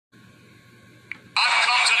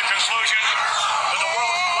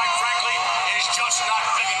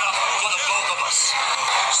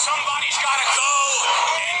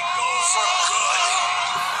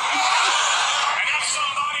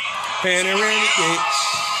Panoramic,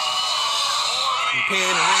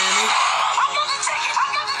 panoramic.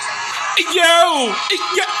 Yo,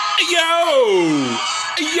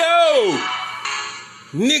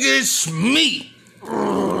 nigga, it's me.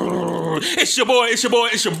 It's your boy,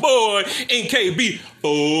 NKB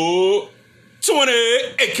 420,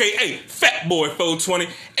 aka Fat Boy 420,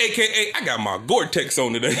 aka I got my Gore-Tex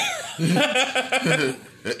on today.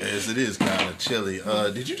 As it is kind of chilly.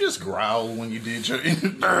 Did you just growl when you did your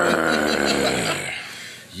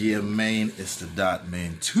Yeah, man, it's the Dot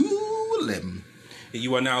Man 211.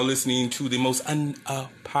 You are now listening to the most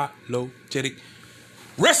unapologetic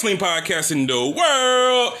wrestling podcast in the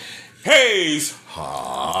world. Hayes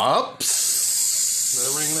Hops.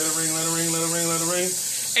 Let it ring.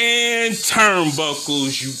 And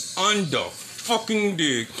turnbuckles, you under fucking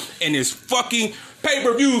dig. And it's fucking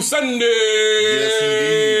pay-per-view Sunday. Yes,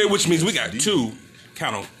 indeed. Which means we got two.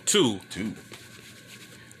 Count on two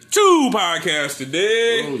podcasts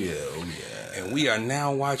today. Oh, yeah. And we are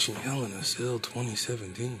now watching Hell in a Cell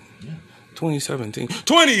 2017. Yeah. 2017.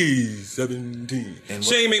 And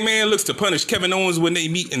Shane McMahon looks to punish Kevin Owens when they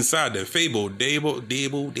meet inside the fabled Devil's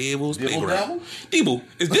Playground. Dibble?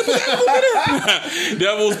 Is Dibble over there?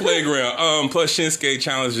 Devil's Playground. Plus Shinsuke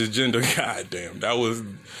challenges Jinder. Goddamn,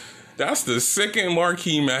 that's the second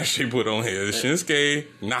marquee match they put on here. Shinsuke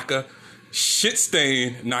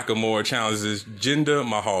Shitstain Nakamura challenges Jinder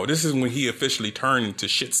Mahal. This is when he officially turned into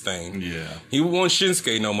Shitstain. Yeah. He wasn't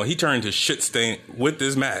Shinsuke no more. He turned to Shitstain with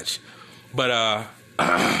this match. But,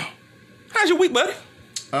 how's your week, buddy?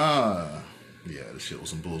 Yeah, this shit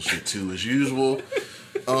was some bullshit too, as usual.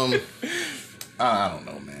 I don't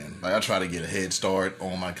know, man. Like, I try to get a head start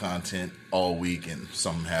on my content all week, and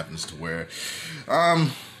something happens to where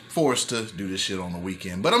I'm forced to do this shit on the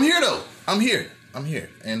weekend. But I'm here, though. I'm here.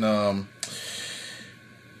 And,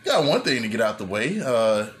 got one thing to get out the way.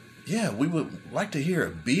 Yeah, we would like to hear a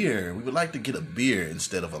beer. We would like to get a beer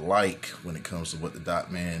instead of a like when it comes to what the Dot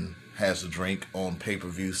Man has to drink on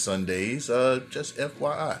pay-per-view Sundays. Just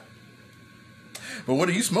FYI. But what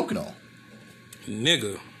are you smoking on?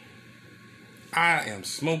 Nigga, I am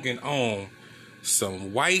smoking on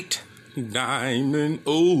some White Diamond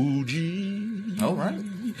OG. All right.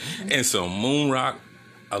 And some Moon Rock.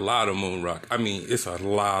 A lot of Moon Rock. I mean, it's a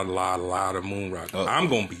lot of Moon Rock. Uh-oh. I'm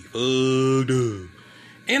going to be fucked up.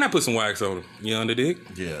 And I put some wax on it. You under dig?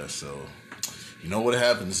 Yeah, so you know what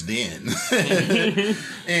happens then.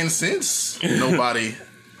 And since nobody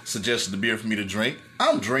suggested the beer for me to drink,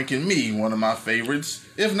 I'm drinking me one of my favorites,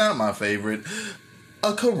 if not my favorite,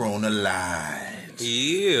 a Corona Light.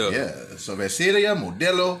 Yeah. Yeah, Cervecería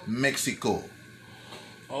Modelo Mexico.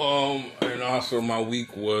 And also my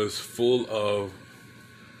week was full of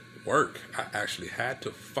work. I actually had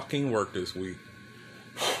to fucking work this week.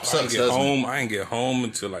 I didn't get home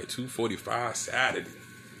until like 2:45 Saturday.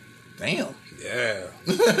 Damn. Yeah.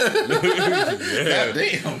 God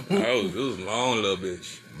damn. It was a long little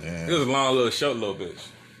bitch. Man. It was a long little short little bitch.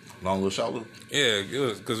 Long little short little? Yeah, it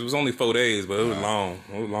was because it was only 4 days, but it was long.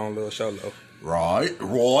 It was a long little short little. Right.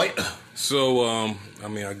 So, I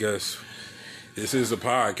mean, I guess this is a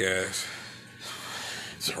podcast.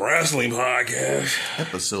 It's a wrestling podcast.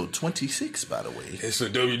 Episode 26, by the way. It's a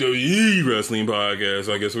WWE wrestling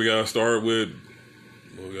podcast. I guess we gotta start with.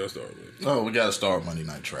 What we gotta start with? Oh, we gotta start Monday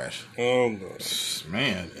Night Trash. Oh, God.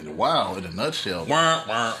 Man, wow, in a nutshell. The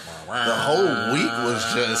The whole week was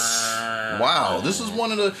just wow. This is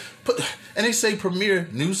one of the, and they say premiere,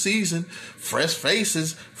 new season, fresh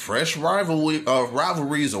faces, fresh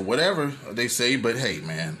rivalries or whatever they say. But hey,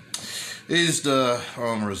 man, is the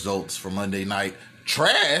results for Monday Night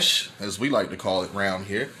Trash, as we like to call it around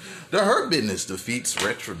here. The Hurt Business defeats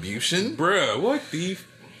Retribution. Bruh, what beef?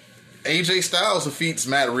 AJ Styles defeats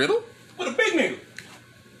Matt Riddle. What a big nigga.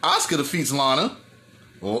 Asuka defeats Lana.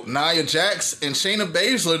 Well, Nia Jax and Shayna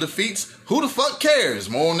Baszler defeats Who the Fuck Cares?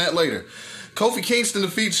 More on that later. Kofi Kingston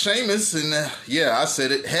defeats Sheamus. And yeah, I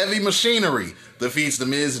said it. Heavy Machinery defeats The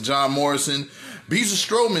Miz and John Morrison. Beezer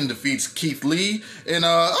Strowman defeats Keith Lee. And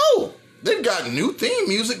they've got new theme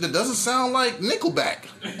music that doesn't sound like Nickelback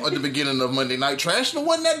at the beginning of Monday Night Trash. And it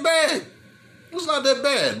wasn't that bad. It was not that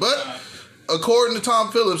bad. But according to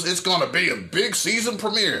Tom Phillips, it's going to be a big season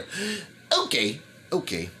premiere. Okay.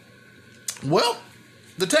 Well,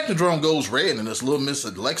 the Technodrome goes red and it's little Miss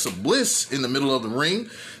Alexa Bliss in the middle of the ring.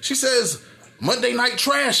 She says, Monday Night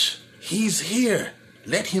Trash, he's here.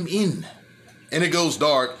 Let him in. And it goes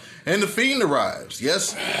dark and the Fiend arrives.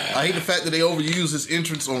 Yes, I hate the fact that they overuse his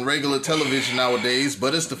entrance on regular television nowadays,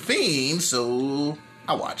 but it's the Fiend, so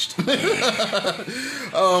I watched.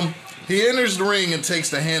 He enters the ring and takes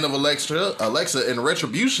the hand of Alexa and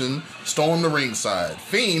Retribution storm the ringside.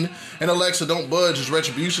 Fiend and Alexa don't budge as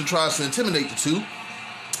Retribution tries to intimidate the two.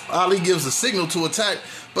 Ali gives the signal to attack,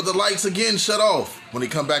 but the lights again shut off. When they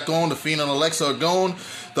come back on, the Fiend and Alexa are gone.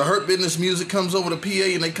 The Hurt Business music comes over the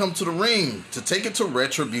PA and they come to the ring to take it to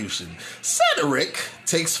Retribution. Cedric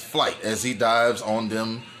takes flight as he dives on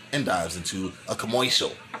them and dives into a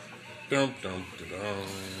commercial. Dum, dum, dum.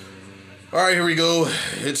 All right, here we go.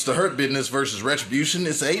 It's the Hurt Business versus Retribution.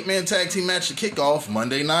 It's an 8-man tag team match to kick off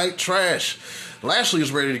Monday Night Trash. Lashley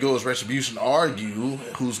is ready to go as Retribution argue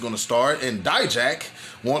who's going to start, and Dijak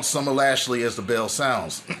wants some of Lashley as the bell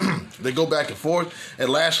sounds. They go back and forth, and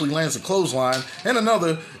Lashley lands a clothesline and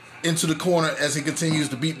another into the corner as he continues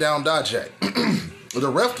to beat down Dijak. The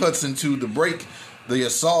ref cuts into the break, the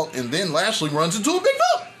assault, and then Lashley runs into a big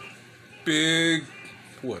boot. Big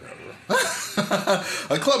whatever.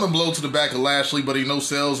 A clubbing blow to the back of Lashley, but he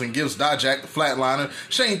no-sells and gives Dijak the flatliner.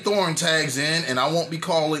 Shane Thorne tags in, and I won't be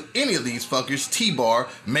calling any of these fuckers T-Bar,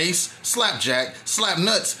 Mace, Slapjack,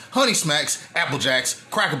 Slapnuts, Honey Smacks, Applejacks,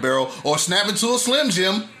 Cracker Barrel, or Snap into a Slim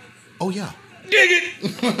Jim. Oh yeah. Dig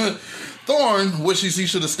it! Thorne wishes he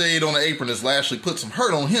should have stayed on the apron as Lashley put some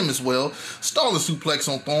hurt on him as well. Stalling suplex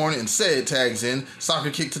on Thorne and Ced tags in.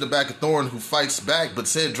 Soccer kick to the back of Thorne who fights back, but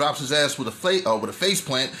Ced drops his ass with a face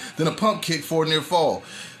plant, then a pump kick for a near fall.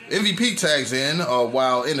 MVP tags in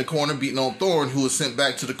while in the corner beating on Thorne, who was sent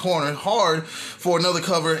back to the corner hard for another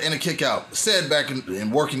cover and a kick out. Ced back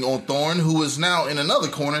and working on Thorne, who is now in another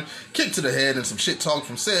corner, kick to the head and some shit talk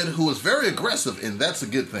from Ced, who is very aggressive, and that's a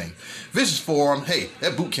good thing. Vicious forearm, hey,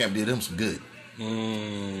 that boot camp did him some good.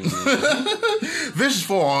 Vicious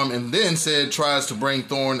forearm, and then Ced tries to bring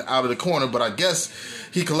Thorne out of the corner, but I guess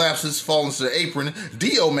he collapses, falls to the apron.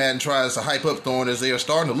 Dio Madden tries to hype up Thorne as they are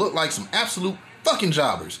starting to look like some absolute fucking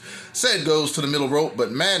jobbers. Ced goes to the middle rope,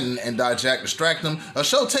 but Madden and Dijak distract him. A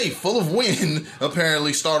Shote full of wind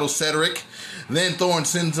apparently startles Cedric. Then Thorne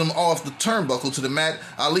sends him off the turnbuckle to the mat.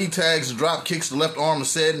 Ali tags and drop kicks the left arm of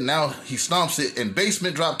Ced, and now he stomps it, and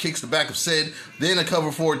basement drop kicks the back of Ced. Then a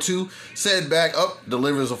cover for 2. Ced back up,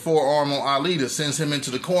 delivers a forearm on Ali that sends him into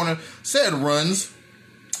the corner. Ced runs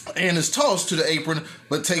and is tossed to the apron,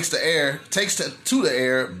 but takes to the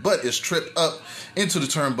air, but is tripped up into the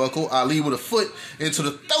turnbuckle. Ali with a foot into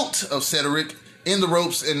the throat of Cedric in the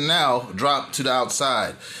ropes and now dropped to the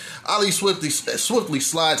outside. Ali swiftly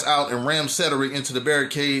slides out and rams Cedric into the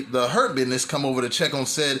barricade. The Hurt Business come over to check on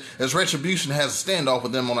Ced as Retribution has a standoff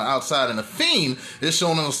with them on the outside, and the Fiend is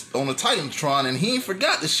shown on the Titantron, and he ain't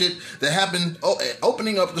forgot the shit that happened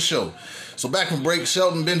opening up the show. So back from break,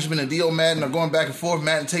 Shelton, Benjamin, and Dio Madden are going back and forth.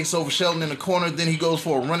 Madden takes over Shelton in the corner. Then he goes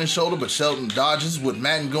for a running shoulder, but Shelton dodges with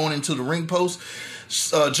Madden going into the ring post.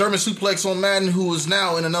 German suplex on Madden, who is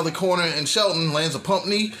now in another corner, and Shelton lands a pump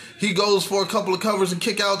knee. He goes for a couple of covers and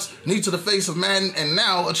kickouts, knee to the face of Madden, and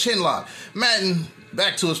now a chin lock. Madden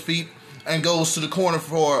back to his feet and goes to the corner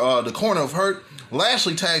for the corner of Hurt.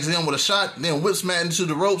 Lashley tags in with a shot, then whips Madden to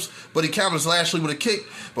the ropes, but he counters Lashley with a kick.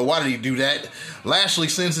 But why did he do that? Lashley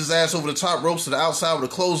sends his ass over the top ropes to the outside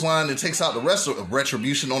with a clothesline and takes out the rest of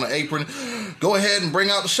Retribution on the apron. Go ahead and bring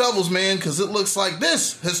out the shovels, man, because it looks like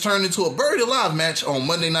this has turned into a buried alive match on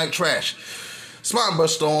Monday Night Trash.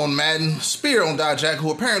 Spinebuster on Madden, spear on Dijak, who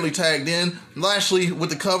apparently tagged in. Lashley with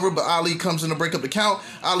the cover, but Ali comes in to break up the count.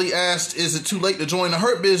 Ali asked, is it too late to join the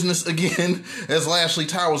Hurt Business again, as Lashley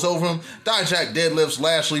towers over him. Dijak deadlifts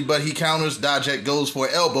Lashley, but he counters. Dijak goes for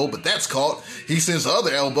an elbow, but that's caught. He sends the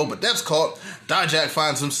other elbow, but that's caught. Dijak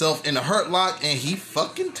finds himself in a Hurt Lock, and he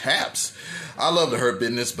fucking taps. I love the Hurt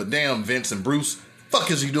Business, but damn, Vince and Bruce, fuck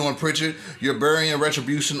is you doing, Pritchard? You're burying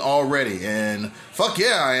Retribution already. And fuck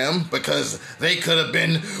yeah, I am, because they could have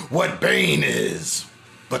been what Bane is.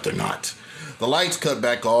 But they're not. The lights cut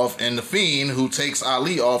back off, and the Fiend, who takes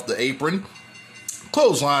Ali off the apron,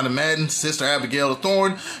 clothesline to Madden, Sister Abigail to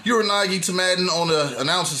Thorne, Uranagi to Madden on the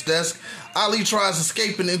announcer's desk. Ali tries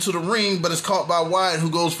escaping into the ring, but is caught by Wyatt, who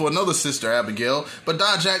goes for another Sister Abigail, but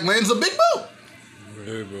Dijak lands a big boot.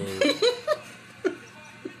 Hey, bro.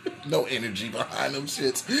 No energy behind them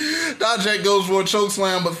shits. Dijak goes for a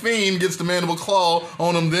chokeslam, but Fiend gets the mandible claw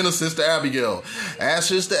on him, then assists to Abigail.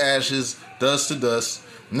 Ashes to ashes, dust to dust.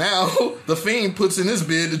 Now, the Fiend puts in his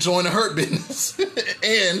bid to join the Hurt Business.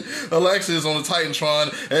 And Alexa is on the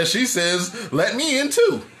Titantron as she says, let me in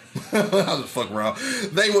too. I'll just fuck around.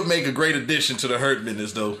 They would make a great addition to the Hurt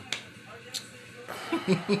Business, though.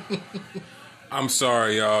 I'm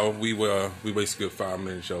sorry, y'all. We wasted a good 5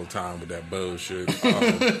 minutes of your time with that bullshit.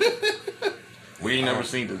 We ain't never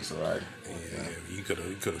seen this, alright? Yeah, you could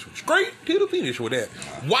have straight to the finish with that.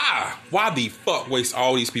 Why? Why the fuck waste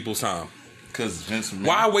all these people's time? Because Vince McMahon.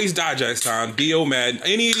 Why waste Dijak's time, Dio Madden,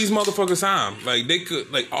 any of these motherfuckers' time? Like, they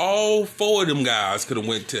could, like, all 4 of them guys could have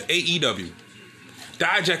went to AEW.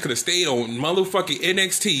 Dijak could have stayed on motherfucking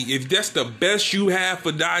NXT. If that's the best you have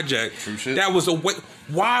for Dijak, that was a way.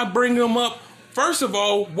 Why bring him up? First of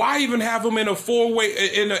all, why even have him in a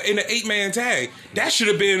 4-way, in an 8-man tag? That should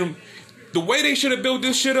have been, the way they should have built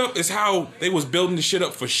this shit up is how they was building the shit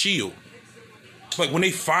up for S.H.I.E.L.D. Like, when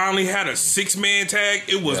they finally had a 6-man tag,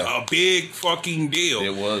 it was a big fucking deal.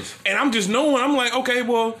 It was. And I'm just knowing, I'm like, okay,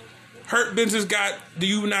 well, Hurt Business got the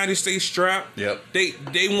United States strap. Yep. They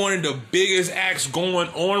wanted the biggest acts going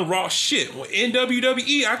on Raw. Shit. Well, in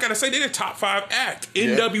WWE, I gotta say, they're the top 5 act.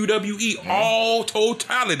 In WWE, all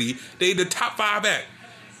totality, they the top 5 act.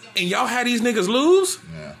 And y'all had these niggas lose?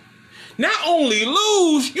 Yeah. Not only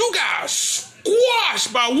lose, you got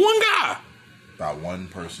squashed by one guy. By one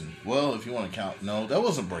person. Well, if you want to count, no, that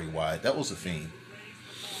wasn't Bray Wyatt. That was The Fiend.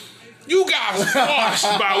 You got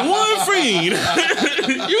squashed by one Fiend.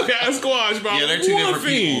 You got squashed by one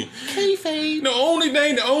Fiend. Kayfabe. The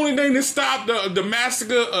only thing that stopped the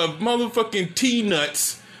massacre of motherfucking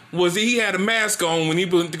T-Nuts was he had a mask on when he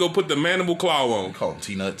went to go put the mandible claw on. Call them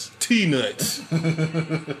T-Nuts. T-Nuts.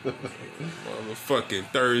 Motherfucking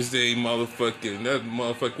Thursday, that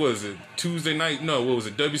motherfucker, what was it? Tuesday night? No, what was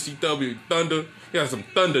it? WCW Thunder? He got some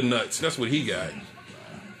Thunder Nuts. That's what he got.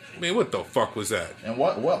 Man, what the fuck was that? And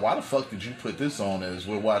why the fuck did you put this on as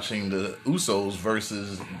we're watching the Usos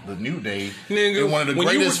versus the New Day? Nigga, in one of the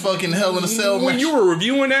greatest fucking Hell in a Cell matches. When you were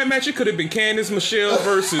reviewing that match, it could have been Candice Michelle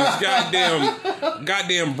versus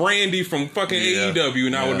goddamn Brandy from fucking AEW,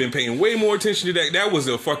 and I would have been paying way more attention to that. That was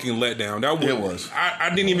a fucking letdown. It was.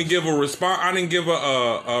 I didn't even give a response. I didn't give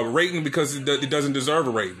a rating because it doesn't deserve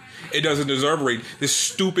a rating. It doesn't deserve a rating. This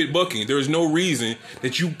stupid booking. There is no reason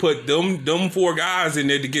that you put them 4 guys in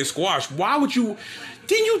there to get squashed. Why would you?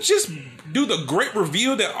 Didn't you just do the great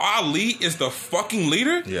reveal that Ali is the fucking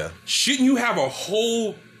leader? Yeah. Shouldn't you have a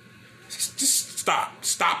whole? Just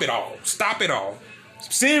stop it all. Stop it all.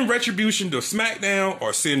 Send Retribution to SmackDown,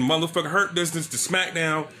 or send motherfucking Hurt Business to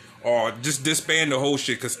SmackDown, or just disband the whole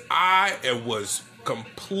shit. Because I was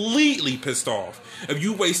completely pissed off. If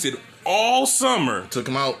you wasted all summer. Took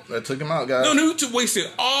him out, guys. No, you wasted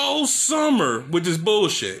all summer with this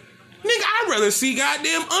bullshit. Nigga, I'd rather see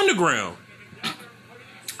goddamn Underground.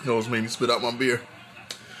 You almost made me spit out my beer.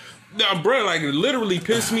 Nah, bro, like, it literally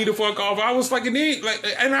pissed me the fuck off. I was like, and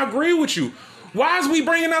I agree with you. Why is we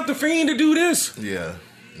bringing out The Fiend to do this? Yeah,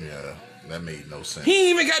 that made no sense. He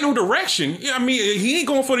ain't even got no direction. Yeah, I mean, he ain't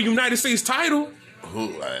going for the United States title.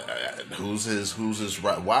 Who's his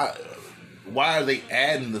right? Why are they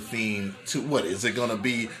adding The Fiend to what? Is it going to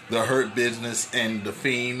be the Hurt Business and The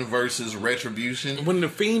Fiend versus Retribution? When The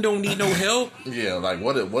Fiend don't need no help? Yeah, like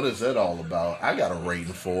what is that all about? I got a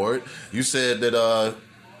rating for it. You said that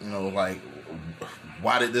like,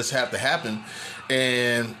 why did this have to happen?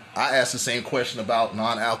 And I asked the same question about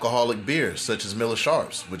non-alcoholic beers such as Miller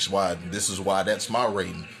Sharps, which is why that's my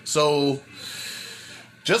rating. So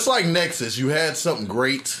just like Nexus, you had something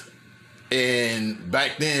great. And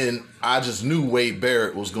back then, I just knew Wade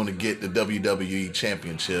Barrett was going to get the WWE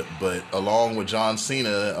Championship. But along with John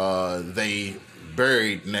Cena, they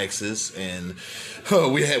buried Nexus, and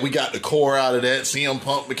we got the core out of that. CM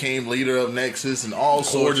Punk became leader of Nexus, and all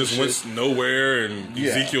sorts of core just shit. went nowhere, and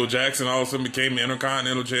Ezekiel Jackson all of a sudden became the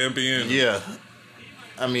Intercontinental Champion. Yeah.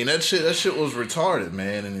 I mean, that shit was retarded,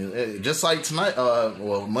 man. And just like tonight,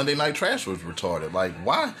 Monday Night Trash was retarded. Like,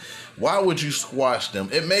 why would you squash them?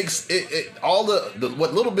 It makes all the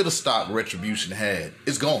what little bit of stock Retribution had,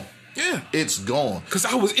 it's gone. Yeah, it's gone. Because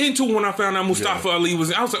I was into it when I found out Mustafa Ali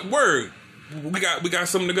was. I was like, word, we got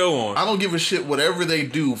something to go on. I don't give a shit whatever they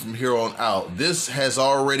do from here on out. This has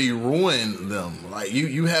already ruined them. Like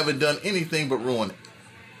you haven't done anything but ruin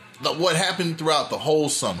what happened throughout the whole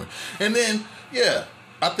summer. And then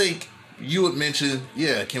I think you would mention,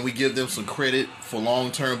 can we give them some credit for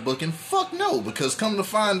long-term booking? Fuck no, because come to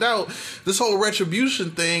find out, this whole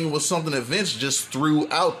Retribution thing was something that Vince just threw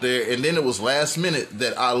out there, and then it was last minute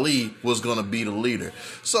that Ali was going to be the leader.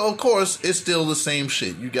 So, of course, it's still the same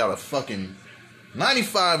shit. You got a fucking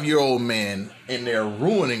 95-year-old man in there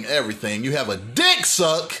ruining everything. You have a dick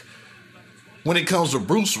suck when it comes to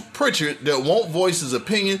Bruce Pritchard that won't voice his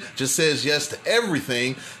opinion, just says yes to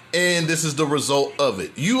everything. And this is the result of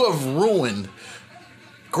it. You have ruined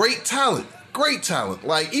great talent. great talent.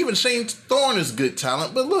 Like, even Shane Thorne is good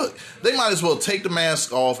talent. But look, they might as well take the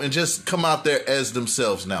mask off and just come out there as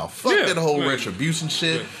themselves now. Fuck that whole retribution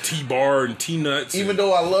shit. T-Bar and T-Nuts. Even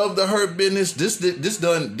though I love the Hurt Business, this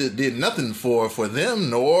did nothing for them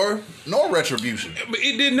nor retribution. But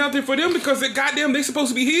it did nothing for them because they supposed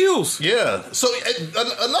to be heels. Yeah. So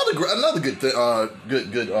another good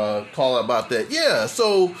call about that. Yeah.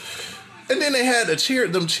 So. And then they had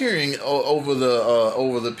them cheering over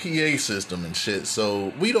the PA system and shit.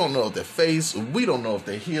 So we don't know if they're face, we don't know if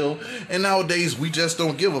they're heel, and nowadays we just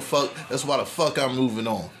don't give a fuck. That's why the fuck I'm moving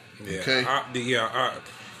on. Yeah, okay.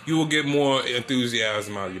 You will get more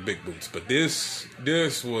enthusiasm out of your big boots, but this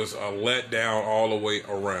was a letdown all the way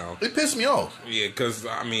around. It pissed me off. Yeah, because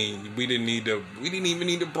I mean, we didn't even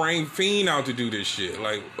need to bring Fiend out to do this shit.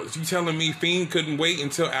 Like, you telling me Fiend couldn't wait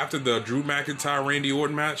until after the Drew McIntyre Randy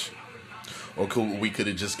Orton match? Or we could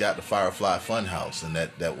have just got the Firefly Funhouse and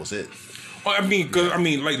that was it. Well, I mean,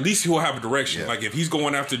 like, at least he'll have a direction. Yeah. Like, if he's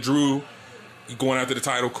going after Drew, you're going after the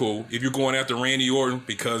title, cool. If you're going after Randy Orton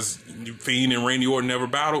because Fiend and Randy Orton never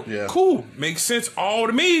battled, cool. Makes sense all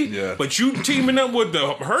to me. Yeah. But you teaming up with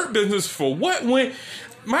the Hurt Business for what? When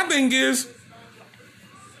my thing is,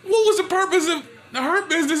 what was the purpose of the Hurt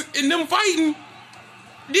Business in them fighting?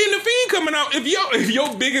 Then the Fiend coming out. If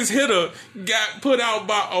your biggest hitter got put out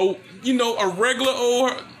by a regular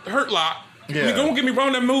old Hurt Lock. Yeah. I mean, don't get me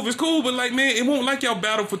wrong, that move is cool, but like, man, it won't like y'all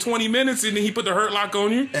battle for 20 minutes and then he put the Hurt Lock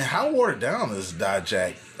on you. And how watered down is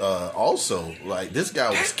Dijak? Also, like, this guy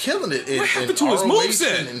was killing it. What happened to his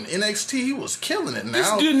moveset? In NXT, he was killing it.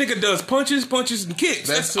 Now this nigga does punches, and kicks.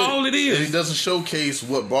 That's all it is. And he doesn't showcase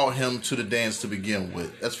what brought him to the dance to begin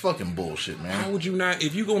with. That's fucking bullshit, man. How would you not?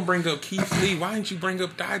 If you gonna bring up Keith Lee, why didn't you bring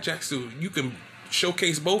up Dijak so you can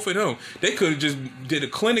showcase both of them? They could have just did a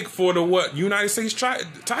clinic for the United States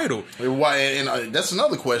title. Why? And that's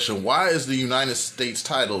another question. Why is the United States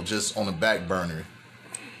title just on the back burner?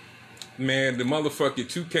 Man, the motherfucking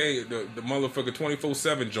 2K, the motherfucking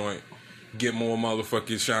 24/7 joint get more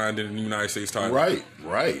motherfucking shine than the United States title. Right.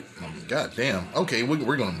 God damn. Okay,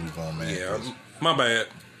 we're gonna move on, man. Yeah, my bad.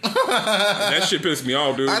 That shit pissed me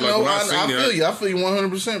off, dude. I know. I feel you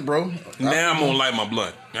 100%, bro. Now I'm gonna light my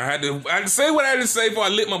blunt. I had to say what I had to say before I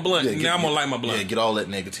lit my blunt. Now I'm gonna light my blunt. Yeah, get all that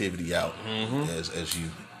negativity out as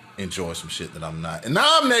you enjoy some shit that I'm not. And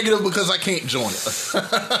now I'm negative because I can't join it.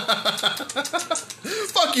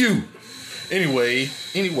 Fuck you. Anyways,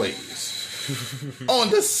 on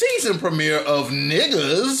the season premiere of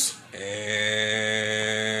Niggas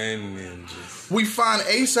and Ninjas, we find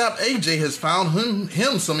ASAP AJ has found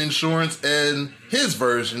him some insurance in his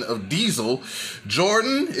version of Diesel.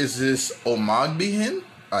 Jordan is this Omagbihin?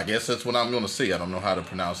 I guess that's what I'm going to say. I don't know how to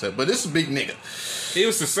pronounce that, but it's a big nigga. It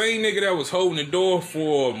was the same nigga that was holding the door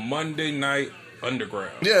for Monday Night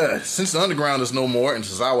Underground. Yeah, since the Underground is no more and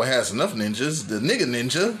Tozawa has enough ninjas, the nigga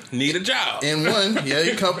ninja need a job. And he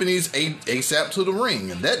accompanies ASAP to the ring,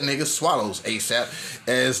 and that nigga swallows ASAP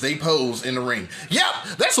as they pose in the ring. Yep,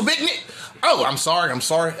 that's a big nigga. Oh, I'm sorry.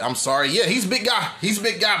 Yeah, he's a big guy.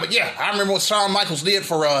 But yeah, I remember what Shawn Michaels did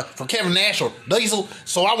for Kevin Nash or Diesel.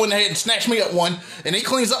 So I went ahead and snatched me up one, and he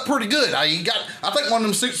cleans up pretty good. I think one of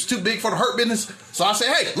them suits is too big for the Hurt Business. So I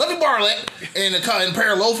said, hey, let me borrow that and a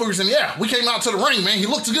pair of loafers, and yeah, we came out to the ring, man. He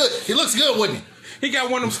looks good. He looks good, wouldn't he? He got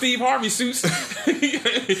one of them Steve Harvey suits. He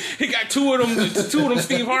got two of them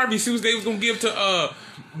Steve Harvey suits they was gonna give to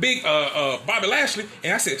Big Bobby Lashley,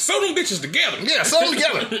 and I said, sew them bitches together. Yeah, sew them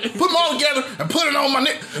together. Put them all together and put it on my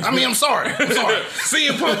neck. I mean, I'm sorry.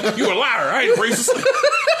 CM Punk, you a liar. I ain't racist.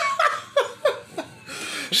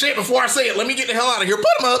 Shit, before I say it, let me get the hell out of here. Put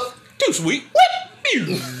them up. Too sweet. What?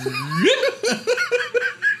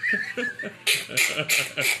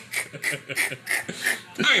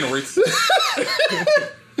 I ain't a racist.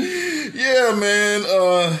 Yeah, man.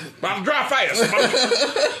 About to drop fast.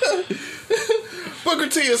 Booker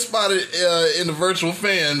T is spotted in the virtual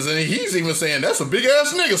fans, and he's even saying, that's a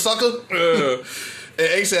big-ass nigga, sucker. And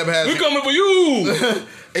ASAP has... We're coming for you!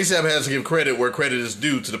 ASAP has to give credit where credit is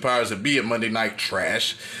due to the powers that be at Monday Night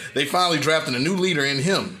Trash. They finally drafted a new leader in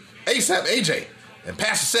him, ASAP AJ. And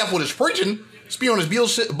Pastor Seth with his preaching, spewing his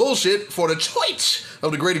bullshit for the choice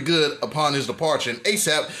of the greater good upon his departure. And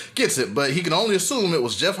ASAP gets it, but he can only assume it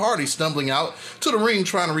was Jeff Hardy stumbling out to the ring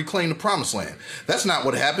trying to reclaim the promised land. That's not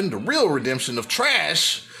what happened. The real redemption of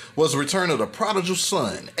Trash was the return of the prodigal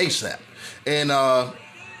son, ASAP. And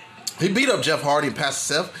he beat up Jeff Hardy and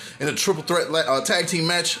Pastor Seth in a triple threat tag team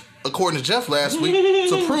match according to Jeff last week,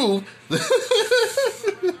 to prove that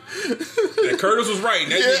Curtis was right.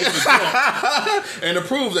 That nigga was drunk. And to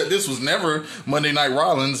prove that this was never Monday Night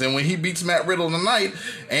Rollins, and when he beats Matt Riddle tonight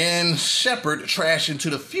and Shepard trash into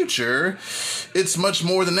the future, it's much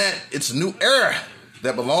more than that. It's a new era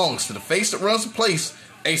that belongs to the face that runs the place,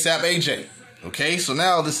 ASAP AJ. Okay, so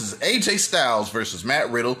now this is AJ Styles versus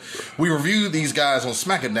Matt Riddle. We reviewed these guys on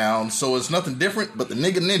SmackDown, so it's nothing different but the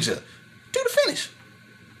nigga ninja to the finish.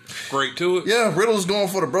 Great to it. Yeah, Riddle's going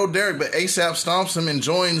for the bro Derek, but ASAP stomps him and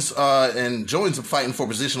joins him fighting for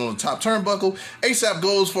position on the top turnbuckle. ASAP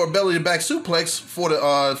goes for a belly to back suplex for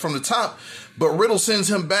the from the top, but Riddle sends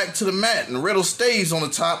him back to the mat, and Riddle stays on the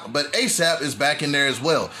top, but ASAP is back in there as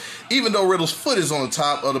well. Even though Riddle's foot is on the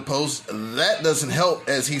top of the post, that doesn't help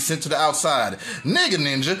as he's sent to the outside. Nigga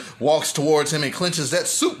Ninja walks towards him and clenches that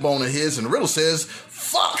soup bone of his, and Riddle says,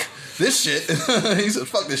 "Fuck this shit." He said,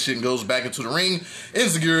 "Fuck this shit," and goes back into the ring.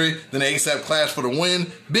 Enziguri, then ASAP clash for the win.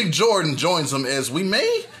 Big Jordan joins them as we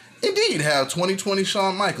may indeed have 2020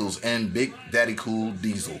 Shawn Michaels and Big Daddy Cool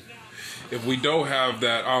Diesel. If we don't have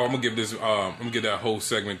that, I'm gonna give this. I'm gonna give that whole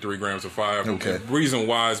segment 3 grams of fire. Okay. The reason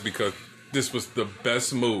why is because this was the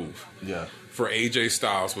best move. Yeah. For AJ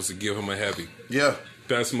Styles was to give him a heavy. Yeah.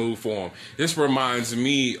 Best move for him. This reminds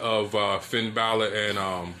me of Finn Balor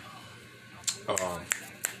and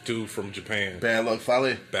dude from Japan. Bad Luck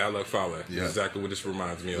Fale. Bad Luck Fale. Yeah. Exactly what this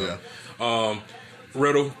reminds me of. Yeah.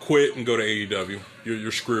 Riddle, quit and go to AEW.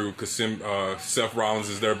 You're screwed because Seth Rollins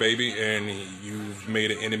is their baby, and you've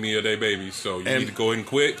made an enemy of their baby. So you need to go ahead and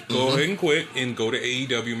quit. Go ahead and quit and go to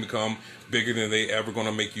AEW and become bigger than they ever going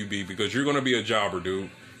to make you be, because you're going to be a jobber, dude.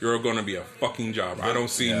 You're going to be a fucking jobber. I don't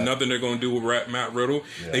see nothing they're going to do with Matt Riddle.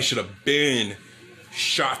 Yeah. They should have been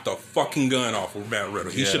shot the fucking gun off with Matt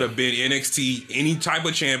Riddle. He should have been NXT, any type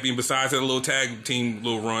of champion besides that little tag team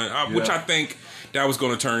little run, which I think that was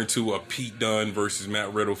going to turn into a Pete Dunne versus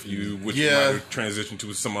Matt Riddle feud, which might have transitioned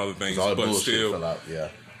to some other things.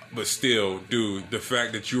 But still, dude, the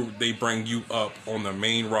fact that they bring you up on the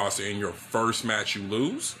main roster in your first match you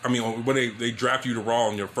lose. I mean, when they draft you to Raw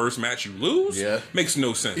in your first match you lose, makes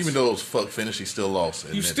no sense. Even though it was fuck finish, he still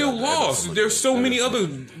lost. You still lost. There's so many other.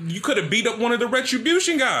 You could have beat up one of the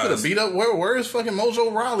Retribution guys. Could have beat up. Where is fucking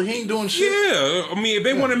Mojo Rawley? He ain't doing shit. Yeah, I mean, if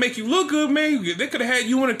they want to make you look good, man, they could have had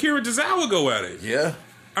you and Akira Tozawa go at it. Yeah.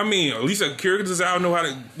 I mean, at least Akira Tozawa know how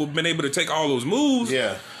to been able to take all those moves.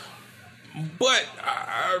 Yeah. But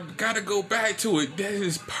I gotta go back to it. That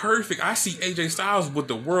is perfect. I see AJ Styles with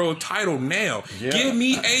the world title now. Yeah. Give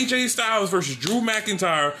me AJ Styles versus Drew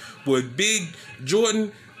McIntyre with Big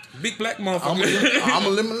Jordan, big black motherfucker.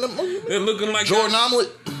 They're looking like Jordan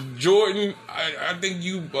Omelet. Jordan, I think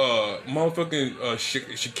you motherfucking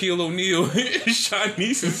Shaquille O'Neal,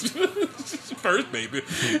 Shanice's first baby.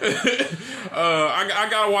 I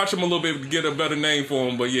gotta watch him a little bit to get a better name for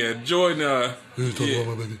him. But yeah, Jordan. About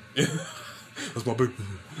my baby. That's my baby.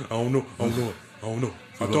 I don't know. I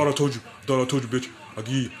thought I told you, bitch. I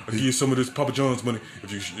give you some of this Papa John's money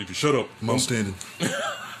if you shut up. I'm outstanding.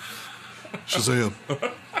 Shazam.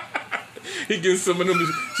 He gets some of them,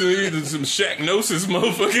 some Shaq-nosis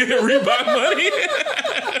motherfucking Reebok money.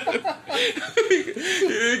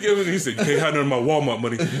 He said, "You can't have none of my Walmart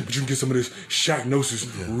money, but you can get some of this Shaq-nosis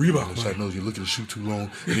Reebok money." Shaq-nosis, you look at the shoe too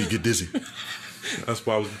long, and you get dizzy. That's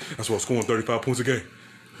why I was scoring 35 points a game.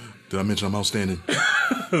 Did I mention I'm outstanding?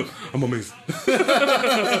 I'm amazing.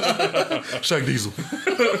 Shaq Diesel.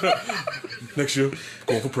 Next year,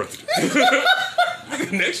 going for president.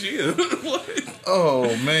 Next year? What?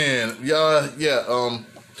 Oh, man. Yeah.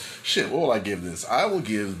 Shit, what will I give this? I will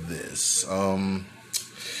give this,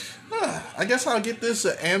 I guess I'll get this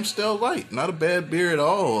Amstel Light. Not a bad beer at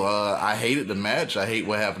all. I hated the match. I hate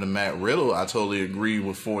what happened to Matt Riddle. I totally agree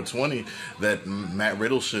with 420 that Matt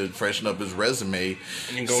Riddle should freshen up his resume.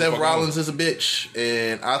 Seth Rollins is a bitch,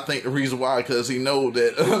 and I think the reason why, because he know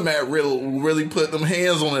that Matt Riddle really put them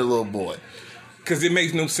hands on that little boy. Because it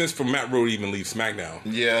makes no sense for Matt Riddle to even leave SmackDown.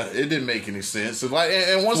 Yeah, it didn't make any sense.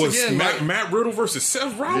 And once again, Matt Riddle versus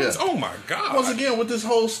Seth Rollins. Yeah. Oh my God! Once again, with this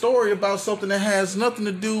whole story about something that has nothing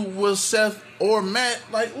to do with Seth or Matt,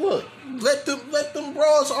 like, look, let them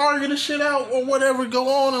bros argue the shit out or whatever go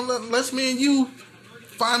on, and let's me and you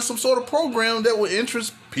find some sort of program that would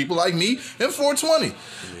interest people like me and 420. Yeah.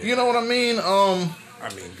 You know what I mean? I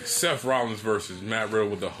mean, Seth Rollins versus Matt Riddle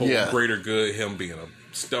with the whole greater good, him being a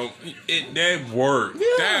Stone, that worked. Yeah.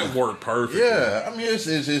 That worked perfectly. Yeah, I mean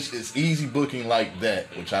it's easy booking like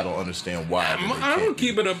that, which I don't understand why. I'm gonna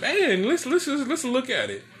keep it up, and let's look at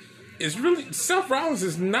it. It's really Seth Rollins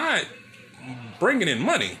is not bringing in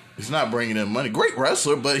money. He's not bringing in money. Great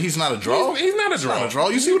wrestler, but he's not a draw. He's not a draw.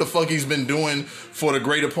 You see what the fuck he's been doing for the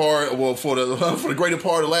greater part? Well, for the greater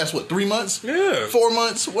part of the last 3 months? Yeah, 4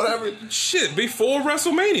 months, whatever. Shit, before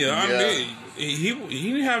WrestleMania. Yeah. I mean, he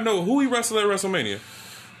didn't have who he wrestled at WrestleMania.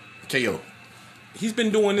 KO. He's been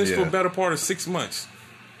doing this for a better part of 6 months.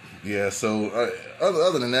 Yeah. So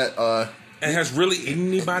other than that, and has really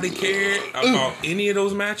anybody cared about any of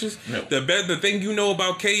those matches? No. The thing you know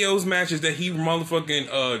about KO's match is that he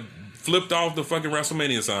motherfucking flipped off the fucking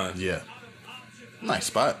WrestleMania sign. Yeah. Nice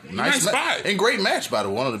spot. Nice spot. And great match, by the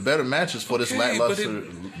way. One of the better matches for this Okay,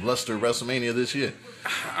 lackluster WrestleMania this year.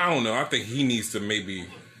 I don't know. I think he needs to maybe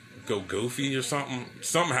go goofy or something.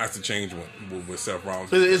 Something has to change with Seth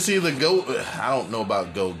Rollins. It's either go, I don't know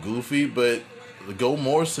about go goofy, but go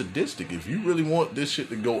more sadistic. If you really want this shit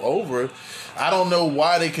to go over, I don't know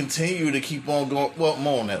why they continue to keep on going. Well,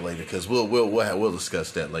 more on that later, because we'll discuss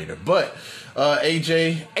that later. But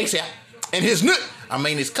AJ and his nut, I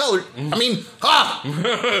mean his colored. I mean,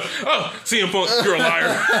 Oh, CM Punk, you're a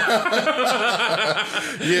liar.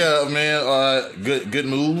 Yeah, man. Good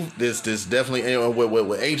move. This definitely,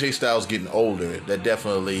 with AJ Styles getting older, that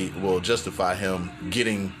definitely will justify him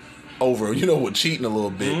getting over, with cheating a little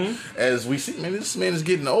bit. As we see, man, this man is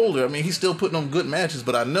getting older. I mean, he's still putting on good matches,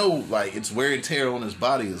 but I know, it's wear and tear on his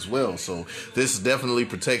body as well. So this definitely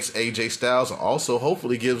protects AJ Styles, and also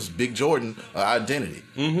hopefully gives Big Jordan an identity.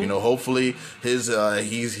 Hopefully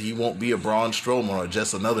he won't be a Braun Strowman or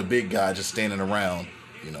just another big guy just standing around.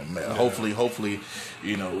 Hopefully,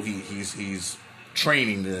 he's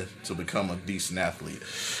training to become a decent athlete.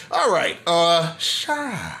 All right,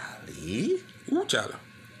 Charlie. Ooh, Charlie.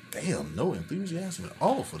 Damn, no enthusiasm at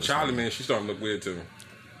all for this. Charlie, man, she's starting to look weird too.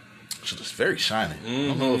 She's just very shiny. I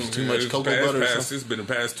don't know if it's too much cocoa butter or something. It's been the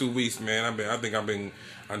past 2 weeks, man. I've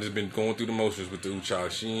just been going through the motions with the Ooh Charlie.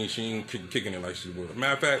 She ain't kicking it like she would.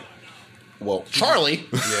 Matter of fact, Well, Charlie.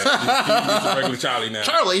 Yeah, he's a regular Charlie now.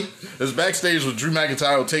 Charlie is backstage with Drew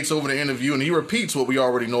McIntyre, who takes over the interview, and he repeats what we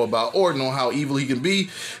already know about Orton on how evil he can be.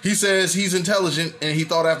 He says he's intelligent, and he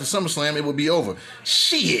thought after SummerSlam it would be over.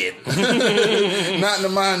 Shit. Not in the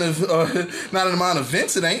mind of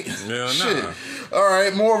Vince, it ain't. Yeah, Shit. nah. All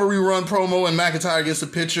right, more of a rerun promo, and McIntyre gets a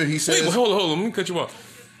picture. He says, Wait, hold on. Let me cut you off.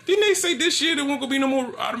 Didn't they say this year there won't be no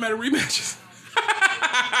more automatic rematches?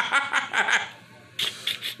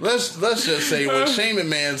 Let's just say when Shane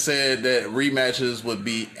McMahon said that rematches would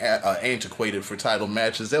be antiquated for title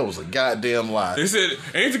matches, that was a goddamn lie. They said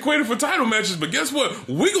antiquated for title matches, but guess what?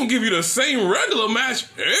 We're going to give you the same regular match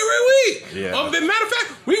every week. Yeah. As a matter of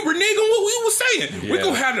fact, we're reneging what we were saying. Yeah. We're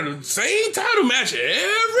going to have the same title match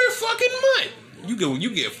every fucking month. You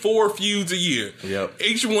get 4 feuds a year. Yep.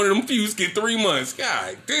 Each one of them feuds get 3 months.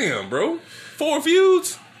 God damn, bro. 4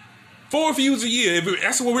 feuds? 4 feuds a year.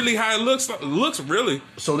 That's really how it looks. Looks really.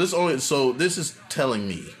 So this is telling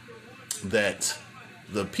me that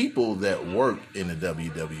the people that work in the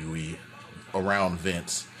WWE around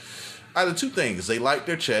Vince, either two things: they like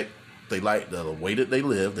their check, they like the way that they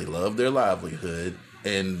live, they love their livelihood,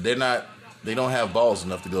 and they don't have balls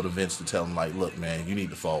enough to go to Vince to tell him, like, look, man, you need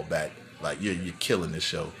to fall back. Like, you're killing this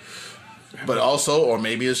show. But also, or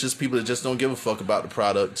maybe it's just people that just don't give a fuck about the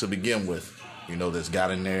product to begin with. That's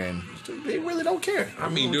got in there and they really don't care. I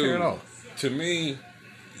mean, don't care dude, at all. To me,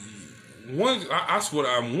 one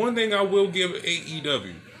thing I will give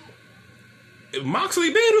AEW. If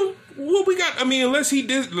Moxley beat him, what we got? I mean, unless his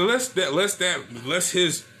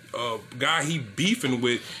guy he beefing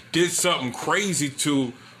with did something crazy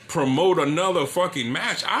to promote another fucking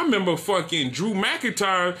match. I remember fucking Drew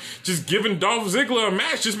McIntyre just giving Dolph Ziggler a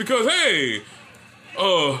match just because, hey,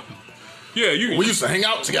 yeah, we used to hang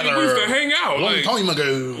out together. We used to hang out. Long time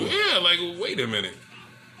ago. Yeah, wait a minute.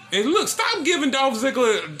 And look, stop giving Dolph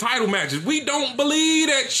Ziggler title matches. We don't believe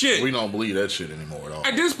that shit. We don't believe that shit anymore at all.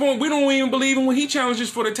 At this point, we don't even believe him when he challenges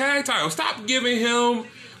for the tag title. Stop giving him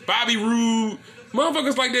Bobby Roode,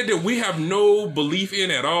 motherfuckers like that we have no belief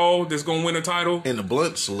in at all that's going to win a title. And the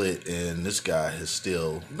blunt slit, and this guy is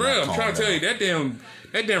still... Bro, I'm trying to tell you,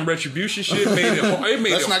 that damn retribution shit made it hard.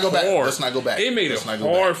 Let's not go back. It made it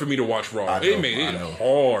hard for me to watch Raw. It made it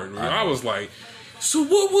hard. I was like, so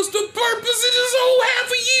what was the purpose of this whole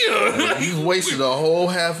half a year? He's wasted a whole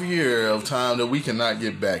half a year of time that we cannot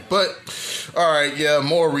get back. But, all right, yeah,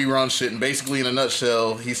 more rerun shit. And basically, in a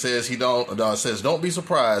nutshell, he says don't be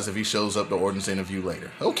surprised if he shows up to Orton's interview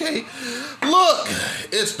later. Okay, look,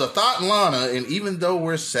 it's the Thought and Lana, and even though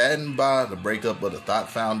we're saddened by the breakup of the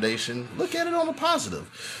Thought Foundation, look at it on the positive.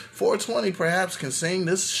 420 perhaps can sing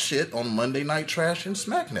this shit on Monday Night Trash and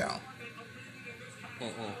SmackDown.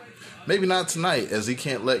 Maybe not tonight, as he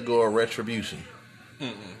can't let go of Retribution.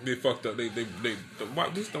 They fucked up. Why,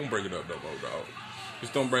 just don't bring it up no more, dog.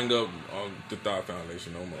 Just don't bring up the Thought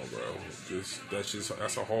Foundation no more, bro.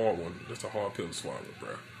 That's a hard one. That's a hard pill to swallow, bro.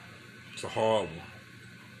 It's a hard one.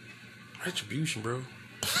 Retribution, bro.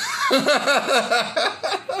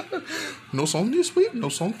 No song this week. No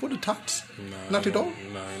song for the tots. Not at all.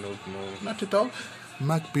 No. Not at all.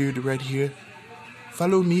 Mac Beard right here.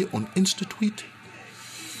 Follow me on Insta tweet.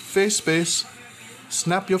 Face space.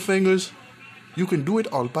 Snap your fingers. You can do it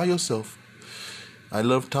all by yourself. I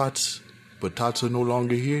love tots, but tots are no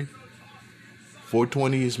longer here.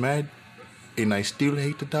 420 is mad, and I still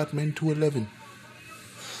hate the Tot Men 211.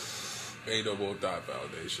 Ain't no more Thought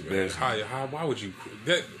Foundation, man. Why would you?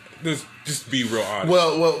 Just be real honest.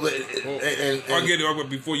 I get it.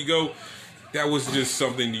 Before you go, that was just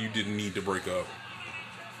something you didn't need to break up.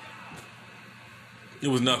 It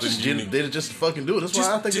was nothing. They just fucking do it. That's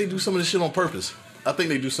why I think they do some of this shit on purpose.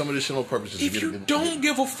 If you don't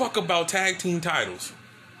give a fuck about tag team titles,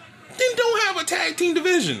 then don't have a tag team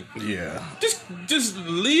division. Yeah. Just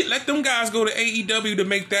let them guys go to AEW to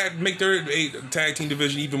make their tag team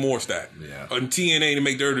division even more stacked. Yeah. And TNA to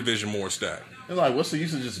make their division more stacked. It's like, what's the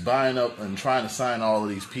use of just buying up and trying to sign all of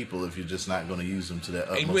these people if you're just not going to use them to that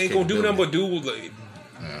utmost And we ain't going to do nothing but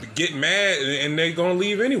get mad and they're going to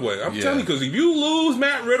leave anyway. I'm telling you, because if you lose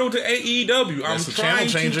Matt Riddle to AEW, I'm trying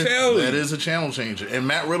to tell you. That is a channel changer. And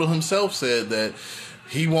Matt Riddle himself said that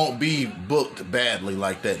he won't be booked badly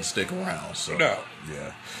like that and stick around. So, no.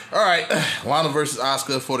 Yeah. All right. Lana versus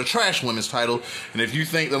Asuka for the Trash Women's title. And if you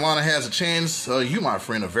think that Lana has a chance, you, my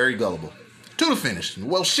friend, are very gullible. To the finish.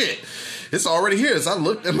 Well, shit. It's already here. As I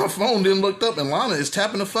looked at my phone, then looked up, and Lana is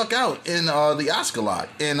tapping the fuck out in the Asuka lock.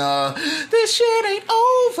 And this shit ain't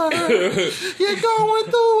over. You're going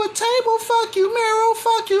through a table. Fuck you, Miro.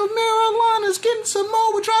 Fuck you, Miro. Lana's getting some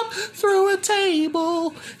more. We drop through a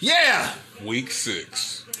table. Yeah. Week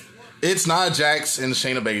 6. It's Nia Jax and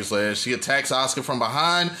Shayna Baszler. She attacks Asuka from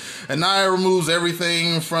behind, and Nia removes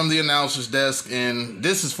everything from the announcer's desk, and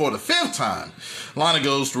this is for the 5th time. Lana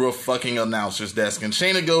goes through a fucking announcer's desk, and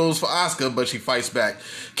Shayna goes for Asuka, but she fights back.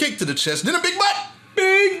 Kick to the chest, then a big butt!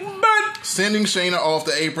 Big butt! Sending Shayna off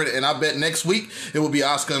the apron, and I bet next week it will be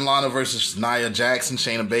Asuka and Lana versus Nia Jax and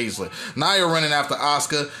Shayna Baszler. Nia running after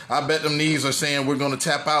Asuka. I bet them knees are saying we're going to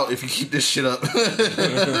tap out if you keep this shit up.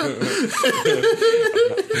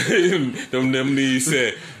 them knees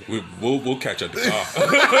said, we'll catch her at the car.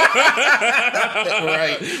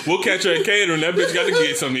 Right. We'll catch her at catering. That bitch got to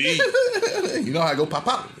get something to eat. You know how I go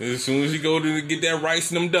pop. As soon as you go to get that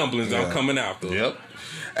rice and them dumplings, I'm coming after. Yep.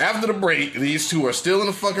 After the break, these two are still in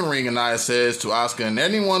the fucking ring, and Nia says to Asuka and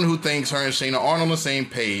anyone who thinks her and Shayna aren't on the same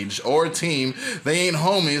page or a team, they ain't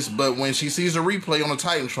homies, but when she sees a replay on the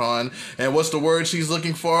Titantron, and what's the word she's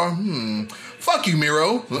looking for? Fuck you,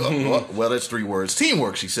 Miro. Well, that's 3 words.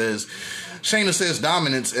 Teamwork, she says. Shayna says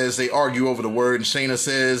dominance as they argue over the word, and Shayna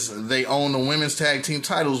says they own the women's tag team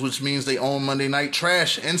titles, which means they own Monday Night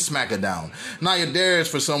Trash and SmackDown. Nia dares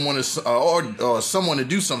for someone to someone to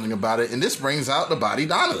do something about it, and this brings out the Body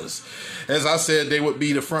Donnas. As I said, they would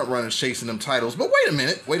be the front runners chasing them titles, but wait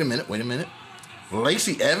a minute.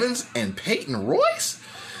 Lacey Evans and Peyton Royce?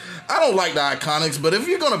 I don't like the Iconics, but if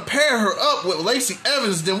you're gonna pair her up with Lacey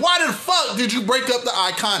Evans, then why the fuck did you break up the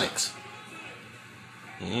Iconics?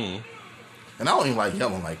 And I don't even like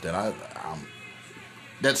yelling like that.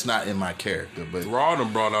 That's not in my character. But Raw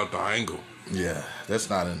done brought out the angle. Yeah,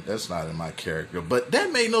 that's not in my character. But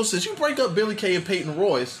that made no sense. You break up Billie Kay and Peyton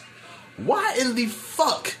Royce. Why in the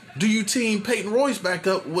fuck do you team Peyton Royce back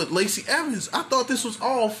up with Lacey Evans? I thought this was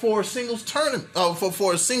all for a singles tournament,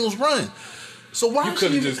 for a singles run. So why you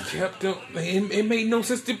could have just kept them? It made no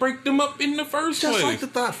sense to break them up in the first place. Just like the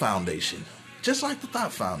Thought Foundation.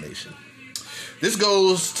 This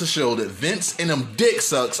goes to show that Vince and them dick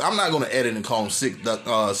sucks. I'm not going to edit and call them sick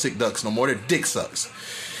ducks no more. They're dick sucks.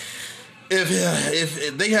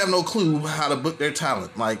 If they have no clue how to book their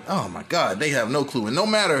talent, like, oh my God, they have no clue. And no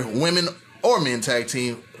matter women or men tag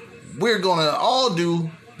team, we're going to all do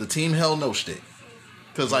the Team Hell No shtick.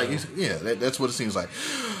 Because, that's what it seems like.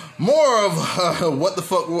 More of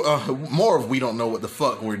we don't know what the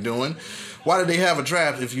fuck we're doing. Why did they have a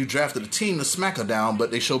draft if you drafted a team to SmackDown, but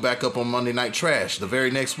they show back up on Monday Night Trash the very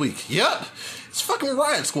next week? Yep, it's fucking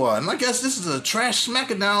Riot Squad. And I guess this is a Trash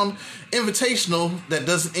SmackDown invitational that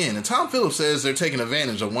doesn't end. And Tom Phillips says they're taking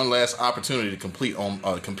advantage of one last opportunity to compete on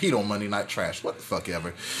Monday Night Trash. What the fuck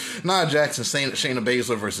ever. Nia Jax and Shayna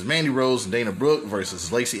Baszler versus Mandy Rose and Dana Brooke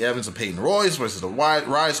versus Lacey Evans and Peyton Royce versus the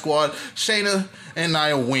Riot Squad. Shayna and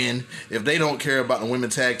Nia win. If they don't care about the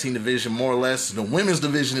women's tag team division, more or less, the women's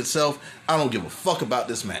division itself, I don't give a fuck about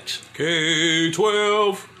this match.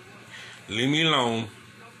 K-12. Leave me alone.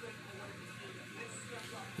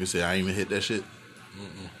 You say I ain't even hit that shit?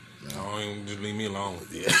 No, just leave me alone.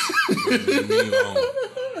 Yeah. Leave me alone.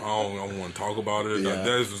 I don't want to talk about it. Yeah.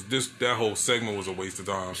 That whole segment was a waste of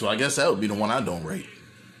time. So I guess that would be the one I don't rate.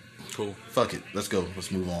 Cool. Fuck it. Let's go. Let's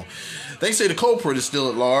move on. They say the culprit is still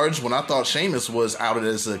at large when I thought Sheamus was outed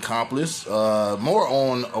as an accomplice. More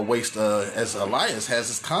on a waste as Elias has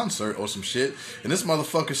his concert or some shit, and this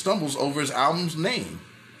motherfucker stumbles over his album's name.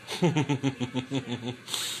 The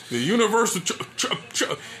universal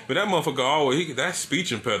but that motherfucker always that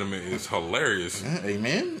speech impediment is hilarious. Hey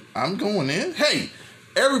man, I'm going in. Hey,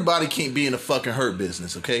 everybody can't be in the fucking hurt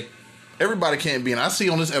business, okay? Everybody can't be in. I see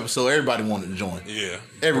on this episode, everybody wanted to join. Yeah.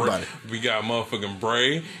 Everybody. We got motherfucking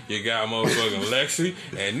Bray, you got motherfucking Lexi,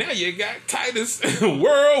 and now you got Titus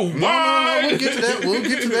worldwide. No, we'll get to that. We'll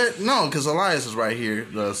get to that. No, because Elias is right here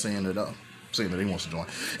saying that he wants to join.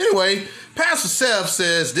 Anyway, Pastor Seth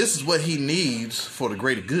says this is what he needs for the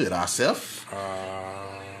greater good. Seth?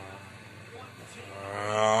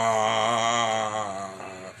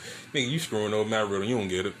 Nigga, you screwing over Matt Riddle. You don't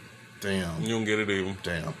get it. Damn. You don't get it even.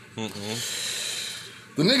 Damn.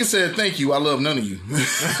 The nigga said, "Thank you. I love none of you."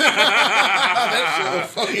 That shit was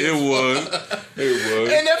funny. It was.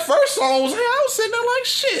 And that first song was, I was sitting there like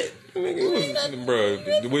shit. Bro,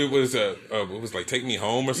 what was that? It was like "Take Me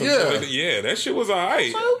Home" or something. Yeah. Like that. Yeah, that shit was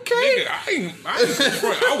alright. Okay. Nigga,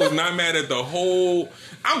 I was not mad at the whole.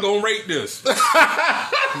 I'm gonna rate this.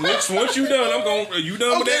 Once you done, you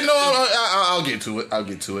done with that? No, I'll get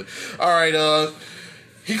to it. All right.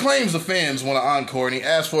 He claims the fans want an encore, and he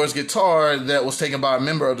asked for his guitar that was taken by a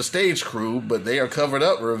member of the stage crew, but they are covered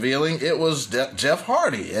up, revealing it was Jeff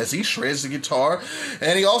Hardy as he shreds the guitar,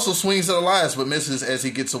 and he also swings at Elias but misses as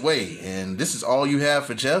he gets away. And this is all you have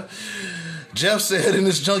for Jeff? Jeff said in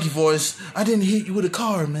his junkie voice, "I didn't hit you with a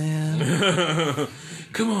car, man."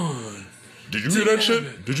 Come on. Did you hear that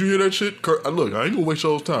shit? Did you hear that shit? Kurt, look, I ain't gonna waste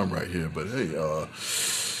y'all's time right here, but hey,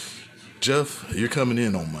 Jeff, you're coming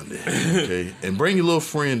in on Monday, okay? And bring your little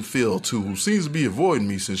friend Phil, too, who seems to be avoiding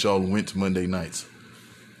me since y'all went to Monday nights.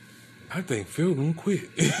 I think Phil gonna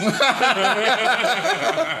quit.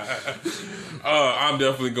 I'm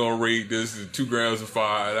definitely gonna rate this 2 grams of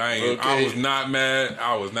fire. I was not mad.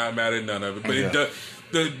 I was not mad at none of it. But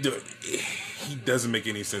he doesn't make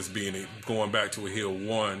any sense going back to a heel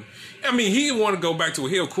one. I mean, he want to go back to a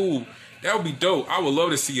heel, cool. That would be dope. I would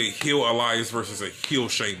love to see a heel Elias versus a heel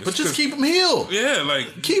Sheamus. But just keep him heel. Yeah,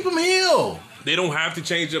 keep him heel. They don't have to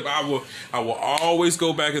change up. I will always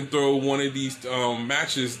go back and throw one of these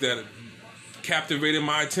matches that captivated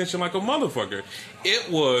my attention like a motherfucker.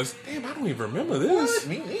 It was I don't even remember this. What?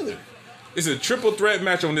 Me neither. It's a triple threat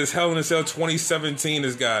match on this Hell in a Cell 2017.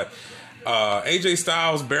 It's got AJ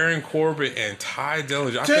Styles, Baron Corbin, and Ty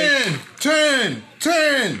Dillinger. 10.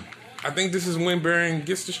 I think this is when Baron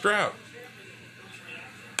gets the strap.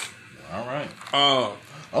 All right.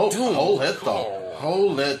 Hold that thought.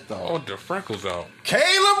 Oh, the freckles out.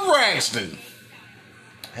 Caleb Braxton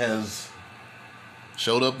has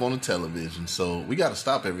showed up on the television, so we got to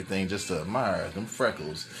stop everything just to admire them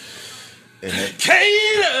freckles. And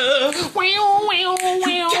Caleb, you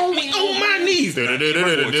got me on my knees. 9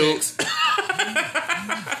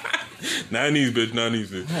 knees, bitch. 9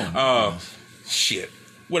 knees, bitch. Shit.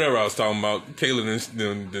 Whatever I was talking about, Kayla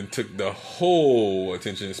then took the whole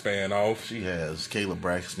attention span off. She has. Caleb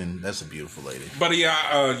Braxton, that's a beautiful lady. But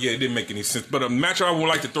it didn't make any sense. But a match I would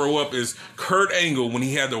like to throw up is Kurt Angle when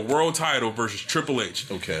he had the world title versus Triple H.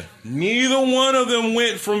 Okay. Neither one of them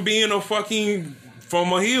went from being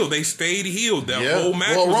from a heel. They stayed heel. That whole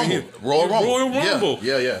match was a heel. Royal Rumble.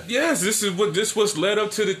 Yeah. Yes, this was led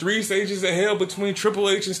up to the 3 stages of hell between Triple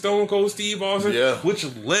H and Stone Cold Steve Austin, which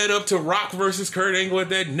led up to Rock versus Kurt Angle at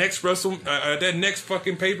that next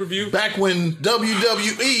fucking pay-per-view. Back when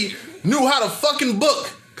WWE knew how to fucking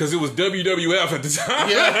book. Because it was WWF at the time.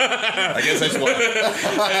 Yeah. I guess that's why.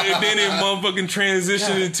 And then it motherfucking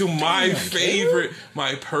transitioned into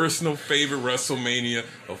my personal favorite WrestleMania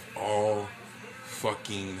of all full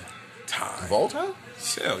time. Of all time?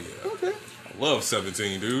 Hell yeah. Okay. I love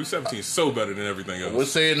 17, dude. 17 is so better than everything else. We'll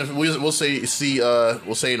say in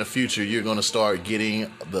the future you're going to start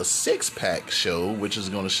getting the 6-pack show, which is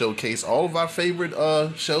going to showcase all of our favorite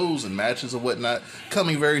shows and matches and whatnot,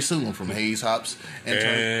 coming very soon from Hayes Hops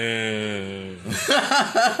and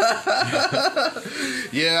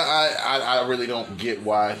Yeah, I really don't get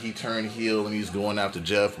why he turned heel and he's going after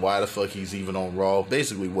Jeff. Why the fuck he's even on Raw?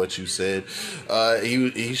 Basically what you said.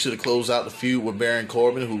 He should have closed out the feud with Baron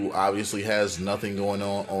Corbin, who obviously has nothing going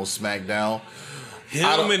on SmackDown.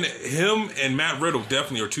 Him and Matt Riddle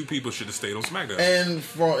definitely are two people should have stayed on SmackDown. And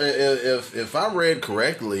if I read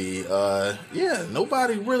correctly,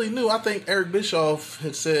 nobody really knew. I think Eric Bischoff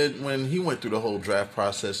had said when he went through the whole draft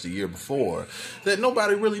process the year before that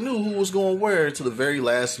nobody really knew who was going where to the very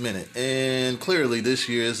last minute. And clearly this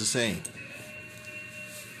year is the same.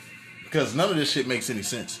 Because none of this shit makes any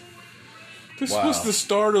sense. This was the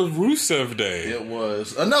start of Rusev Day. It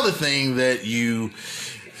was. Another thing that you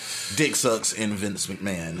Dick Sucks and Vince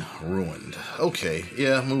McMahon ruined. Okay,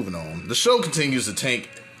 yeah, moving on. The show continues to tank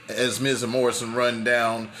as Miz and Morrison run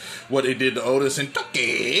down what they did to Otis, and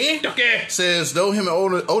Tucky says though him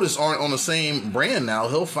and Otis aren't on the same brand now,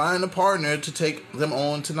 he'll find a partner to take them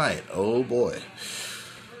on tonight. Oh boy.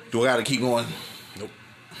 Do I gotta keep going? Nope.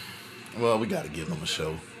 Well, we gotta give them a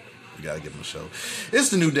show. It's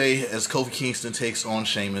the New Day as Kofi Kingston takes on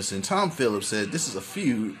Sheamus, and Tom Phillips said this is a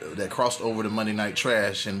feud that crossed over to Monday Night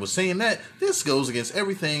Trash, and was saying that this goes against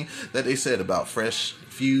everything that they said about fresh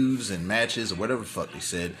feuds and matches or whatever the fuck they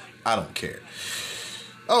said. I don't care.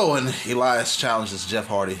 Oh, and Elias challenges Jeff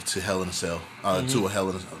Hardy to Hell in a Cell, to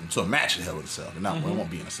a match at Hell in a Cell. It won't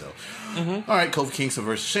be in a cell. All right, Kofi Kingston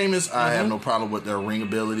versus Sheamus. I have no problem with their ring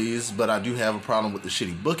abilities, but I do have a problem with the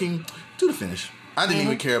shitty booking to the finish. I didn't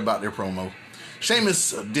even care about their promo.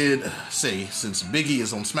 Sheamus did say, since Big E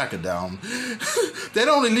is on SmackDown, that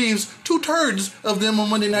only leaves 2/3 of them on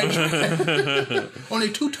Monday Night. Only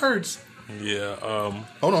 2/3. Yeah.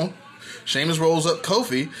 Hold on. Sheamus rolls up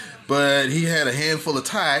Kofi, but he had a handful of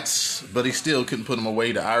tights, but he still couldn't put him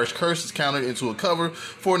away. The Irish Curse is countered into a cover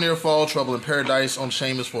for near fall. Trouble in Paradise on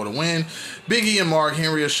Sheamus for the win. Big E and Mark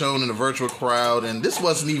Henry are shown in the virtual crowd, and this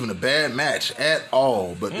wasn't even a bad match at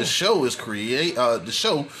all. But the show is creatively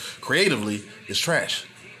is trash.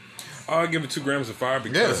 I'll give it 2 grams of fire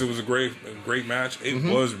because it was a great match. It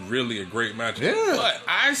was really a great match. Yeah. But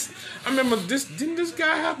I remember this. Didn't this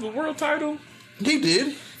guy have the world title? He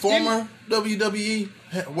did. Former WWE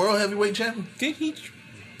World Heavyweight Champion. Did he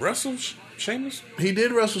wrestle Sheamus? He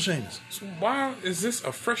did wrestle Sheamus. So why is this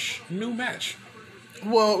a fresh new match?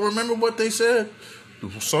 Well, remember what they said?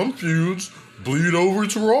 Some feuds bleed over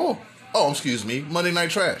to Raw. Oh, excuse me. Monday Night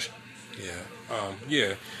Trash.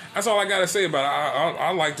 Yeah. That's all I gotta say about it.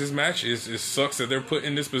 I like this match. It sucks that they're put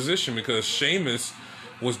in this position because Sheamus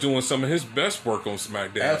was doing some of his best work on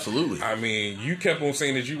SmackDown. Absolutely. I mean, you kept on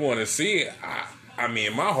saying that you want to see it. I mean,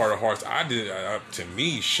 in my heart of hearts, to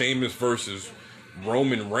me, Sheamus versus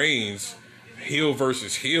Roman Reigns, heel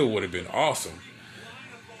versus heel would have been awesome.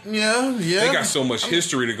 Yeah. They got so much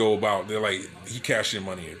history to go about. They're like, he cashed in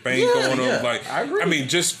Money in the Bank on them. Like, I agree. I mean,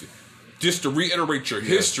 just to reiterate your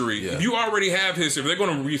history, if you already have history, if they're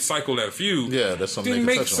going to recycle that feud, that's something. Then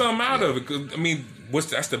make some out of it. 'Cause, I mean,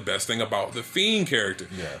 that's the best thing about the Fiend character.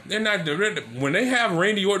 Yeah. They're not when they have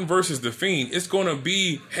Randy Orton versus the Fiend, it's going to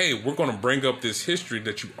be, hey, we're going to bring up this history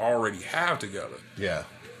that you already have together. Yeah.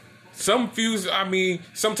 Some feuds, I mean,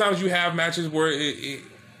 sometimes you have matches where you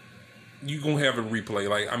gonna have a replay.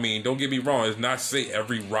 Like, I mean, don't get me wrong. It's not to say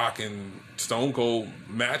every Rock and Stone Cold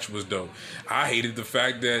match was dope. I hated the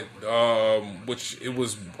fact that, which it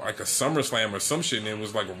was like a SummerSlam or some shit, and it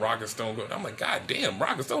was like a Rock and Stone Cold. I'm like, God damn,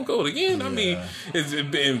 Rock and Stone Cold again? Yeah. I mean, it's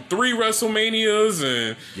been 3 WrestleManias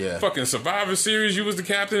and fucking Survivor Series. You was the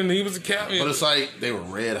captain and he was the captain. But it's like they were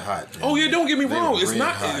red hot. Man. Oh yeah, don't get me wrong. It's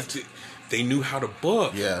not. They knew how to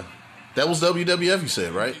book. Yeah. That was WWF, you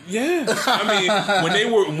said, right? Yeah. I mean,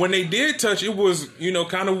 when they did touch, it was,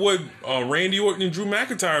 kind of what Randy Orton and Drew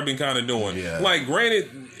McIntyre have been kind of doing. Yeah. Like,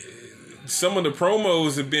 granted, some of the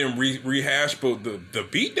promos have been rehashed, but the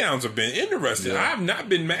beatdowns have been interesting. Yeah. I've not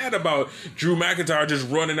been mad about Drew McIntyre just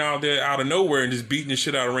running out there out of nowhere and just beating the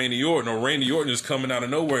shit out of Randy Orton, or Randy Orton just coming out of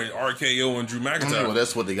nowhere and RKO and Drew McIntyre. Well,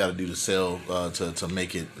 that's what they got to do to sell, to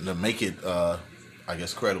make it I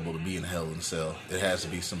guess credible to be in Hell in a Cell. It has to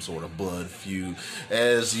be some sort of blood feud.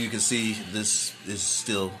 As you can see, this is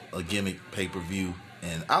still a gimmick pay-per-view,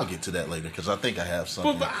 and I'll get to that later because I think I have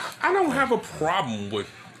something. But I don't have a problem with,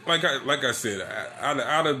 like I said,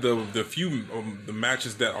 out of the few the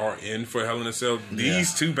matches that are in for Hell in a Cell,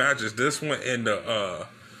 these 2 matches, this one and the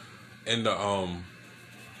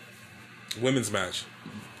women's match,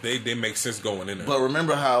 they make sense going in there. But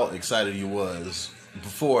remember how excited you was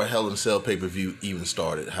before Hell in a Cell pay-per-view even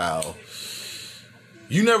started, how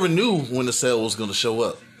you never knew when the cell was going to show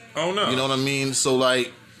up. Oh, no. You know what I mean? So,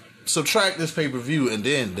 like, subtract this pay-per-view, and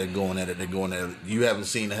then they're going at it. You haven't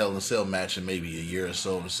seen the Hell in a Cell match in maybe a year or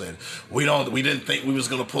so, and said, we didn't think we was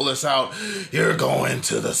going to pull this out. You're going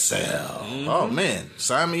to the cell. Mm-hmm. Oh, man.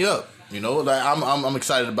 Sign me up. Like, I'm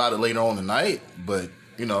excited about it later on tonight, but,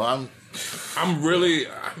 I'm really,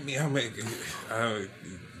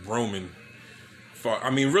 Roman I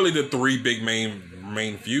mean, really, the three big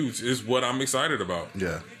main feuds is what I'm excited about.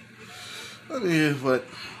 Yeah. I mean, but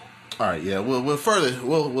all right, yeah, we'll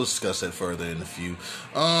discuss that further in a few.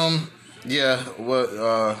 Yeah, what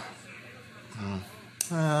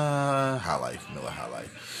High Life, Miller High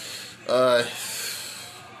Life.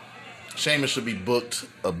 Sheamus should be booked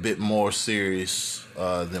a bit more serious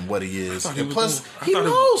than what he is. And plus, he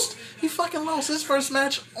lost. He fucking lost his first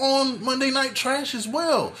match on Monday Night Trash as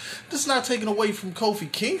well. This is not taken away from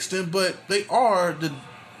Kofi Kingston, but they are the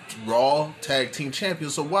Raw Tag Team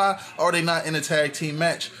Champions. So why are they not in a tag team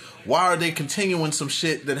match? Why are they continuing some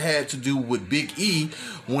shit that had to do with Big E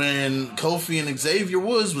when Kofi and Xavier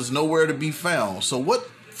Woods was nowhere to be found? So what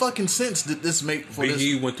fucking sense did this make for Big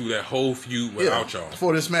E went through that whole feud without y'all.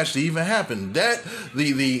 For this match to even happen. That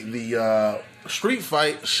the street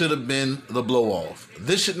fight should have been the blow off.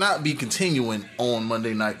 This should not be continuing on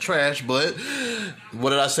Monday Night Trash, but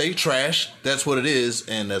what did I say? Trash. That's what it is,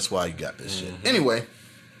 and that's why you got this shit. Anyway,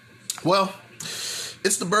 well,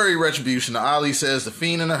 it's the Bury Retribution. Ali says the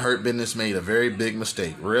Fiend and the Hurt Business made a very big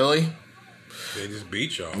mistake. Really? They just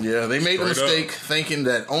beat y'all. Yeah, they made a mistake up. thinking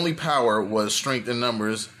that only power was strength in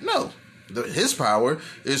numbers. No. His power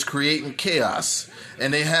is creating chaos,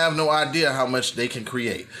 and they have no idea how much they can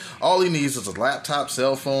create. All he needs is a laptop,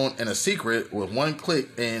 cell phone, and a secret with one click,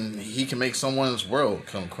 and he can make someone's world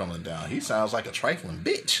come crumbling down. He sounds like a trifling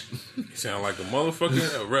bitch. He sounds like a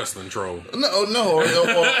motherfucking wrestling troll. No,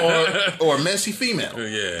 or a messy female.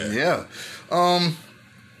 Yeah.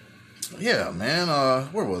 Yeah, man.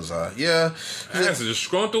 Where was I? Yeah. That's a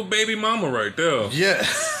disgruntled baby mama right there. Yeah.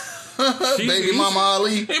 Baby Mama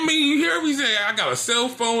Ali. I mean, you hear me say, I got a cell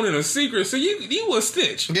phone and a secret, so you a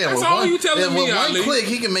snitch. Yeah, that's all you telling me, with Ali. one click,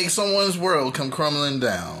 he can make someone's world come crumbling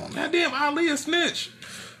down. Goddamn, Ali a snitch.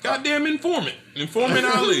 Goddamn informant. Informant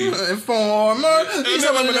Ali. Informer. I'm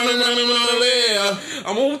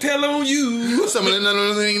gonna tell on you. I'm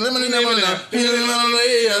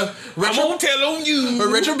gonna tell on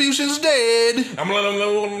you. Retribution's dead.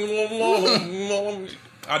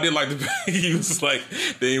 I did like the he was like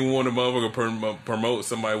they didn't want a motherfucker promote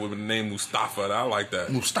somebody with the name Mustafa. I like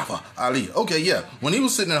that. Mustafa Ali. Okay, yeah. When he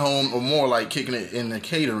was sitting at home, or more like kicking it in the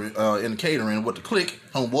catering with the click,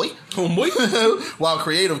 homeboy. While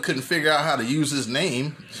creative couldn't figure out how to use his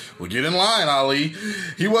name. Well, get in line, Ali.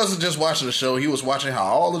 He wasn't just watching the show. He was watching how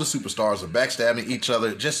all of the superstars are backstabbing each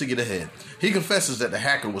other just to get ahead. He confesses that the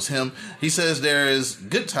hacker was him. He says there is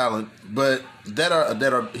good talent, but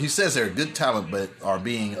he says there are good talent, but are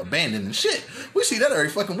being abandoned and shit. We see that every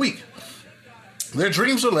fucking week. Their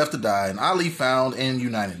dreams are left to die, and Ali found and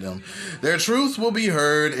united them. Their truth will be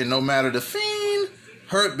heard, and no matter the Fiend,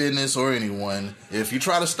 Hurt Business, or anyone, if you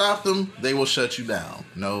try to stop them, they will shut you down.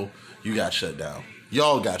 No, you got shut down.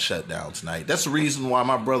 Y'all got shut down tonight. That's the reason why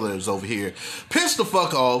my brother is over here pissed the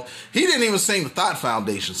fuck off. He didn't even sing the Thought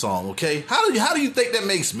Foundation song, okay? How do you think that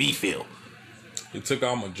makes me feel? It took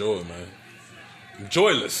all my joy, man. I'm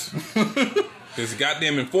joyless. This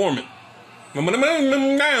goddamn informant.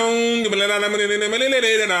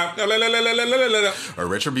 Her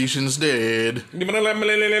retribution's dead. I'm gonna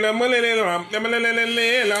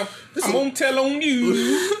tell on you.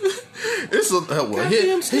 It's a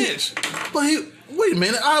goddamn snitch. But wait a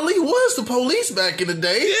minute, Ali was the police back in the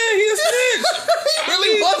day. Yeah, he a snitch. He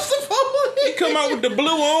really was the police. He come out with the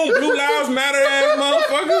Blue Lives Matter ass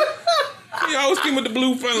motherfucker. He always came with the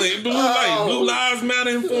blue lives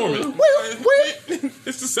matter informant.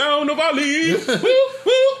 It's the sound of Ali.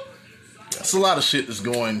 That's a lot of shit that's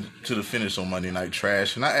going to the finish on Monday Night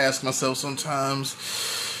Trash, and I ask myself sometimes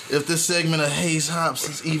if this segment of Hayes Hops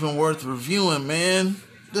is even worth reviewing, man.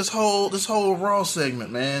 This whole Raw segment,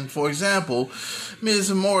 man. For example, Miz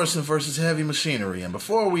and Morrison versus Heavy Machinery. And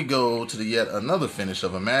before we go to the yet another finish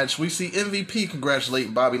of a match, we see MVP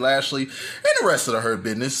congratulating Bobby Lashley and the rest of the Hurt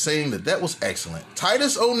Business, saying that was excellent.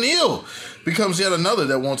 Titus O'Neil becomes yet another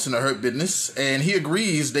that wants in the Hurt Business, and he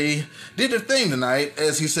agrees they did their thing tonight,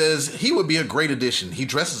 as he says he would be a great addition. He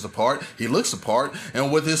dresses the part, he looks the part,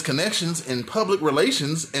 and with his connections in public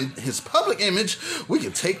relations and his public image, we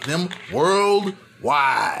can take them worldwide.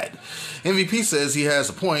 MVP says he has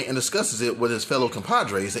a point and discusses it with his fellow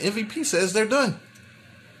compadres. And MVP says they're done.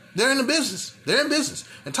 They're in the business. They're in business.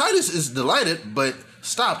 And Titus is delighted, but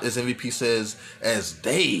stopped, as MVP says, as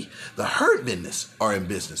they, the Hurt Business, are in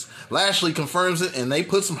business. Lashley confirms it, and they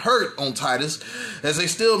put some hurt on Titus, as they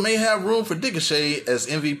still may have room for Ricochet, as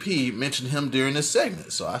MVP mentioned him during this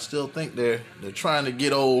segment. So I still think they're trying to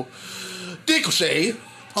get old Ricochet.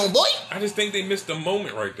 Homeboy. I just think they missed a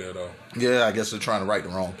moment right there, though. Yeah, I guess they're trying to right the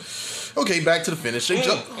wrong. Okay, back to the finish.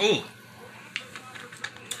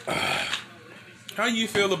 How you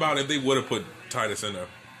feel about if they would have put Titus in there.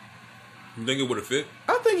 You think it would have fit?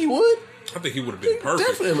 I think he would. I think he would have been perfect.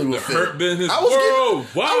 Definitely would the fit. Hurt Business. I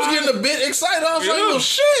was getting a bit excited. I was like, well,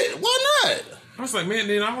 shit, why not? I was like, man,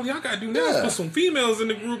 then all y'all gotta do now is put some females in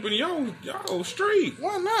the group and y'all straight.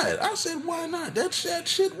 Why not? I said, why not? That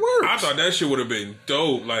shit works. I thought that shit would have been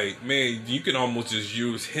dope. Like, man, you can almost just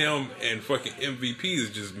use him and fucking MVP as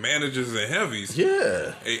just managers and heavies.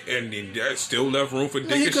 Yeah. And then that still left room for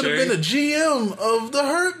Dick He could have been a GM of the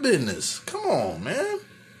Hurt Business. Come on, man.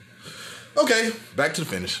 Okay, back to the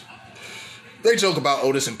finish. They joke about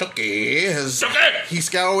Otis and Tucky as he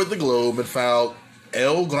scoured the globe and found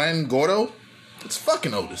El Gran Gordo. It's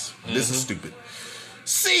fucking Otis. This is stupid.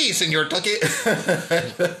 See, Senor Tucky.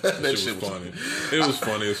 That shit was funny. It was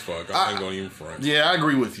funny as fuck. I ain't gonna even front. Yeah, I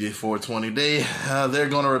agree with you. 420. They're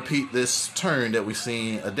gonna repeat this turn that we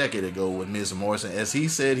seen a decade ago with Miz and Morrison. As he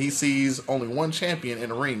said, he sees only one champion in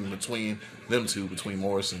the ring between them two, between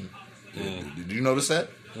Morrison. Did you notice that?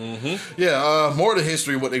 Mm-hmm. Yeah, more to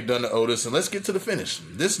history what they've done to Otis, and let's get to the finish.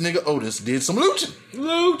 This nigga Otis did some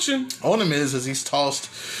luching on the Miz as he's tossed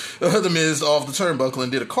the Miz off the turnbuckle and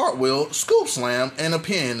did a cartwheel, scoop slam, and a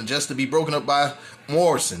pin just to be broken up by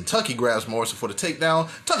Morrison. Tucky grabs Morrison for the takedown.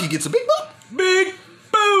 Tucky gets a big boot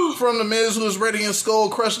from the Miz, who is ready in skull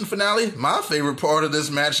crushing finale. My favorite part of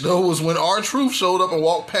this match, though, was when R-Truth showed up and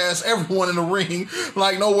walked past everyone in the ring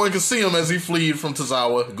like no one could see him as he fled from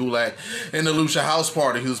Tozawa, Gulak, and the Lucha House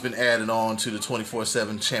Party, who's been added on to the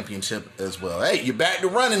 24/7 championship as well. Hey, you're back to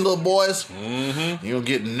running, little boys. Mm-hmm. You don't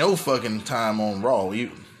get no fucking time on Raw.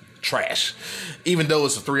 You trash. Even though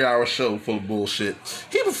it's a 3-hour show full of bullshit.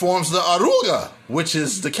 He performs the Aruga, which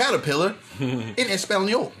is the caterpillar in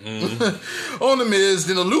Espanol. On the Miz,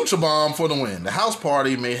 then a Lucha Bomb for the win. The House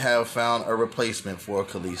Party may have found a replacement for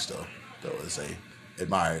Kalisto, though, as they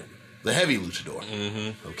admired the heavy luchador.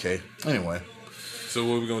 Okay. Anyway. So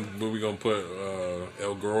what we gonna put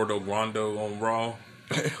El Gordo Grando on Raw?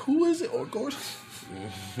 Who is it? Or Gordo?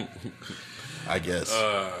 I guess.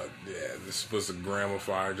 Yeah, this was a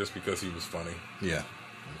gramifier just because he was funny. Yeah.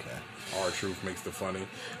 Okay. R-Truth makes the funny.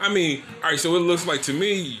 I mean, all right, so it looks like to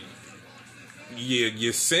me,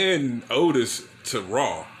 you send Otis to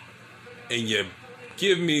Raw, and you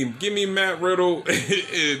give me Matt Riddle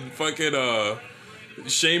and fucking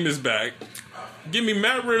Sheamus back. Give me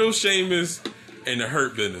Matt Riddle, Sheamus, and the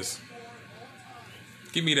Hurt Business.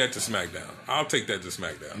 Give me that to SmackDown. I'll take that to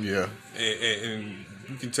SmackDown. Yeah. And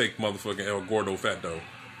you can take motherfucking El Gordo Fat Dough.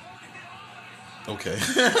 Okay.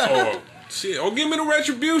 Or give me the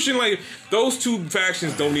Retribution. Like, those two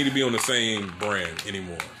factions don't need to be on the same brand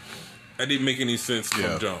anymore. That didn't make any sense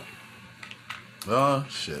from jump. Oh,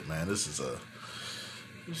 shit, man. This is a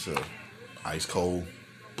ice cold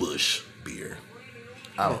Busch beer.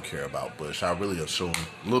 I don't care about Busch. I really have shown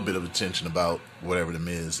a little bit of attention about whatever the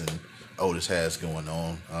Miz and Otis has going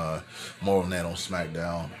on. More on that on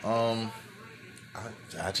SmackDown.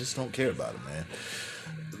 I just don't care about it, man.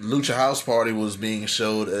 Lucha House Party was being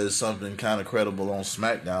showed as something kind of credible on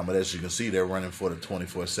SmackDown, but as you can see, they're running for the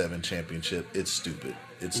 24/7 championship. It's stupid.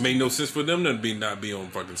 It made no sense for them to not be on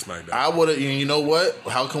fucking SmackDown. I would have, you know what?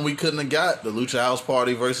 How come we couldn't have got the Lucha House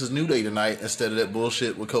Party versus New Day tonight instead of that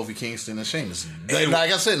bullshit with Kofi Kingston and Sheamus? And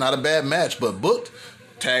like I said, not a bad match, but booked.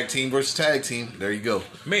 Tag team versus tag team. There you go.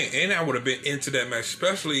 Man, and I would have been into that match,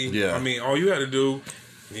 especially, I mean, all you had to do,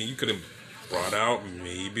 you could have brought out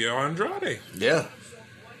maybe Andrade. Yeah.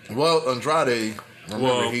 Well, Andrade,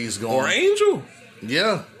 remember he's going. Or Angel.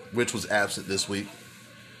 Yeah, which was absent this week.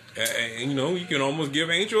 And, you know, you can almost give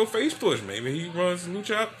Angel a face push. Maybe he runs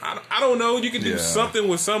Lucha. I don't know. You can do something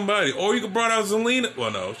with somebody. Or you could brought out Zelina.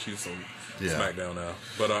 Well, no, she's on SmackDown now.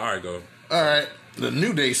 But all right, go. All right. The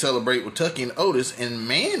New Day celebrate with Tucky and Otis, and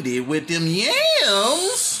Mandy with them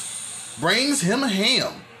yams brings him a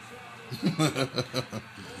ham.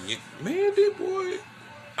 Mandy, boy.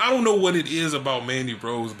 I don't know what it is about Mandy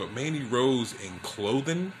Rose, but Mandy Rose in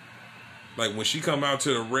clothing, like when she come out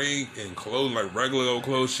to the ring in clothes, like regular old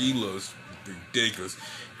clothes, she looks ridiculous.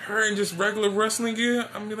 Her in just regular wrestling gear,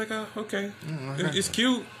 I'm be like, okay, it's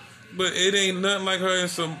cute, but it ain't nothing like her in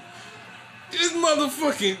some. This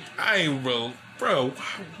motherfucking, I ain't bro.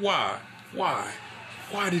 Why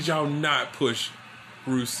did y'all not push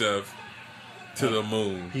Rusev to the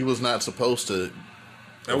moon? He was not supposed to.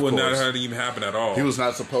 That would not have even happened at all. He was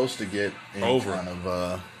not supposed to get over kind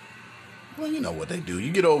of. Well, you know what they do.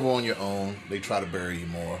 You get over on your own. They try to bury you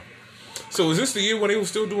more. So is this the year when they were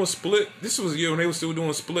still doing split? This was the year when they were still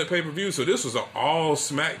doing split pay-per-view. So this was an all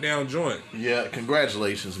SmackDown joint. Yeah,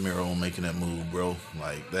 congratulations, Miro, on making that move, bro.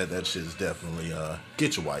 Like that shit is definitely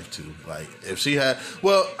get your wife too. Like if she had,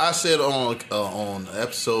 well, I said on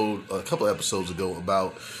episode a couple episodes ago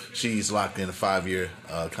about she's locked in a 5-year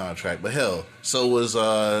contract, but hell, so was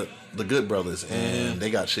the Good Brothers, and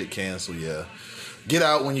they got shit canceled. Yeah, get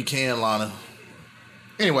out when you can, Lana.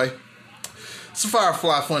 Anyway, it's a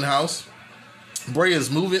Firefly Funhouse. Bray is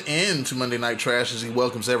moving into Monday Night Trash as he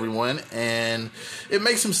welcomes everyone, and it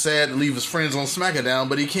makes him sad to leave his friends on SmackDown,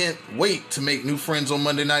 but he can't wait to make new friends on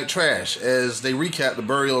Monday Night Trash. As they recap the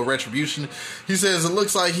burial of Retribution, he says it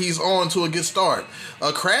looks like he's on to a good start.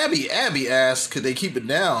 Krabby Abby asks, could they keep it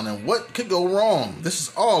down, and what could go wrong? This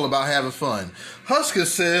is all about having fun. Husker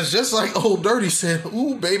says, just like Old Dirty said,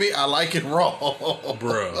 ooh, baby, I like it raw.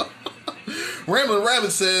 Bruh. Ramblin'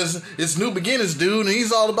 Rabbit says, it's new beginnings, dude, and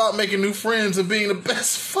he's all about making new friends and being the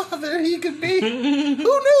best father he could be. Who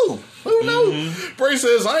knew? Who knew? Bray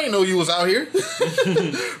says, I ain't know you was out here.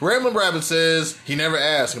 Ramblin' Rabbit says, he never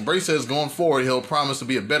asked. And Bray says, going forward, he'll promise to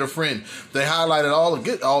be a better friend. They highlighted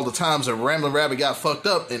all the times that Ramblin' Rabbit got fucked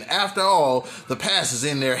up, and after all, the past is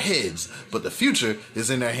in their heads, but the future is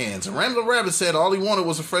in their hands. And Ramblin' Rabbit said all he wanted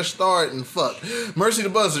was a fresh start, and fuck. Mercy the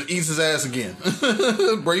Buzzard eats his ass again.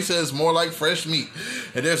 Bray says, more like fresh meat.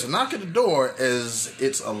 And there's a knock at the door as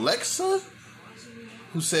it's Alexa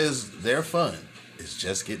who says their fun is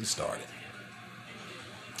just getting started.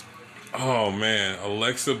 Oh man,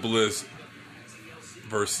 Alexa Bliss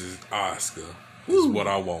versus Asuka is what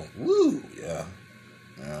I want. Woo, yeah.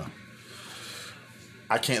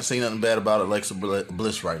 I can't say nothing bad about Alexa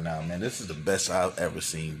Bliss right now, man. This is the best I've ever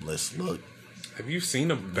seen Bliss look. Have you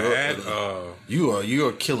seen a bad? You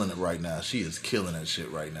are killing it right now. She is killing that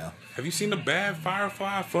shit right now. Have you seen a bad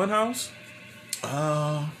Firefly Funhouse?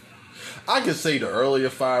 I could say the earlier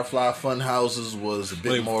Firefly Funhouses was a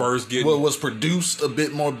bit more. Was produced a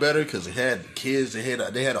bit more better because it had kids. They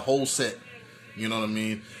had a whole set. You know what I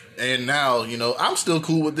mean? And now, I'm still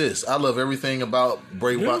cool with this. I love everything about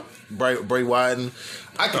Bray Wyatt.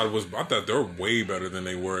 I thought they were way better than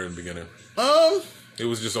they were in the beginning. It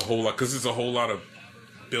was just a whole lot, because it's a whole lot of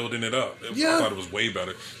building it up. Yeah. I thought it was way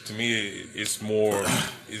better. To me, it's more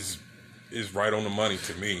is right on the money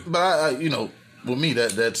to me. But with me,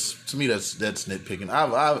 that's nitpicking.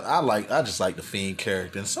 I just like the Fiend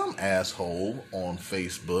character, and some asshole on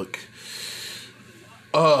Facebook.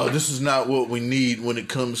 This is not what we need when it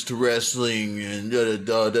comes to wrestling, and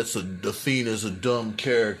the Fiend is a dumb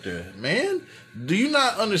character. Man, do you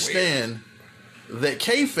not understand that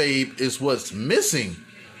kayfabe is what's missing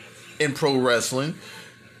in pro wrestling?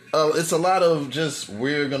 It's a lot of just,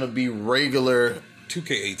 we're gonna be regular.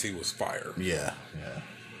 2K18 was fire. Yeah.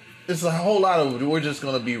 It's a whole lot of, we're just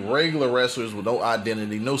going to be regular wrestlers with no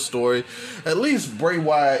identity, no story. At least Bray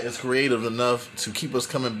Wyatt is creative enough to keep us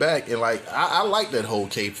coming back. And I like that whole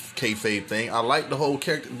kayfabe thing. I like the whole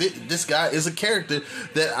character. This guy is a character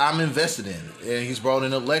that I'm invested in. And he's brought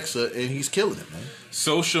in Alexa, and he's killing it, man.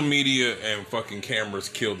 Social media and fucking cameras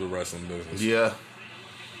killed the wrestling business. Yeah.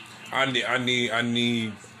 I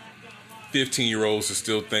need 15-year-olds to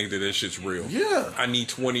still think that this shit's real. Yeah. I need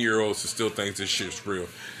 20-year-olds to still think this shit's real.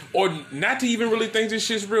 Or not to even really think this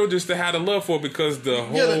shit's real, just to have the love for it, because the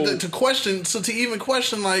whole... Yeah, to even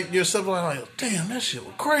question, like, yourself, like, damn, that shit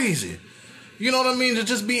was crazy. You know what I mean? To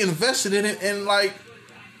just be invested in it and, like,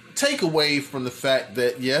 take away from the fact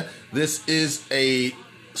that, yeah, this is a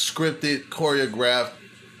scripted, choreographed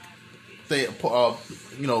thing,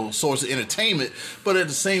 source of entertainment, but at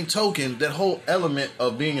the same token, that whole element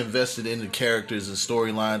of being invested in the characters and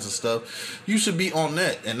storylines and stuff, you should be on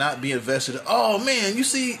that and not be invested in, oh man, you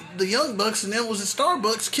see the Young Bucks and then was at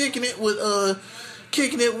Starbucks kicking it with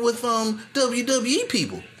WWE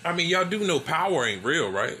people. I mean, y'all do know Power ain't real,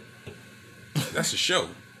 right? That's a show.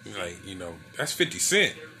 Like, that's 50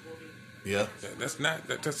 Cent. Yeah, that's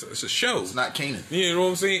a show. It's not Kanan. You know what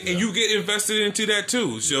I'm saying? Yeah. And you get invested into that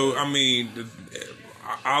too. So I mean,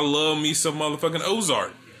 I love me some motherfucking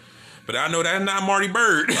Ozark, but I know that's not Marty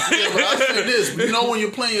Bird. Yeah, but I say this: when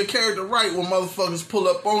you're playing your character right, when motherfuckers pull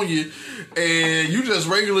up on you, and you just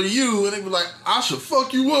regular you, and they be like, "I should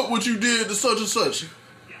fuck you up what you did to such and such."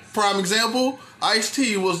 Prime example: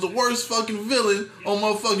 Ice-T was the worst fucking villain on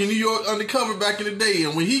motherfucking New York Undercover back in the day,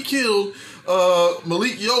 and when he killed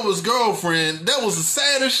Malik Yoba's girlfriend, that was the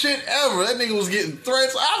saddest shit ever. That nigga was getting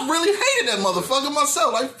threats. I really hated that motherfucker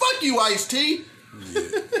myself. Like, fuck you, Ice-T. Yeah.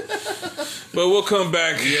 But we'll come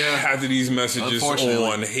back after these messages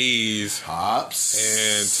on Hayes, Hops,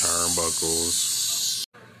 and Turnbuckles.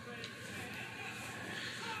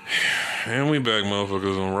 And we back,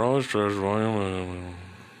 motherfuckers, on Raw's Trash Volume.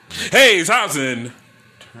 Hey, Thompson.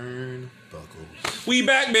 Turnbuckles. We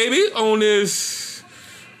back, baby, on this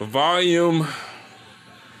volume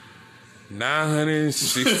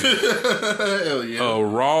 960. Hell yeah.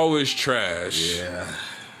 Raw is Trash. Yeah.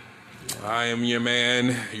 I am your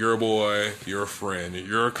man, your boy, your friend,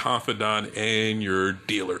 your confidant, and your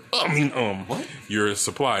dealer. What? Your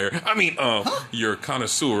supplier. Your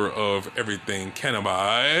connoisseur of everything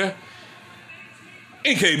cannabis.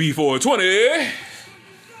 NKB420.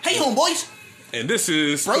 Hey, homeboys. And this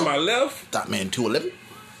is Bro. to my left. Dotman 211.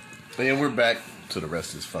 And we're back to the rest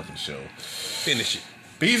of this fucking show. Finish it.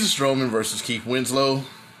 Beezus Strowman versus Keith Winslow.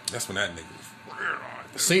 That's when that nigga was real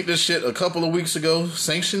on. Seen this shit a couple of weeks ago.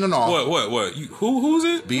 Sanctioned and all. What? Who's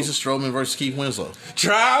it? Beezus Strowman versus Keith Winslow.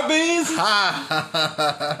 Travis.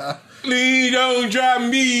 Please don't drop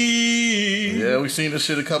me. Yeah, we seen this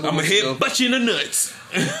shit a couple of I'ma weeks ago. hit butt you in the nuts.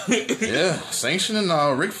 Yeah, sanctioned and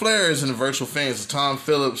all. Ric Flair is in the virtual fans. Tom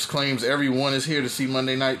Phillips claims everyone is here to see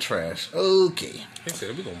Monday Night Trash. Okay. They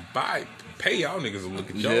said we gonna pay y'all niggas to look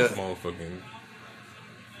at y'all's motherfucking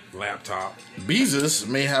laptop. Beezus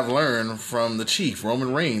may have learned from the Chief,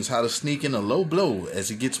 Roman Reigns, how to sneak in a low blow as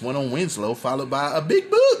he gets one on Winslow, followed by a big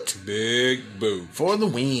boot Big boot. for the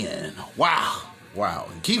win. Wow.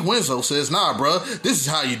 And Keith Winslow says, nah, bruh, this is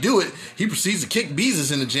how you do it. He proceeds to kick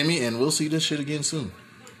Beezus in the Jimmy, and we'll see this shit again soon.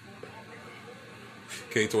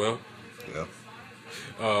 K-12.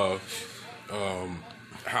 Yeah.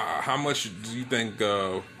 How much do you think?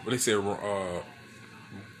 What they say?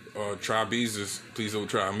 Try Beezus, please don't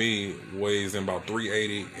try me. Weighs in about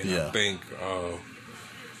 380, and Yeah. I think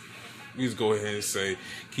we just go ahead and say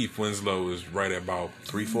Keith Winslow is right at about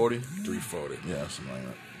 340? 340. Yeah, something like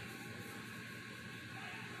that.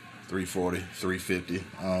 340, 350.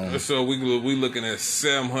 So we looking at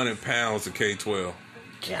 700 pounds of K12.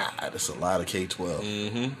 God, that's a lot of K12.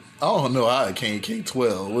 Mm-hmm. I don't know how it came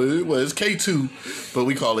K12. Well, it's K2, but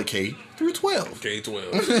we call it K through 12.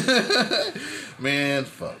 K12. Man,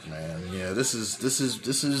 fuck, man. Yeah, this is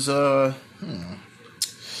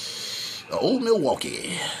old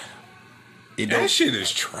Milwaukee. That shit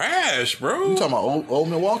is trash, bro. You talking about old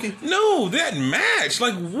Milwaukee? No, that match.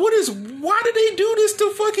 Like, why did they do this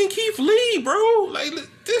to fucking Keith Lee, bro? Like,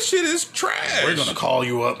 this shit is trash. We're gonna call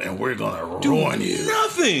you up and we're gonna ruin you.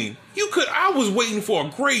 Nothing. I was waiting for a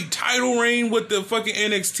great title reign with the fucking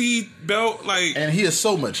NXT belt. Like, And he is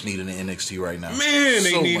so much needed in NXT right now. man,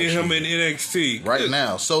 they So needed much him in NXT. right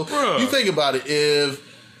now. So Bruh. you think about it, if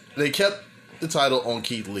they kept the title on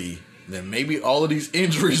Keith Lee, then maybe all of these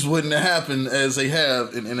injuries wouldn't have happened as they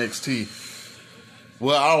have in NXT.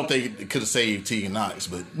 Well, I don't think it could have saved Tegan Knox,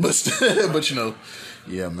 but you know,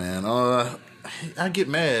 yeah, man. I get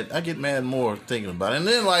mad more thinking about it. And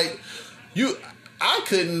then I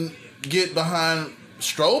couldn't get behind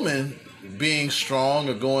Strowman being strong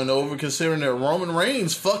or going over, considering that Roman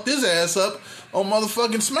Reigns fucked his ass up on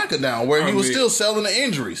motherfucking SmackDown, where he was still selling the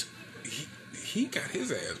injuries. He got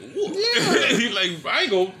his ass whooped.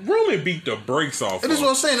 Yeah. Roman beat the brakes off. And this is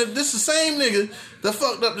what I'm saying. That this is the same nigga that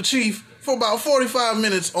fucked up the Chief for about 45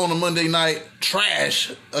 minutes on a Monday Night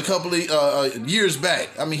Trash a couple of years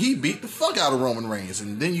back. I mean, he beat the fuck out of Roman Reigns.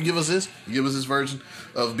 And then you give us this. You give us this version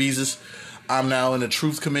of Beezus. I'm now in the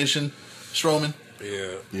Truth Commission. Strowman.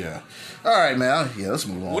 Yeah. Yeah. All right, man. Let's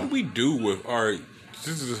move on. What do we do with? All right,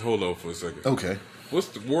 just hold on for a second. Okay.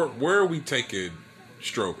 Where are we taking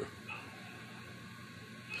Strowman?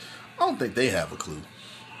 I don't think they have a clue.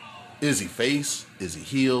 Is he face? Is he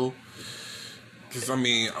heel? Because, I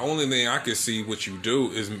mean, only thing I can see what you do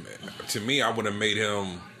is, to me, I would have made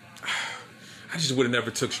him. I just would have never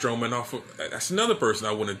took Strowman off of. That's another person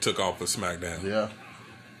I wouldn't have took off of SmackDown. Yeah.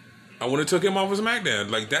 I would have took him off of SmackDown.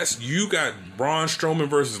 Like, you got Braun Strowman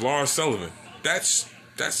versus Lars Sullivan. That's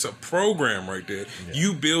a program right there. Yeah.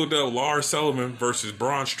 You build up Lars Sullivan versus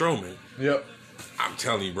Braun Strowman. Yep. I'm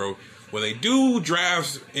telling you, bro. When they do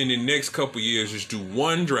drafts in the next couple years, just do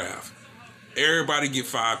one draft. Everybody get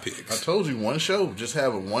 5 picks. I told you, one show. Just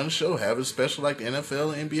have one show. Have it special like the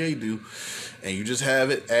NFL and NBA do. And you just have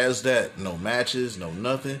it as that. No matches, no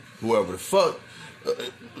nothing. Whoever the fuck.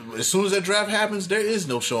 As soon as that draft happens, there is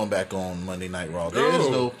no showing back on Monday Night Raw. There is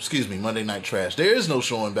no, Monday Night Trash. There is no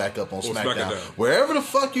showing back up on SmackDown. Wherever the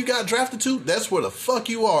fuck you got drafted to, that's where the fuck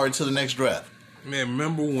you are until the next draft. Man,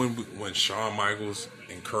 remember when Shawn Michaels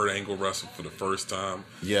and Kurt Angle wrestled for the first time?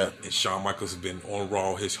 Yeah. And Shawn Michaels has been on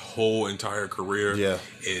Raw his whole entire career. Yeah.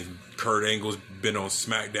 And Kurt Angle's been on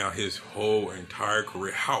SmackDown his whole entire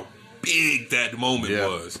career. How big that moment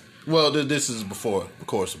was. Well, this is before, of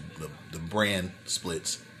course, the brand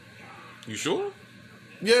splits. You sure?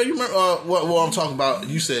 Yeah, you remember what I'm talking about?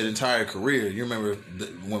 You said entire career. You remember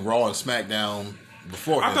when Raw and SmackDown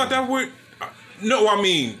before? I thought that would. No, I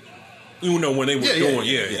mean, when they were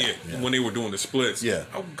doing, when they were doing the splits. Yeah,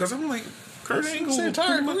 because I'm like, Kurt Angle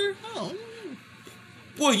entire career. No.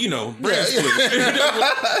 Well, brand split.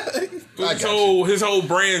 His whole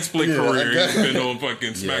brand split career, he's been on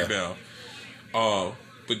fucking SmackDown.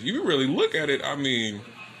 But you really look at it, I mean,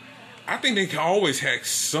 I think they always had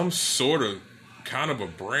some sort of kind of a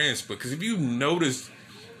brand split. Because if you notice,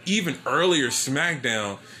 even earlier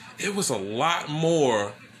SmackDown, it was a lot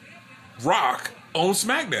more Rock on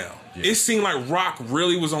SmackDown. Yeah. It seemed like Rock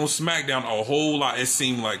really was on SmackDown a whole lot. It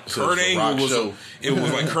seemed like Kurt Angle was. It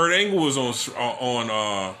was like Kurt Angle was on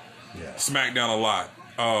SmackDown a lot.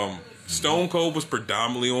 Stone Cold was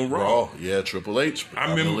predominantly on Raw. Yeah, Triple H.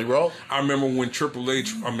 I remember when not Triple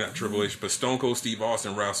H, but Stone Cold Steve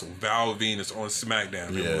Austin wrestled Val Venus on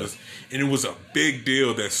SmackDown. Yeah. It was a big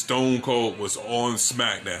deal that Stone Cold was on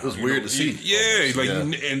SmackDown. It was weird to see.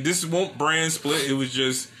 And this won't brand split. It was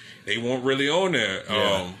just they weren't really on there.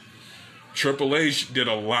 Yeah. Triple H did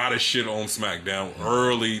a lot of shit on SmackDown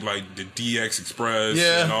early, like the DX Express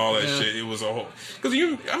and all that shit. It was a whole because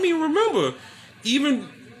remember, even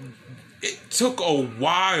it took a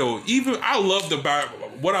while. Even what I loved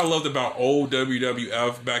about old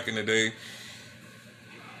WWF back in the day.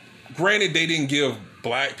 Granted, they didn't give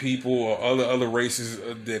black people or other races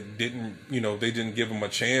that didn't, they didn't give them a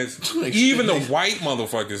chance. Even the white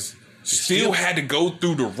motherfuckers. Still had to go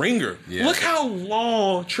through the ringer. Yeah. Look how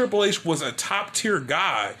long Triple H was a top tier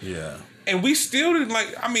guy. Yeah. And we still didn't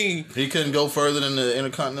he couldn't go further than the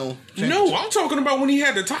Intercontinental Championship? No, I'm talking about when he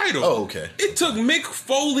had the title. Oh, okay. It took Mick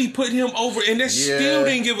Foley put him over, and that still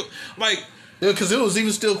didn't give because it was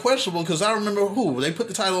even still questionable. Because I remember they put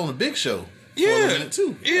the title on the Big Show. Yeah, for a minute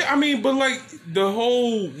too. Yeah, but the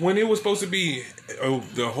whole when it was supposed to be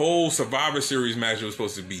the whole Survivor Series match, it was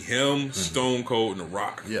supposed to be him, Stone Cold, and The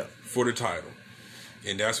Rock. Yeah. For the title.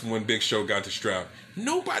 And that's when Big Show got the strap.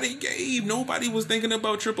 Nobody was thinking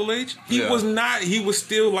about Triple H. He was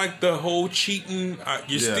still like the whole cheating.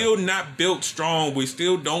 You're still not built strong. We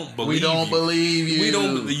still don't believe you. We don't believe you. We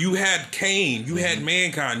don't. You had Kane. You had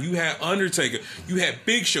Mankind. You had Undertaker. You had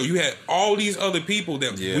Big Show. You had all these other people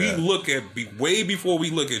that we look at way before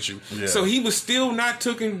we look at you. Yeah. So he was still not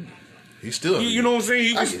taking... He's still, you know what I'm saying?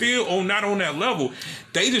 He was still not on that level.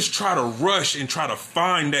 They just try to rush and try to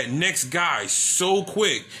find that next guy so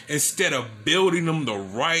quick instead of building them the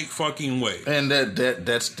right fucking way. And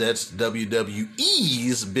that's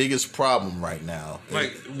WWE's biggest problem right now.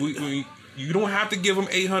 Like you don't have to give them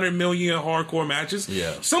 800 million hardcore matches.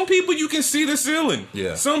 Yeah. Some people you can see the ceiling.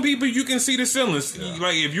 Yeah. Some people you can see the ceiling. Yeah.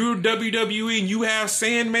 Like if you're WWE and you have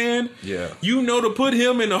Sandman, you know to put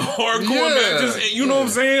him in the hardcore matches. You know what I'm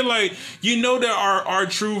saying? Like you know that our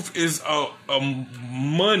truth is a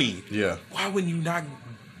money. Yeah. Why wouldn't you not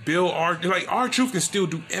build our truth can still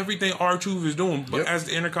do everything our truth is doing, but as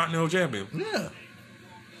the Intercontinental Champion. Yeah.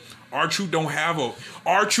 R-Truth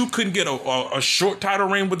R-Truth couldn't get a short title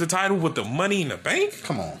reign with the title with the Money in the Bank.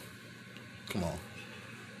 Come on.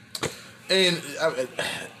 And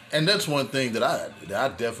that's one thing that I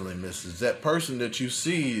definitely miss is that person that you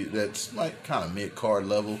see that's like kind of mid-card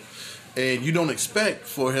level, and you don't expect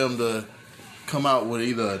for him to come out with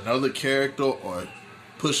either another character or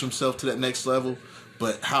push himself to that next level.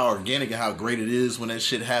 But how organic and how great it is when that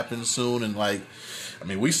shit happens soon, and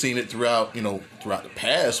we've seen it throughout the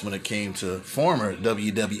past when it came to former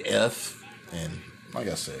WWF. And like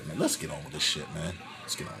I said, man, let's get on with this shit, man.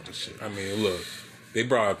 Look, they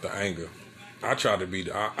brought up the anger. I tried to be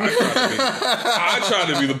the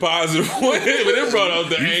positive one, but they brought up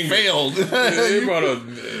the anger.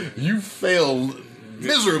 You failed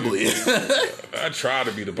miserably. I tried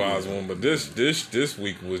to be the positive one, but this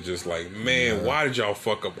week was just like, man, why did y'all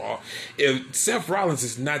fuck up all? If Seth Rollins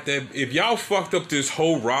is not that, if y'all fucked up this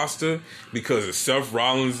whole roster because of Seth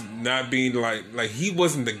Rollins not being like he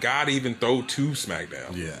wasn't the guy to even throw to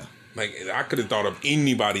SmackDown. Yeah. Like I could have thought of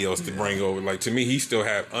anybody else to bring over. Like to me, he still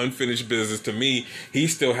had unfinished business. To me, he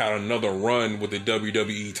still had another run with the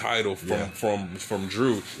WWE title from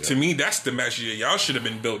Drew. Yeah. To me, that's the match y'all should have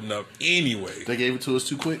been building up anyway. They gave it to us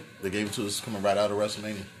too quick. They gave it to us coming right out of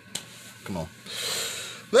WrestleMania. Come on.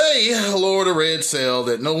 They lowered a red cell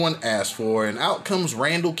that no one asked for, and out comes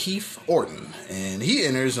Randall Keith Orton. And he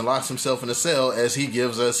enters and locks himself in a cell as he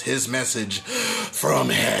gives us his message from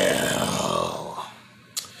hell.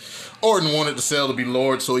 Orton wanted the cell to be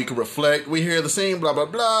lowered so he could reflect. We hear the same blah, blah,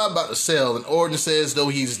 blah about the cell. And Orton says though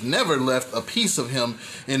he's never left a piece of him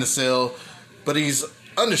in the cell, but he's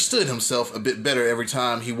understood himself a bit better every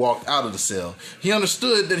time he walked out of the cell. He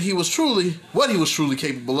understood that what he was truly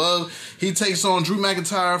capable of. He takes on Drew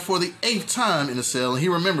McIntyre for the 8th time in the cell, and he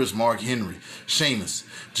remembers Mark Henry, Sheamus,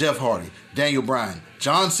 Jeff Hardy, Daniel Bryan,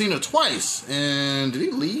 John Cena twice, and did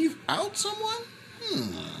he leave out someone?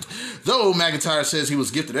 Though McIntyre says he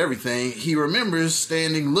was gifted everything, he remembers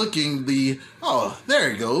standing looking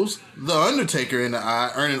there he goes, The Undertaker in the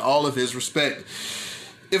eye, earning all of his respect.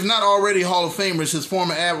 If not already Hall of Famers, his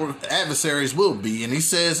former adversaries will be, and he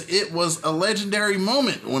says it was a legendary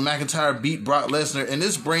moment when McIntyre beat Brock Lesnar, and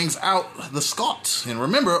this brings out the Scot. And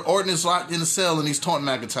remember, Orton is locked in the cell, and he's taunting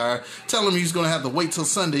McIntyre, telling him he's going to have to wait till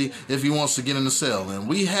Sunday if he wants to get in the cell, and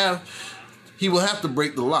he will have to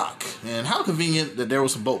break the lock. And how convenient that there were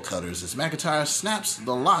some bolt cutters as McIntyre snaps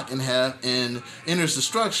the lock in half and enters the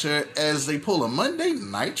structure as they pull a Monday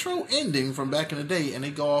Nitro ending from back in the day, and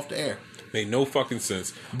they go off the air. Made no fucking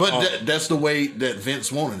sense. But that's the way that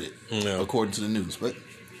Vince wanted it, according to the news. But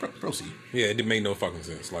proceed. Yeah, it didn't make no fucking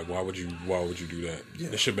sense. Like, why would you do that? Yeah.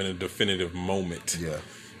 It should have been a definitive moment. Yeah.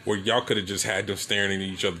 Where y'all could have just had them staring at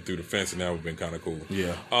each other through the fence, and that would have been kind of cool.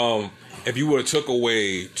 Yeah. If you would have took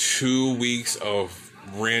away 2 weeks of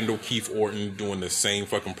Randall Keith Orton doing the same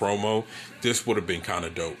fucking promo, this would have been kind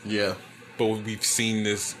of dope. Yeah. But we've seen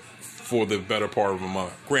this for the better part of a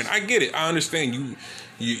month. Grant, I get it. I understand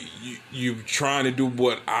you trying to do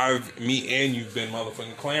what me and you've been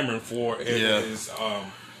motherfucking clamoring for, and is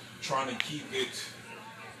trying to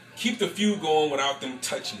keep the feud going without them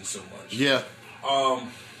touching so much. Yeah.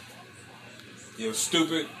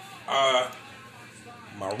 Stupid.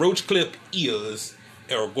 My roach clip is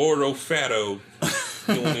El Gordo Fatto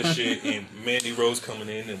doing this shit, and Mandy Rose coming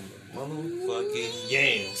in and motherfucking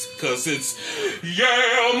yams, cause it's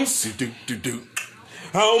yams. Do.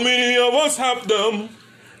 How many of us have them?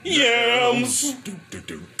 Yams.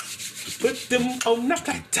 Put them on the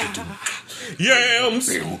platter. Yams.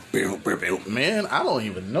 Man, I don't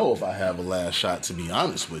even know if I have a last shot, to be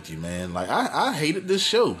honest with you, man. Like, I hated this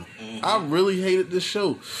show. Mm-hmm. I really hated this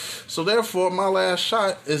show. So, therefore, my last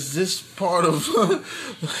shot is this part of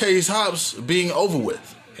Hayes Hobbs being over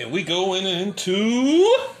with. And we going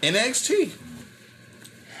into NXT.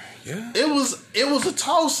 Yeah, it was a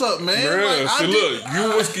toss up, man. Bruh, I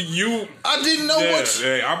didn't know what.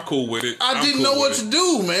 Hey, I'm cool with it. I didn't know what to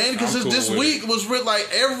do, man, because this week was like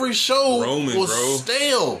every show was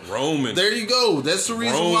stale. Roman, there you go. That's the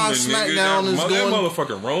reason why SmackDown is going. That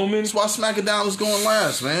motherfucking Roman. That's why SmackDown is going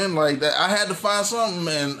last, man. Like that, I had to find something,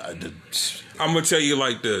 man. I'm gonna tell you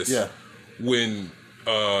like this. Yeah, when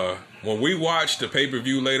we watch the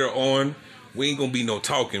pay-per-view later on, we ain't gonna be no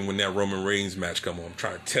talking when that Roman Reigns match come on. I'm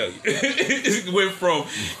trying to tell you. It went from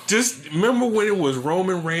just remember when it was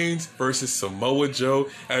Roman Reigns versus Samoa Joe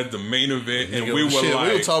as the main event, and we were we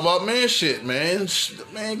were talking about shit, man.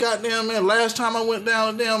 Man, goddamn, man. Last time I went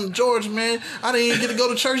down to damn Georgia, man, I didn't even get to go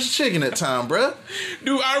to Church of Chicken that time, bruh.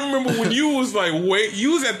 Dude, I remember when you was like,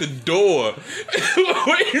 you was at the door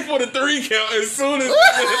waiting for the 3 count as soon as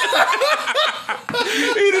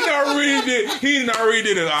he did not read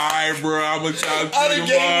it. All right, bro. I'm gonna talk to I done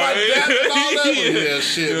gave my dad and all that. Yeah,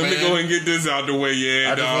 shit, man. Let me go and get this out the way.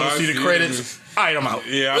 Yeah, I just want to see the credits. All right, I'm out.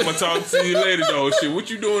 Yeah, I'm gonna talk to you later, though. Shit, what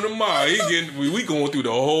you doing tomorrow? We going through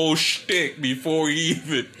the whole shtick before he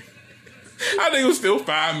even. I think it was still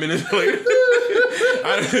 5 minutes later.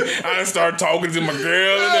 I started talking to my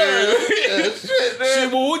girl and everything.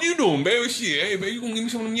 Shit, well, what you doing, baby? Shit, hey, baby, you gonna give me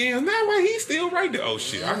some of them yams? Nah, why he still right there? Oh,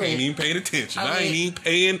 shit, I ain't even paying attention. I ain't even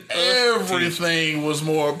paying everything was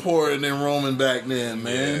more important than Roman back then,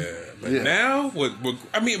 man. Yeah. But now,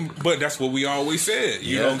 but that's what we always said.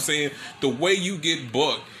 You know what I'm saying? The way you get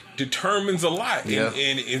booked determines a lot. Yeah.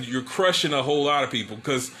 And you're crushing a whole lot of people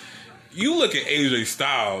because you look at AJ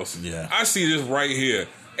Styles. Yeah. I see this right here.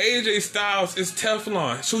 AJ Styles is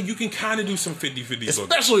Teflon, so you can kind of do some 50-50.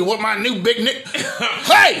 Especially with my new big Nick.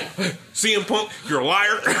 Hey! CM Punk, you're a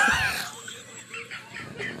liar.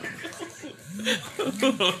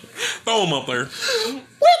 Throw him up there.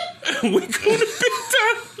 What? We go to big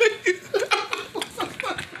time.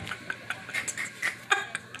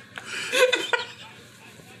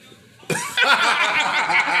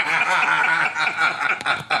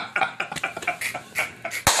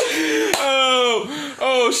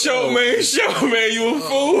 Show man, you a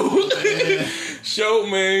fool. Show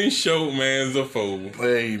man's a fool.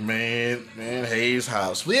 Hey, man, Hayes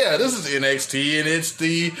House. But yeah, this is NXT, and it's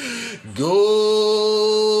the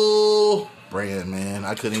Go brand, man.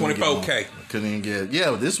 I couldn't even get 24K. Couldn't even get.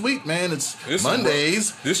 Yeah, this week, man, it's This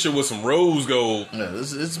Mondays. This shit was some rose gold. Yeah,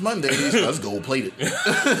 it's Mondays. That's gold plated.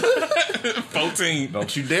 14.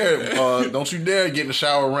 Don't you dare get in the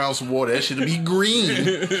shower around some water. That shit'll be green.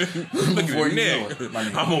 Look at your neck.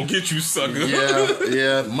 I'm gonna get you, sucker.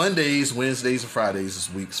 Yeah. Mondays, Wednesdays, and Fridays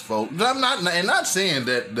this week's folks. I'm not saying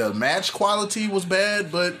that the match quality was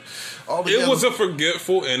bad, but it was a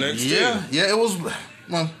forgetful NXT. Yeah, it was.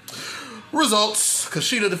 Well, results: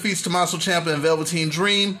 Kushida defeats Tommaso Ciampa and Velveteen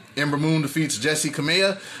Dream. Ember Moon defeats Jesse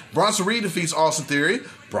Kamea. Bronson Reed defeats Austin Theory.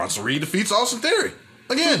 Bronson Reed defeats Austin Theory.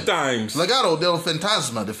 Again, 2 times. Legado del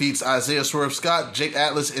Fantasma defeats Isaiah Swerve Scott, Jake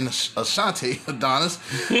Atlas, and Ashante Adonis.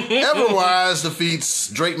 Everwise defeats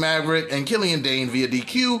Drake Maverick and Killian Dane via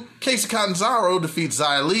DQ. Casey Catanzaro defeats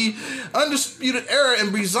Xia Li. Undisputed Era and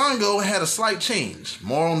Breezango had a slight change.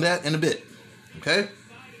 More on that in a bit. Okay?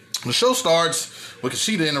 The show starts with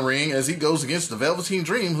Kushida in the ring as he goes against the Velveteen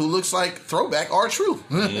Dream, who looks like throwback R-Truth.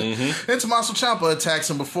 And Tommaso Ciampa attacks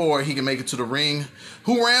him before he can make it to the ring,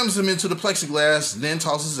 who rams him into the plexiglass, then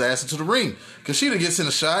tosses his ass into the ring. Kushida gets in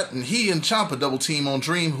a shot, and he and Ciampa double team on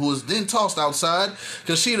Dream, who is then tossed outside.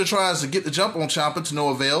 Kushida tries to get the jump on Ciampa to no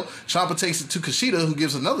avail. Ciampa takes it to Kushida, who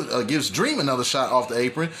gives Dream another shot off the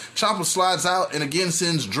apron. Ciampa slides out and again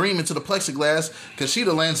sends Dream into the plexiglass.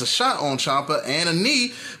 Kushida lands a shot on Ciampa and a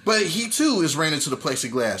knee, but he too is ran into the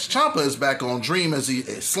plexiglass. Ciampa is back on Dream as he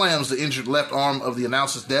slams the injured left arm of the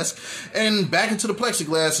announcer's desk, and back into the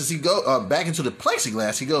plexiglass he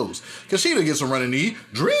goes. Kushida gets a running knee.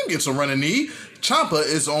 Dream gets a running knee. Ciampa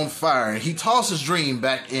is on fire. He tosses Dream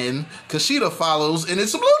back in. Kushida follows, and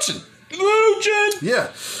it's a Lucha. Yeah,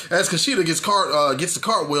 as Kushida gets the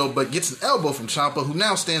cartwheel, but gets an elbow from Ciampa, who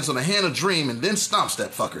now stands on the hand of Dream and then stomps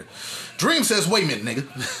that fucker. Dream says, "Wait a minute, nigga,"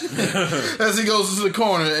 as he goes into the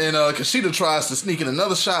corner, and Kushida tries to sneak in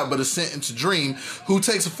another shot, but is sent into Dream, who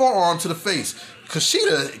takes a forearm to the face.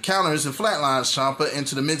 Kushida counters and flatlines Ciampa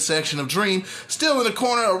into the midsection of Dream. Still in the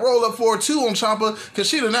corner, a roll-up 4-2 on Ciampa.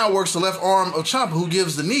 Kushida now works the left arm of Ciampa, who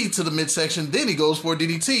gives the knee to the midsection. Then he goes for a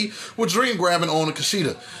DDT, with Dream grabbing on to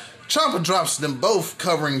Kushida. Ciampa drops them both,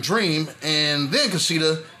 covering Dream, and then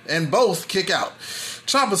Kushida, and both kick out.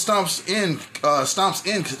 Ciampa stomps in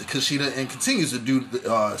Kushida and continues to do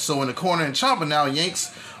so in the corner, and Ciampa now yanks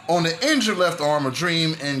on the injured left arm of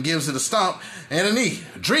Dream and gives it a stomp and a knee.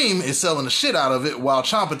 Dream is selling the shit out of it, while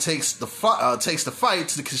Ciampa takes the fight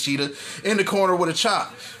to Kushida in the corner with a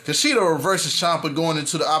chop. Kushida reverses Ciampa going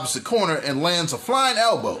into the opposite corner and lands a flying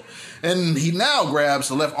elbow. And he now grabs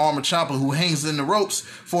the left arm of Ciampa, who hangs in the ropes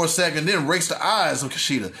for a second, then rakes the eyes of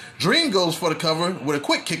Kushida. Dream goes for the cover with a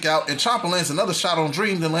quick kick out, and Ciampa lands another shot on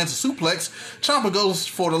Dream, then lands a suplex. Ciampa goes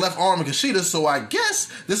for the left arm of Kushida, so I guess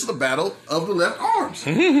this is the battle of the left arms.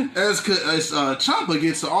 As Ciampa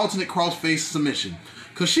gets the alternate crossface submission.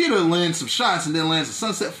 Kushida lands some shots and then lands a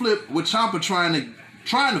sunset flip, with Ciampa trying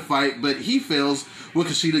to fight, but he fails, with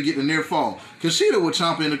Kushida getting a near fall. Kushida with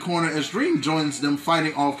Ciampa in the corner as Dream joins them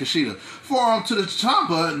fighting off Kushida. Forearm to the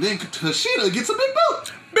Ciampa, then Kushida gets a big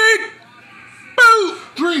boot. Big boot!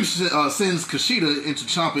 Dream sends Kushida into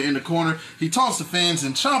Ciampa in the corner. He taunts the fans,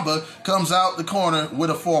 and Ciampa comes out the corner with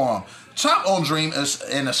a forearm. Chop on Dream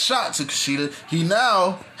and a shot to Kushida. He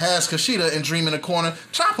now has Kushida and Dream in the corner.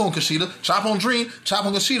 Chop on Kushida, chop on Dream, chop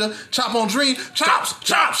on Kushida, chop on Dream, chops.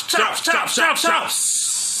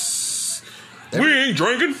 We ain't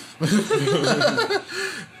drinking.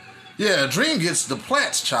 Yeah, Dream gets the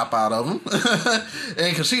Platts chop out of him.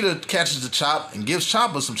 And Kushida catches the chop and gives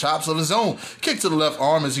Ciampa some chops of his own. Kick to the left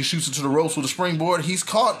arm as he shoots it to the ropes with a springboard. He's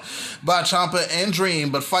caught by Ciampa and Dream,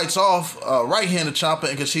 but fights off right-handed Ciampa,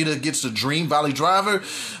 and Kushida gets the Dream Valley Driver.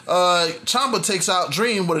 Ciampa takes out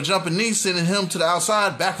Dream with a jumping knee, sending him to the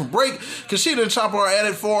outside, back from break. Kushida and Ciampa are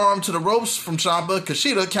added forearm to the ropes from Ciampa.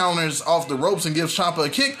 Kushida counters off the ropes and gives Ciampa a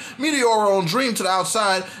kick. Meteora on Dream to the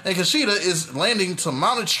outside, and Kushida is landing to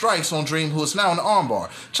mounted strikes on Dream, who is now in the armbar.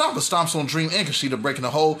 Ciampa stomps on Dream and Kushida, breaking the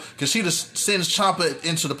hold. Kushida sends Ciampa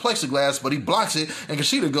into the plexiglass, but he blocks it, and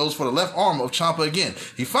Kushida goes for the left arm of Ciampa again.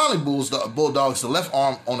 He finally bulldogs the left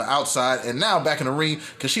arm on the outside, and now back in the ring,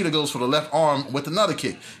 Kushida goes for the left arm with another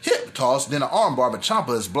kick. Hip toss, then an armbar, but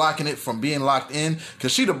Ciampa is blocking it from being locked in.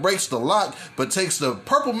 Kushida breaks the lock, but takes the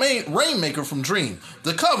purple Rainmaker from Dream.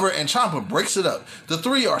 The cover, and Ciampa breaks it up. The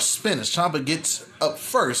three are spinners. Ciampa gets up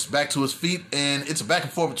first, back to his feet, and it's a back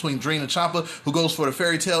and forth between Dream and Ciampa, who goes for the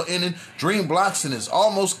fairy tale ending. Dream blocks and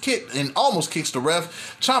almost kicks the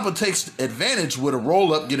ref. Ciampa takes advantage with a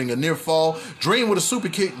roll up, getting a near fall. Dream with a super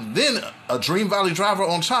kick, then a Dream Valley Driver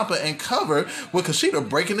on Ciampa and cover with Kushida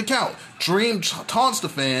breaking the count. Dream taunts the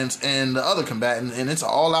fans and the other combatant, and it's an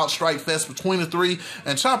all-out strike fest between the three,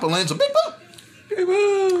 and Ciampa lands a big boot.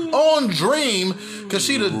 On Dream,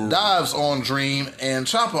 Kushida dives on Dream and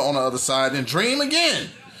Ciampa on the other side, and Dream again.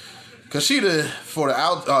 Kushida for the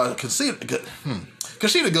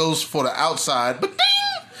Kushida goes for the outside, but ding!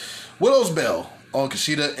 Willow's Bell on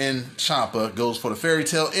Kushida, and Ciampa goes for the fairy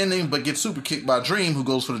tale ending, but gets super kicked by Dream, who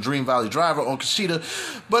goes for the Dream Valley Driver on Kushida,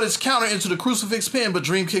 but it's countered into the crucifix pin, but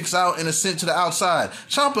Dream kicks out and is sent to the outside.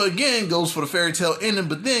 Ciampa again goes for the fairy tale ending,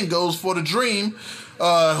 but then goes for the Dream,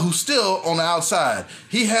 who's still on the outside.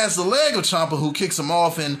 He has the leg of Ciampa, who kicks him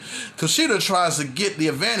off, and Kushida tries to get the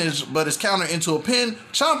advantage, but it's countered into a pin.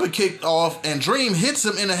 Ciampa kicked off, and Dream hits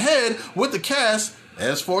him in the head with the cast.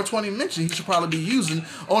 As 420 mentioned, he should probably be using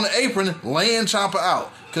on the apron, laying Ciampa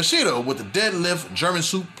out. Kushida with the deadlift German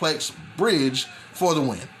suplex bridge for the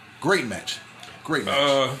win. Great match. Great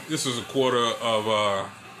match. This is a quarter of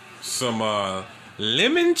some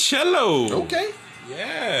limoncello. Okay.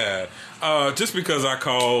 Yeah. Just because I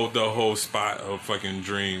called the whole spot a fucking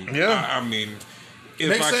dream. Yeah. I mean,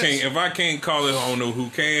 if I can't call it, I don't know who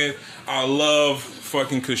can. I love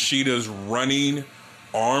fucking Kushida's running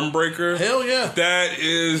arm breaker. Hell yeah. That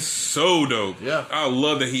is so dope. Yeah. I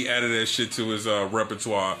love that he added that shit to his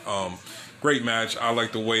repertoire. Great match. I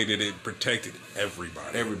like the way that it protected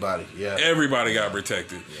everybody. Everybody, yeah. Everybody got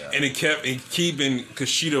protected. Yeah. And it kept keeping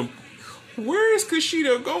Kushida. Where is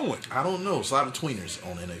Kushida going? I don't know. It's a lot of tweeners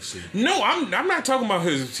on NXT. No, I'm not talking about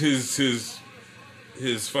his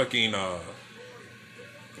fucking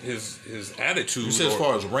his attitude. You said as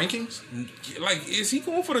far as rankings? Like, is he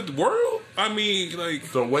going for the world? I mean,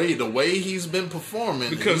 like the way he's been performing,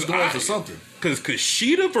 because he's going for something. Because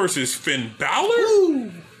Kushida versus Finn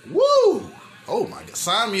Balor? Woo! Oh my god,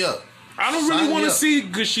 sign me up. I don't really want to see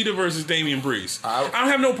Kushida versus Damian Priest. I don't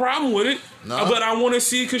have no problem with it. No. But I want to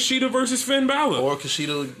see Kushida versus Finn Balor. Or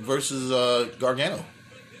Kushida versus Gargano.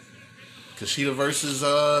 Kushida versus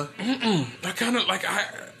I kind of like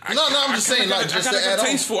I'm just saying, like, just to add on.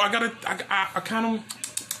 I kind of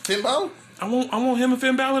Finn Balor. I want him and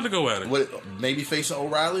Finn Balor to go at it. What, maybe facing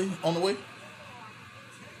O'Reilly on the way?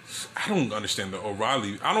 I don't understand the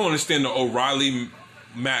O'Reilly. I don't understand the O'Reilly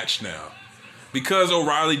match now. Because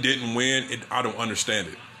O'Reilly didn't win, I don't understand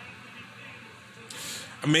it.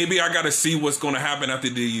 Maybe I got to see what's going to happen after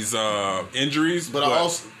these injuries. But I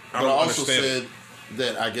also said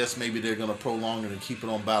that I guess maybe they're going to prolong it and keep it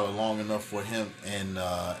on Balor long enough for him and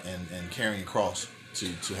Karrion Kross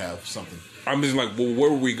to have something. I'm just like, well, where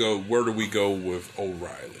do we go? Where do we go with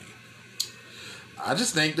O'Reilly? I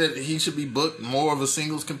just think that he should be booked more of a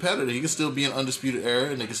singles competitor. He can still be an Undisputed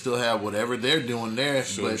Era, and they can still have whatever they're doing there.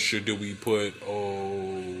 So do we put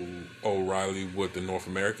O'Reilly with the North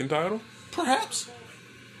American title? Perhaps.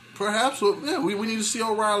 Yeah, we need to see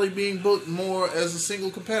O'Reilly being booked more as a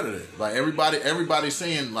single competitor. Like everybody's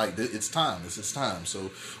saying, like, it's time. It's time.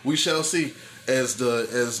 So we shall see as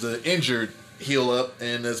the injured heal up,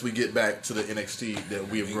 and as we get back to the NXT that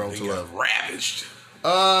we have grown to love. Ravaged.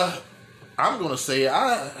 I'm going to say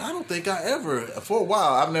I don't think I ever, for a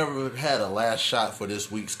while, I've never had a last shot for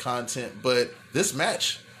this week's content, but this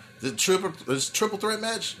match, this triple threat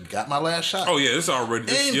match, got my last shot. Oh, yeah, it's already,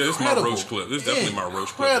 this is my roach clip. This is definitely my roach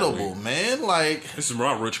clip. Incredible, man. Like, this is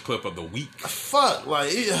my roach clip of the week. Fuck,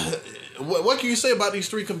 like, what can you say about these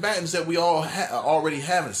three combatants that we all already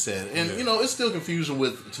haven't said? And, it's still confusion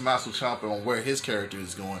with Tommaso Ciampa on where his character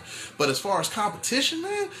is going. But as far as competition,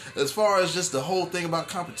 man, as far as just the whole thing about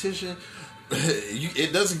competition,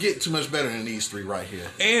 it doesn't get too much better than these three right here.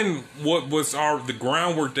 And what was the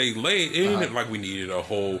groundwork they laid, it ain't like we needed a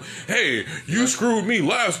whole, hey, you screwed me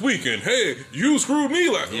last weekend. Hey, you screwed me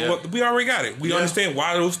last week. Well, we already got it. We understand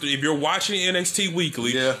why those three, if you're watching NXT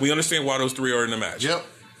Weekly, we understand why those three are in the match. Yep.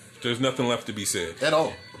 There's nothing left to be said. At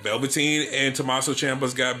all. Velveteen and Tommaso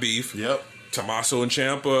Ciampa's got beef. Yep. Tommaso and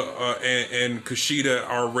Ciampa and Kushida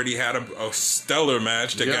already had a stellar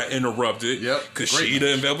match that got interrupted. Yep.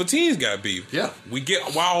 Kushida and Velveteen's got beef. Yeah. We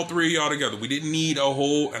get all three of y'all together. We didn't need a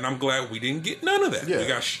whole, and I'm glad we didn't get none of that. Yeah. We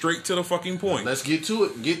got straight to the fucking point. Let's get to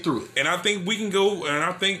it. Get through it. And I think we can go, and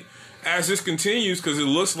I think as this continues, because it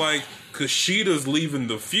looks like Kushida's leaving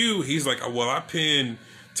the feud, he's like, well, I pinned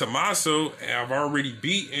Tommaso, and I've already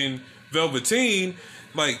beaten Velveteen.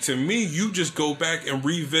 Like, to me, you just go back and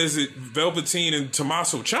revisit Velveteen and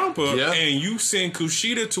Tommaso Ciampa, and you send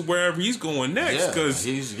Kushida to wherever he's going next. Because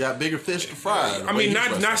he's got bigger fish to fry. I mean,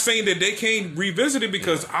 not saying that they can't revisit it,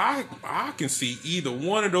 because I can see either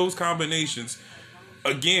one of those combinations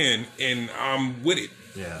again, and I'm with it.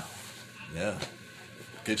 Yeah.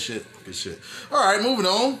 Good shit. All right, moving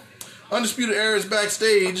on. Undisputed Era is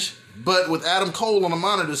backstage, but with Adam Cole on the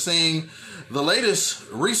monitor saying the latest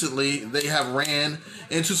recently they have ran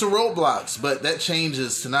into some roadblocks, but that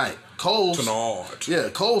changes tonight. Cole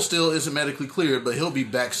still isn't medically cleared, but he'll be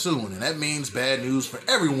back soon, and that means bad news for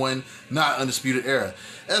everyone not Undisputed Era.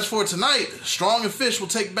 As for tonight, Strong and Fish will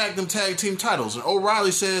take back them tag team titles, and O'Reilly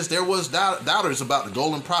says there was doubters about the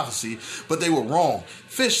Golden Prophecy, but they were wrong.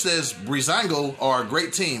 Fish says Breezango are a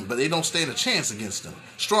great team, but they don't stand a chance against them.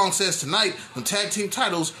 Strong says tonight the tag team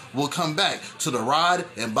titles will come back to the Rod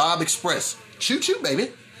and Bob Express. Choo choo,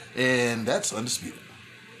 baby. And that's Undisputed.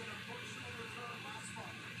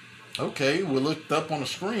 Okay, we looked up on the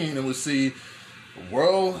screen and we see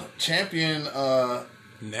world champion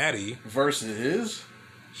Natty versus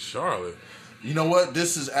Charlotte. You know what?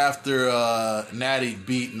 This is after Natty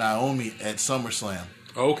beat Naomi at SummerSlam.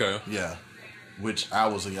 Okay. Yeah. Which I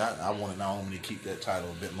wanted Naomi to keep that title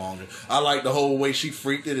a bit longer. I like the whole way she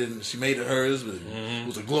freaked it and she made it hers. But It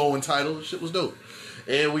was a glowing title. Shit was dope.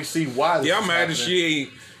 And we see why this I'm mad that she ain't.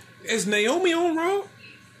 Is Naomi on Raw?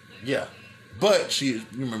 Yeah. But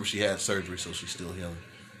remember she had surgery, so she's still healing.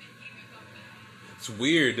 It's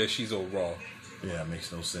weird that she's on Raw. Yeah, it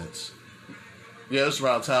makes no sense. Yeah, it's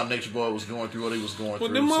around the time Nature Boy was going through what he was going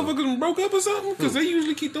through. Well, them motherfuckers broke up or something? Because they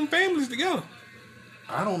usually keep them families together.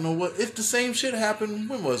 I don't know if the same shit happened.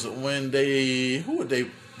 When was it? When they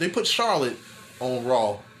put Charlotte on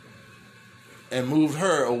Raw and moved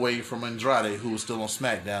her away from Andrade, who was still on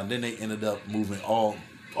SmackDown. Then they ended up moving all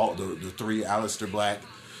the three, Aleister Black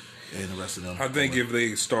and the rest of them. I think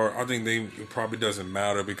it probably doesn't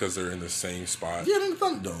matter because they're in the same spot. Yeah, in the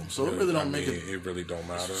Thunderdome, so it really don't make it. It really don't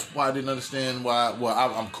matter. That's why I didn't understand why. Well,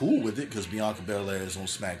 I'm cool with it because Bianca Belair is on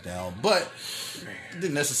SmackDown, but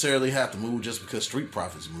didn't necessarily have to move just because Street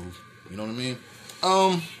Profits moved. You know what I mean?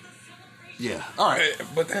 Yeah. All right.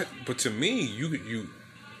 But to me,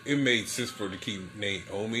 it made sense for to keep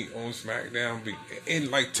Naomi on SmackDown, and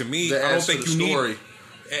like to me, I don't think you need.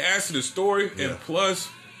 It adds to the story, and plus.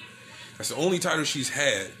 That's the only title she's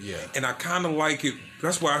had. Yeah. And I kind of like it.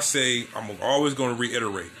 That's why I say I'm always going to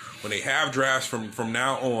reiterate. When they have drafts from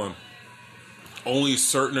now on, only a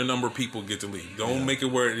certain number of people get to leave. Don't make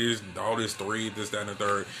it where it is all this 3, this, that, and the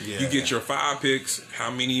third. Yeah. You get your 5 picks,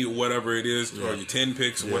 how many, whatever it is, or your 10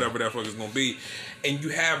 picks, or whatever that fuck is going to be. And you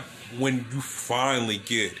have, when you finally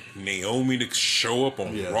get Naomi to show up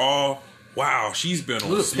on Raw, wow, she's been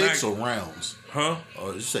on SmackDown. Picks or rounds? Huh? Or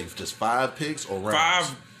did you say just 5 picks or rounds?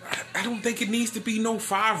 5. I don't think it needs to be no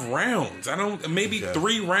 5 rounds. Maybe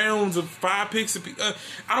 3 rounds of 5 picks.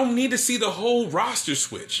 I don't need to see the whole roster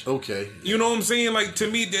switch. Okay. You know what I'm saying? Like,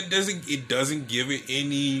 to me, it doesn't give it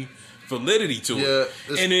any validity to it.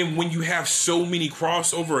 And then when you have so many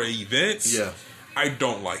crossover events, I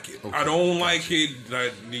don't like it. Okay. I don't like it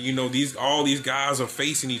that, all these guys are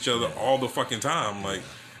facing each other all the fucking time. Like,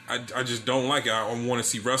 I just don't like it. I want to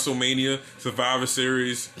see WrestleMania, Survivor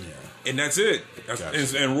Series, and that's it.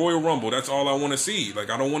 And Royal Rumble. That's all I want to see. Like,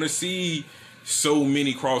 I don't want to see so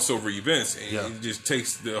many crossover events. And it just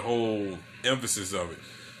takes the whole emphasis of it.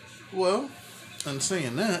 Well, and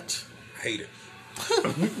saying that, I hate it.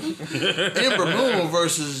 Ember Moon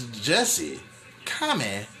versus Jessie.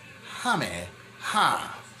 Kamehameha.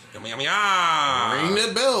 Yummy, ah. Ring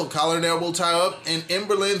that bell. Collar and elbow tie up, and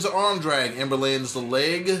Ember lands the arm drag. Ember lands the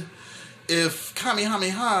leg. If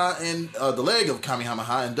Kamehameha and the leg of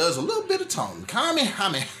Kamehameha and does a little bit of tongue.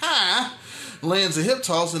 Kamehameha lands a hip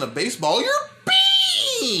toss and a baseball. You're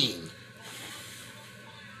bean.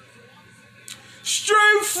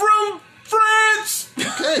 Straight from France.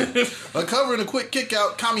 Okay. A cover and a quick kick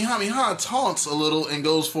out. Kamehameha taunts a little and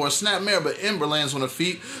goes for a snap mare, but Ember lands on her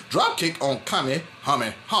feet. Drop kick on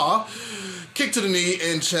Kamehameha. Kick to the knee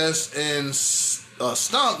and chest and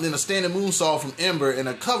stomp, then a standing moonsault from Ember and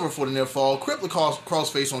a cover for the near fall. Crippler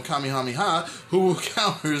crossface on Kamehameha, who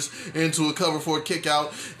counters into a cover for a kick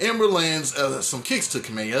out. Ember lands some kicks to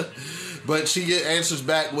Kamea, but she answers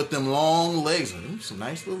back with them long legs. Some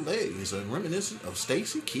nice little legs, reminiscent of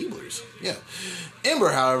Stacy Keibler's. Yeah.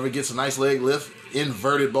 Ember, however, gets a nice leg lift,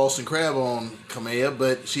 inverted Boston Crab on Kamea,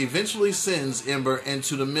 but she eventually sends Ember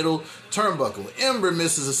into the middle turnbuckle. Ember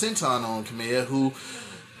misses a senton on Kamea, who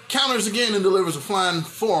counters again and delivers a flying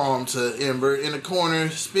forearm to Ember in the corner,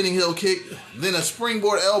 spinning heel kick, then a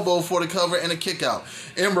springboard elbow for the cover and a kick out.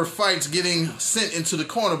 Ember fights getting sent into the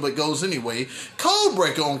corner but goes anyway. Code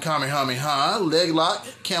breaker on Kamehameha, leg lock,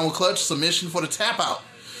 camel clutch, submission for the tap out.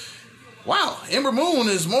 Wow, Ember Moon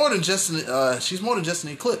is more than just she's more than just an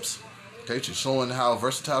Eclipse. Okay, she's showing how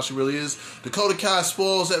versatile she really is. Dakota Kai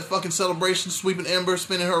spoils that fucking celebration, sweeping Ember,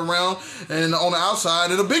 spinning her around, and on the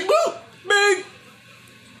outside, and a big boot! Big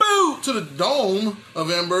boot to the dome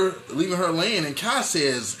of Ember, leaving her laying, and Kai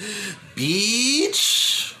says,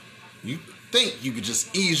 "Bitch, think you could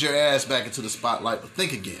just ease your ass back into the spotlight, but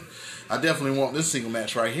think again. I definitely want this single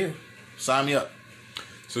match right here. Sign me up.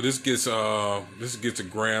 So this gets a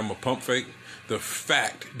gram of pump fake. The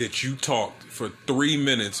fact that you talked for 3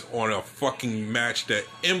 minutes on a fucking match that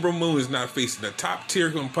Ember Moon is not facing a top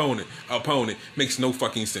tier opponent makes no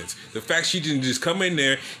fucking sense. The fact she didn't just come in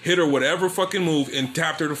there, hit her whatever fucking move, and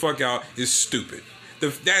tapped her the fuck out is stupid.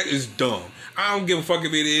 That is dumb. I don't give a fuck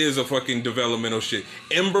if it is a fucking developmental shit.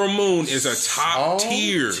 Ember Moon is a top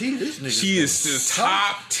tier. She is the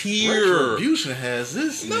top tier. Retribution has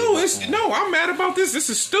this. No, I'm mad about this. This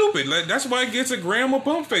is stupid. Like, that's why it gets a gram of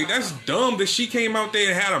pump fake. That's dumb that she came out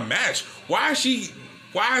there and had a match. Why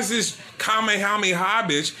is this Kamehameha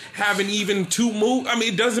bitch having even 2 moves? I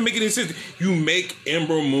mean, it doesn't make any sense. You make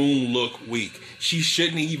Ember Moon look weak. She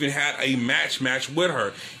shouldn't even had a match with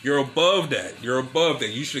her. You're above that.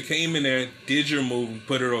 You should have came in there, did your move, and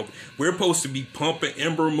put it over. We're supposed to be pumping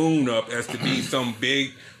Ember Moon up as to be some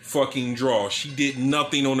big fucking draw. She did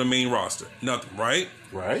nothing on the main roster. Nothing, right?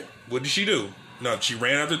 Right. What did she do? No, she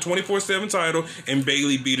ran out the 24/7 title and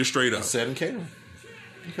Bayley beat her straight up. Set and catering.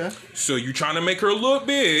 Okay. So you trying to make her look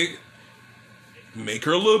big. Make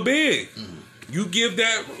her look big. You give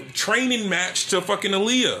that training match to fucking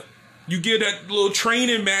Aaliyah. You give that little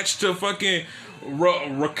training match to fucking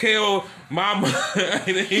Raquel, mama.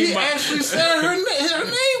 He actually said her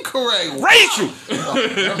name correct. Rachel.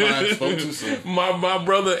 Never mind, I spoke too soon. My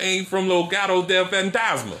brother ain't from Legado del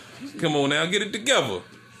Fantasma. Come on now, get it together.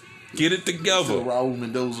 Get it together. So Raul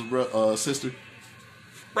Mendoza's sister.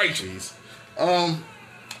 Rachel.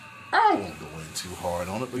 I won't go in too hard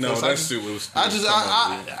on it. No, that's stupid. I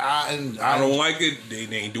don't like it. They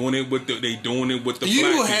ain't doing it with the. They doing it with the.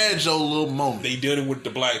 You black had people. your little moment. They did it with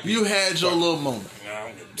the black people. You had your little moment. Nah, I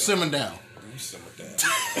don't get that. Simmer down. You simmer down.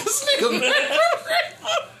 This nigga.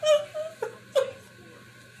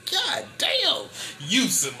 God damn. You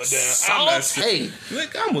simmer down. Saute.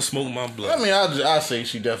 Look, I'm gonna smoke my blood. I mean, I say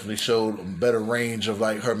she definitely showed a better range of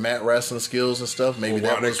like her mat wrestling skills and stuff. Maybe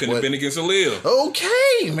that was couldn't have been against Aaliyah.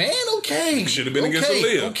 Okay, man. Okay, Should have been against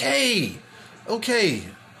Aaliyah. Okay.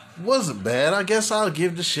 Wasn't bad. I guess I'll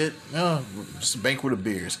give the shit. Just a banquet of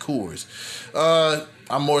beers, Coors.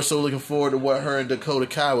 I'm more so looking forward to what her and Dakota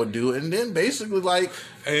Kai would do, and then basically like.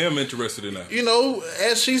 I am interested in that. You know,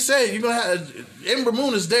 as she said, you're gonna have Ember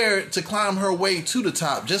Moon is there to climb her way to the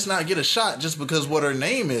top, just not get a shot just because what her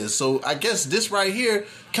name is. So I guess this right here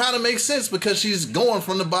kind of makes sense because she's going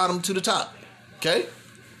from the bottom to the top. Okay.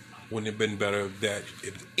 Wouldn't it have been better that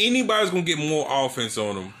if anybody's gonna get more offense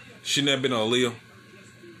on them, shouldn't that have been Aaliyah?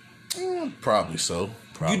 Probably so.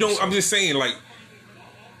 You don't. So. I'm just saying, like.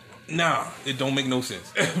 Nah, it don't make no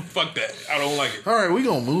sense. Fuck that. I don't like it. All right, we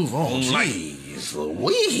gonna move on. Jeez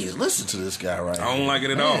Louise, listen to this guy right here. I don't like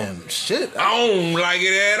it at all. Shit. I don't like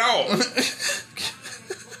it at all.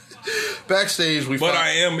 Backstage, But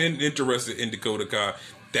I am interested in Dakota Kai.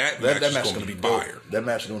 That match is gonna be fire. That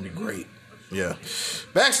match is gonna be great. Yeah.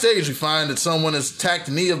 Backstage, we find that someone has attacked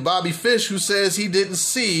the knee of Bobby Fish, who says he didn't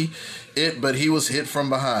see it, but he was hit from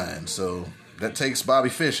behind. So that takes Bobby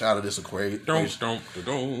Fish out of this equation.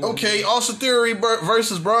 Okay, Austin Theory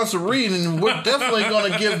versus Bronson Reed, and we're definitely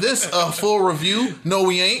going to give this a full review. No,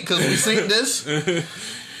 we ain't, because we synced this.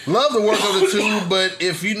 Love the work of the two, but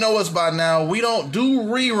if you know us by now, we don't do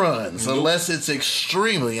reruns unless it's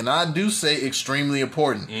extremely, and I do say extremely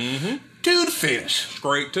important. To the finish.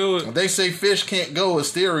 Straight to it. They say Fish can't go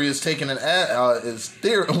as Theory is taking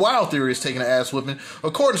Wild Theory is taking an ass whipping.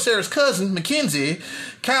 According to Sarah's cousin, Mackenzie,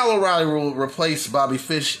 Kyle O'Reilly will replace Bobby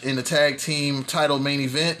Fish in the tag team title main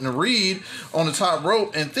event, and Reed on the top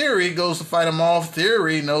rope, and Theory goes to fight him off.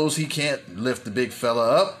 Theory knows he can't lift the big fella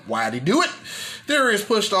up. Why'd he do it? Theory is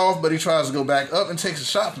pushed off, but he tries to go back up and takes a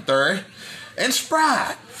shot from Theory. And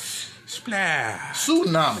Splash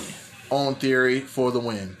Tsunami on Theory for the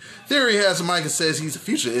win. Theory has a mic and says he's a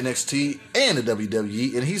future NXT and the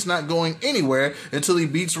WWE, and he's not going anywhere until he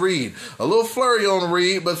beats Reed. A little flurry on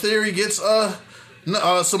Reed, but Theory gets a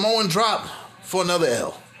Samoan drop for another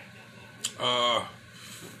L. I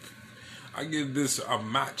give this a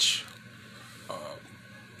match.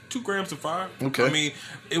 2 grams of 5. Okay. I mean,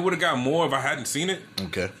 it would have got more if I hadn't seen it.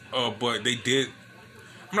 Okay. But they did.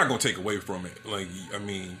 I'm not gonna take away from it. Like, I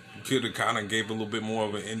mean, could have kind of gave a little bit more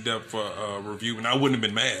of an in-depth review, and I wouldn't have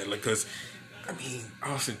been mad. Like, cause I mean,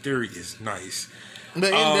 Austin Theory is nice. The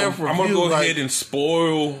in-depth review, I'm gonna go ahead and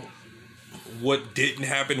spoil what didn't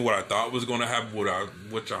happen, what I thought was gonna happen,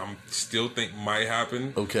 which I still think might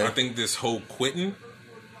happen. Okay. I think this whole quitting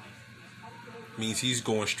means he's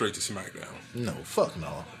going straight to SmackDown. No, fuck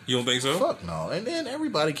no. You don't think so? Fuck no. And then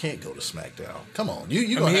everybody can't go to SmackDown. Come on,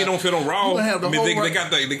 you. I mean, he don't fit on Raw.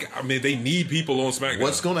 I mean, they need people on SmackDown.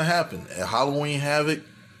 What's going to happen at Halloween Havoc?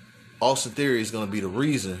 Austin Theory is going to be the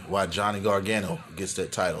reason why Johnny Gargano gets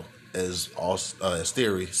that title, as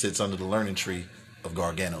Theory sits under the learning tree of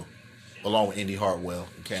Gargano, along with Indy Hartwell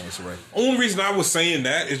and Candice LeRae. Only reason I was saying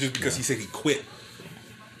that is just because he said he quit.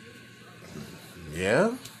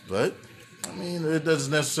 Yeah, but I mean, it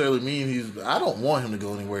doesn't necessarily mean I don't want him to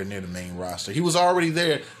go anywhere near the main roster. He was already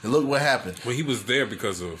there, and look what happened. Well, he was there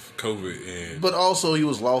because of COVID, but also he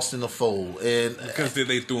was lost in the fold, and because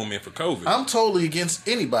they threw him in for COVID. I'm totally against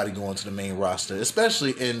anybody going to the main roster,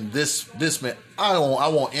 especially in this man. I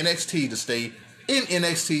want NXT to stay in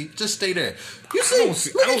NXT. Just stay there. You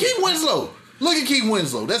see, look at Keith Winslow. Look at Keith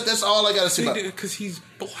Winslow. That's all I gotta say about it. Because he's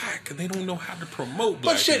black and they don't know how to promote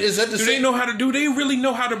black. But shit, is that the same? They know how to do? They really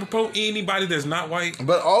know how to promote anybody that's not white?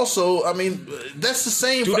 But also, I mean, that's the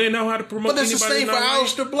same. Do they know how to promote? But that's the same for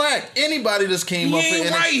Aleister Black. Anybody that's came up. He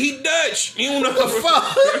ain't white. He Dutch. He don't know the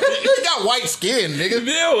fuck. He got white skin, nigga.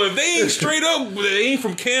 No, if they ain't straight up, they ain't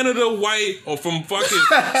from Canada, white, or from fucking.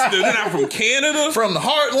 They're not from Canada. From the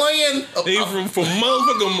heartland. They from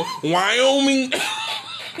motherfucking Wyoming.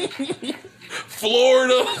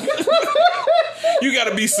 Florida. You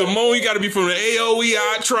gotta be Samoan. You gotta be from the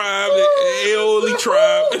AOEI tribe. The AOE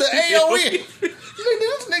tribe. The AOE.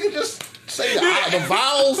 This nigga just say the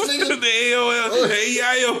vowels, nigga. The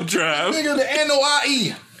AEIO tribe. Nigga, the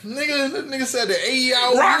NOIE. Nigga said the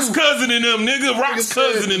AEIO. Rock's cousin in them, nigga. Rock's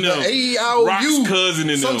cousin in them. The AEIO. Rock's cousin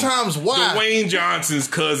in them. Sometimes why? Dwayne Johnson's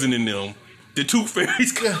cousin in them. The Tooth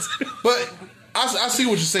Fairy's cousin. But I see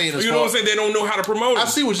what you're saying. You know what I'm saying? They don't know how to promote it. I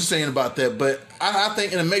see what you're saying about that, but I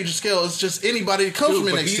think in a major scale, it's just anybody that comes from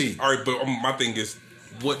NXT. All right, but my thing is,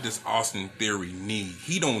 what does Austin Theory need?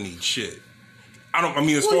 He don't need shit.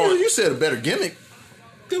 As far as you said, a better gimmick.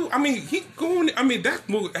 Dude, I mean, that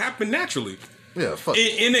will happen naturally. Yeah, fuck.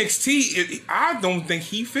 In NXT, I don't think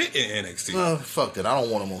he fit in NXT. Fuck that. I don't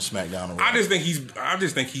want him on SmackDown. I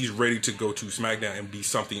just think he's ready to go to SmackDown and be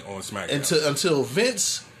something on SmackDown. Until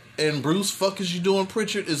Vince and Bruce, fuck is you doing,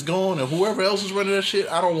 Pritchard is gone, and whoever else is running that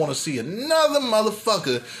shit, I don't want to see another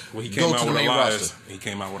motherfucker go to the main roster. He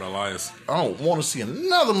came out with Elias. I don't want to see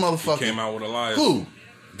another motherfucker. He came out with Elias. Who?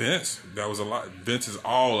 Vince. That was Elias. Vince is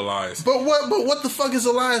all Elias. But what the fuck has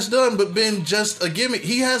Elias done but been just a gimmick?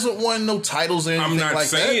 He hasn't won no titles or anything like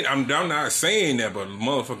that. I'm not saying that, but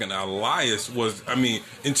motherfucking Elias was,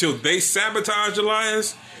 until they sabotaged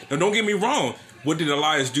Elias. Now, don't get me wrong. What did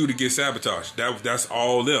Elias do to get sabotaged? That's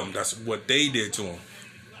all them. That's what they did to him.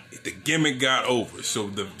 The gimmick got over. So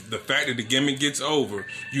the fact that the gimmick gets over,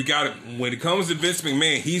 you got to, when it comes to Vince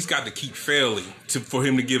McMahon, he's got to keep failing for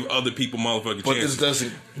him to give other people motherfucking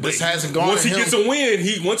chances. This hasn't gone. Once he gets a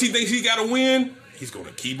win, once he thinks he got a win, he's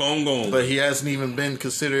gonna keep on going. But he hasn't even been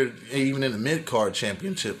considered even in the mid-card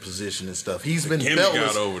championship position and stuff. He's been beltless.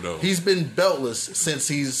 Got over, though. He's been beltless since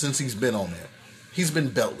he's been on there. He's been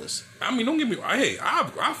beltless. Don't get me. Hey,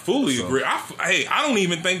 I fully agree. I don't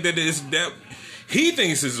even think that it's that. He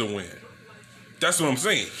thinks it's a win. That's what I'm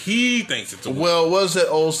saying. He thinks it's a win. Well, what's that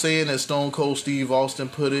old saying that Stone Cold Steve Austin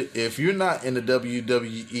put it? If you're not in the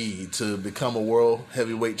WWE to become a world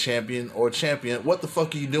heavyweight champion or champion, what the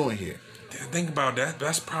fuck are you doing here? Think about that.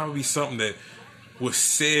 That's probably something that was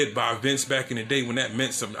said by Vince back in the day when that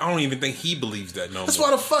meant something. I don't even think he believes that no more. That's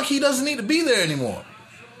why the fuck he doesn't need to be there anymore.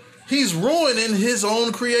 He's ruining his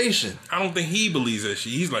own creation. I don't think he believes that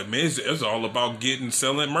shit. He's like, man, it's all about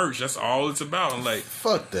selling merch. That's all it's about. I'm like,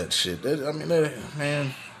 fuck that shit.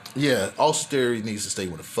 Man, yeah, Austin Theory needs to stay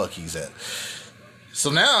where the fuck he's at.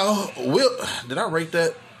 So now, did I rate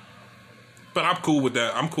that? But I'm cool with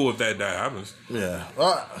that. I'm cool if that happens. Yeah.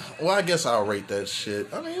 Well, I guess I'll rate that shit.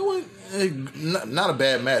 It was not a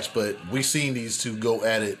bad match, but we seen these two go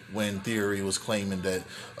at it when Theory was claiming that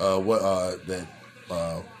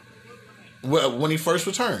when he first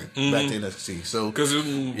returned back to NXT. So because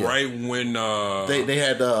right when they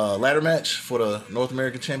had the ladder match for the North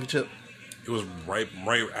American Championship. It was right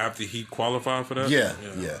after he qualified for that. Yeah.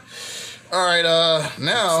 All right,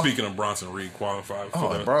 now speaking of Bronson Reed qualified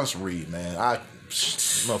for that. Bronson Reed, man,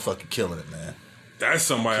 motherfucking killing it, man. That's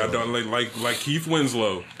somebody I don't like Keith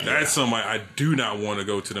Winslow. That's somebody I do not want to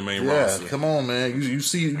go to the main roster. Yeah, come on, man. You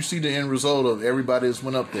see the end result of everybody that's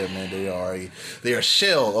went up there, man. They are a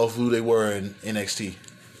shell of who they were in NXT.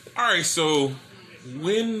 All right, so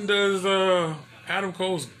when does Adam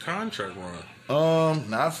Cole's contract run?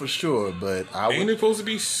 Not for sure, but ain't it supposed to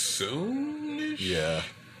be soonish? Yeah.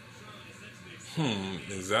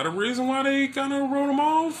 Is that a reason why they kind of wrote him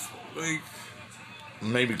off? Like,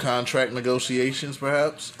 Maybe contract negotiations,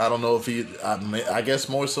 perhaps. I don't know if he. I guess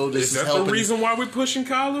more so. This Is is that helping. the reason why we're pushing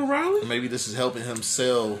Kyle O'Reilly? Maybe this is helping him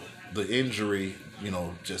sell the injury.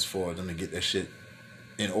 Just for them to get that shit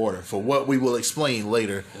in order. For what we will explain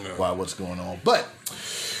later, what's going on. But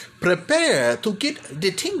prepare to get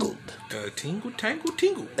detingled. Tingle, tangle,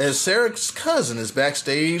 tingle. As Sarah's cousin is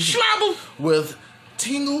backstage Schlabble. with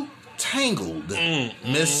Tingle Tangled,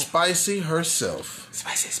 Miss Spicy herself,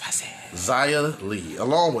 Spicy. Zaya Lee,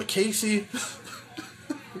 along with Casey,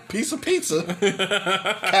 piece of pizza,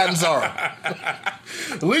 Catanzaro.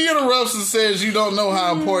 Lee interrupts and says, "You don't know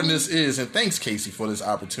how important this is," and thanks Casey for this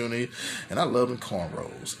opportunity. And I love them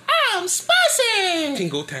cornrows. I'm spicy.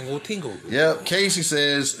 Tingle, tangle, tingle. Yep. Casey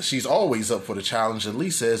says she's always up for the challenge, and Lee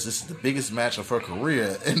says this is the biggest match of her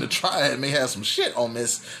career, and the triad may have some shit on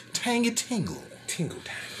Miss Tangy Tingle. Tingle,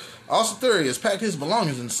 tangle. Austin Theory has packed his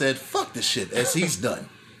belongings and said, "Fuck this shit," as he's done.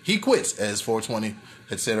 He quits, as 420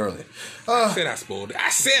 had said earlier. I said I spoiled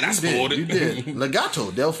it. You did. Legato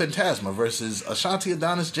Del Fantasma versus Ashanti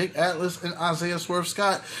Adonis, Jake Atlas, and Isaiah Swerve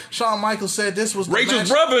Scott. Shawn Michaels said this was the Rachel's match.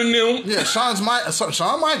 brother and them. Yeah, Shawn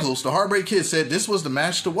Michaels, the Heartbreak Kid, said this was the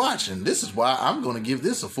match to watch, and this is why I'm going to give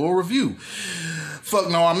this a full review. Fuck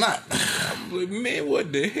no, I'm not. Man,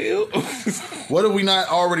 what the hell? What have we not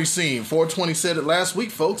already seen? 420 said it last week,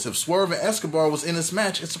 folks. If Swerve and Escobar was in this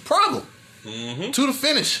match, it's a problem. To the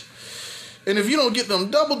finish. And if you don't get them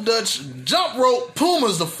double Dutch jump rope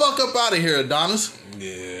Pumas the fuck up out of here, Adonis.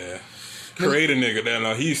 Yeah. Create a nigga.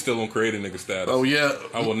 No, he's still on create a nigga status. Oh, yeah.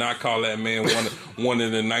 I will not call that man one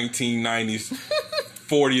of the 1990s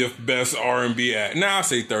 40th best R&B act. Nah, I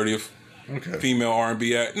say 30th. Okay. Female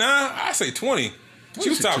R&B act. Nah, I say 20. She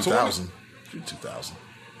was top 2000. She was 2000.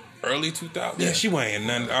 Early 2000? Yeah, she wasn't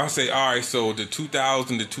none. I'll say, all right, so the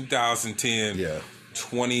 2000 to 2010. Yeah.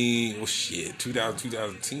 20,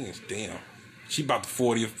 2010. Damn. She about the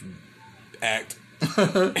 40th act.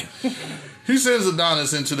 He sends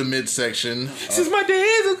Adonis into the midsection. Since my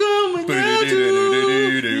days are coming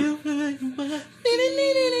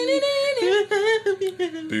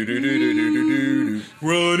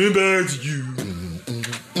running back to you.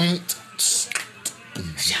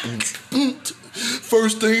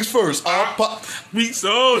 First things first, I'll pop. We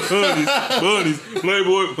saw bunnies,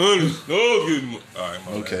 Playboy bunnies. Oh, good. All right,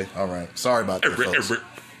 my Okay, all right. Sorry about that, folks. bad.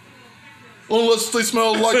 Unless they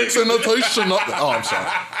smell like sanitation. Oh, I'm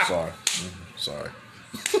sorry. Sorry.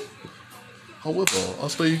 However, I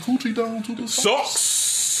stay coochie down to the Socks.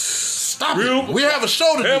 Stop Real- it. We have a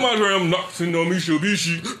show to And do. my gram knocking on me,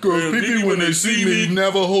 Shabishi. Girls beat me when they see me.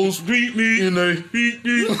 Navajos Beat me. and they Beat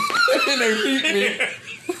me. and they beat me.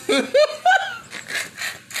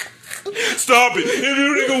 Stop it. If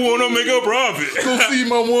you nigga want to make a profit. Go see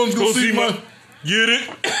my ones. Go see my. Get it?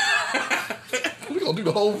 We gonna do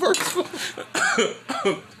the whole verse.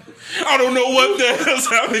 I don't know what the hell's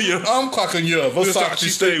happening here. I'm clocking you. Versace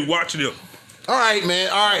stay watching them. All right, man.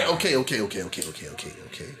 All right. Okay.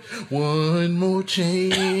 One more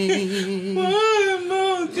change. One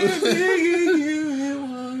more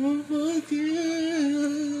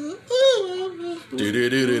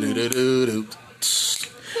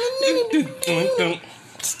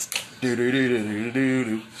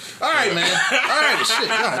Do-do-do-do-do-do-do. All right, man. All right, shit.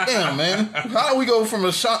 God damn, man. How do we go from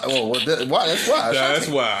a shot? Oh, why? That's why. That's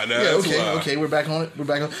why. Okay. We're back on it.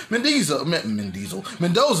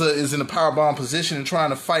 Mendoza is in a powerbomb position and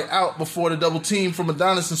trying to fight out before the double team from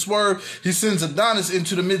Adonis and Swerve. He sends Adonis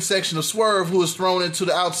into the midsection of Swerve, who is thrown into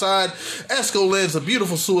the outside. Esco lands a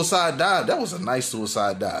beautiful suicide dive. That was a nice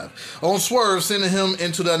suicide dive on Swerve, sending him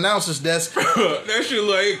into the announcer's desk. That shit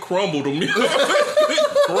like it crumbled him.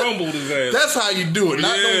 Crumbled his ass. That's how you do it.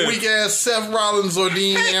 Not no weak ass Seth Rollins or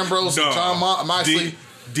Dean Ambrose or John Moxley.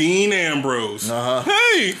 Dean Ambrose.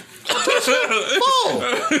 Hey.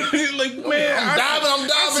 Like, man, I'm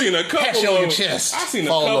diving. I've seen a couple on of your chest. I've seen a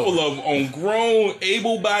Fall couple over. of on grown,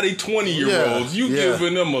 able-bodied 20-year-olds. You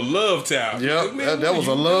giving them a love tap. Yep, Like, man, that was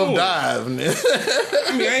a love doing? dive. I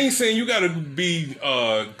mean, I ain't saying you got to be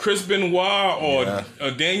Chris Benoit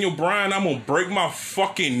or Daniel Bryan. I'm gonna break my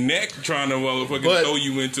fucking neck trying to motherfucking But throw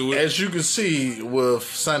you into it. As you can see with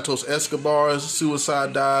Santos Escobar's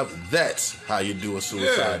suicide dive, that's how you do a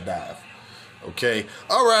suicide dive. Okay.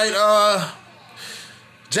 All right.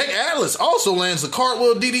 Jake Atlas also lands a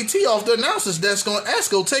cartwheel DDT off the announcer's desk on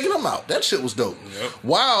Esco, taking him out. That shit was dope. Yep.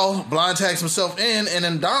 Wow. Blind tags himself in, and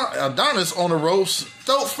Adonis on the ropes,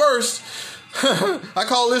 throat first. I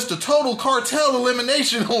call this the total cartel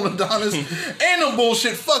elimination on Adonis and the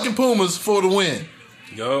bullshit fucking Pumas for the win.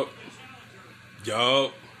 Yup.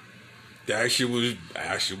 That shit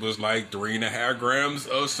was like 3.5 grams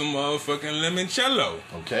of some motherfucking limoncello.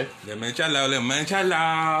 Okay.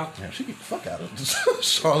 Limoncello. Damn, she get the fuck out of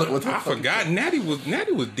Charlotte with her. I forgot Natty was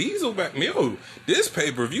Diesel back. Yo, this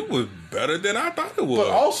pay-per-view was better than I thought it was. But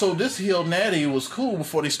also, this heel Natty was cool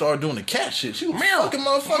before they started doing the cat shit. She was fucking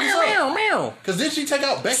motherfuckers up. Meow. Because didn't she take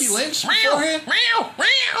out Becky Lynch beforehand?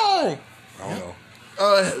 I don't know.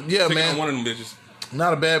 Yeah, Take man. on one of them bitches.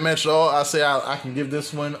 Not a bad match at all. I say I can give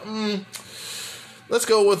this one. Let's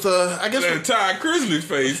go with I guess That Ty Grizzly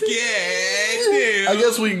face. Yeah. I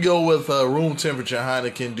guess we can go with room temperature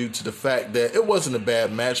Heineken due to the fact that it wasn't a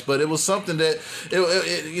bad match, but it was something that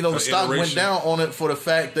the stock went iteration. down on it for the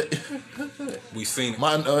fact that We seen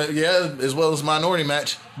it. as well as minority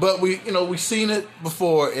match. But we seen it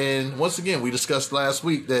before, and once again we discussed last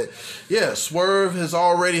week that Swerve has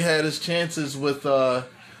already had his chances with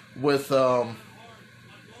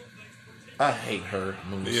I hate her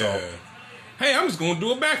moonsault. Yeah. Hey, I'm just gonna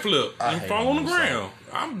do a backflip and hate fall on the moonsault. ground.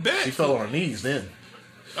 I'm back. She fell on her knees then.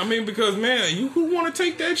 I mean, because man, you who want to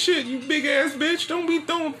take that shit, you big ass bitch. Don't be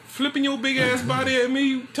flipping your big ass body at me,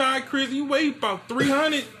 you Ty Chris. You weigh about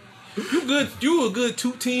 300. You good? You a good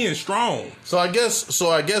 210 strong, So I guess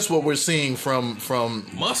what we're seeing from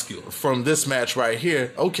muscular. from this match right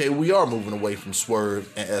here, okay, we are moving away from Swerve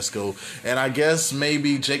and Esco, and I guess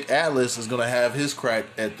maybe Jake Atlas is going to have his crack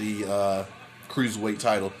at the cruiserweight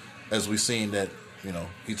title, as we've seen that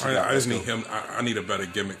he took out I just Esco. need him. I need a better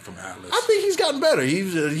gimmick from Atlas. I think he's gotten better.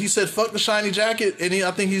 He said fuck the shiny jacket, and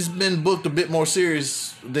I think he's been booked a bit more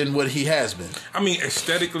serious than what he has been. I mean,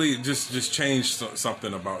 aesthetically, just change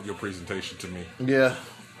something about your presentation to me. Yeah,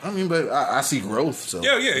 I mean, but I see growth. So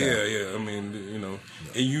Yeah. I mean,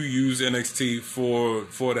 and you use NXT for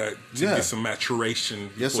that to Yeah. get some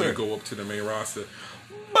maturation Yes, before sir. you go up to the main roster.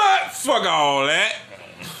 But fuck all that.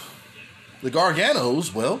 The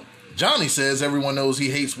Garganos, well, Johnny says everyone knows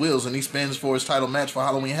he hates Wills and he spins for his title match for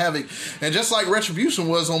Halloween Havoc. And just like Retribution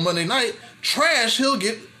was on Monday night, trash he'll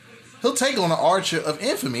take on the Archer of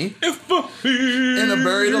Infamy in a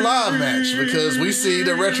Buried Alive match, because we see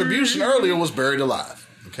that Retribution earlier was buried alive.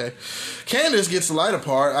 Okay, Candice gets the lighter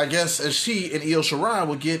part, I guess, as she and Io Shirai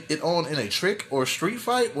will get it on in a trick or street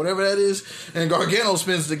fight, whatever that is. And Gargano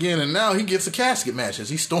spins it again, and now he gets a casket match as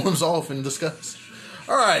he storms off in disgust.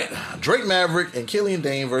 All right, Drake Maverick and Killian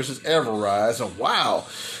Dane versus Everrise. And wow,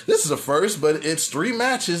 this is a first, but it's 3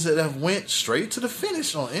 matches that have went straight to the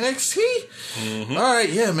finish on NXT. Mm-hmm. All right,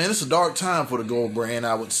 yeah, man, it's a dark time for the Gold brand,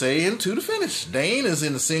 I would say, and to the finish. Dane is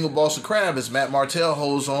in the single Boston Crab as Matt Martel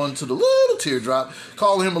holds on to the little teardrop,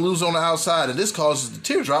 calling him a loser on the outside, and this causes the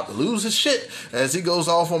teardrop to lose his shit as he goes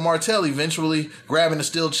off on Martel, eventually grabbing a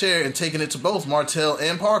steel chair and taking it to both Martel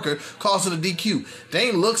and Parker, causing a DQ.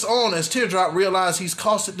 Dane looks on as Teardrop realizes he's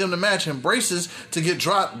costed them the match and braces to get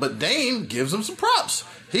dropped, but Dane gives him some props.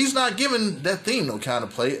 He's not giving that theme no kind of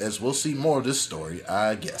play, as we'll see more of this story,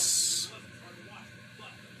 I guess.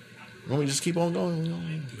 Want me to just keep on going?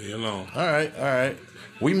 Leave me alone. All right.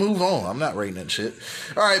 We move on. I'm not rating that shit.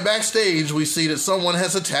 All right, backstage, we see that someone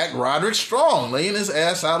has attacked Roderick Strong, laying his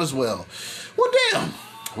ass out as well. Well, damn.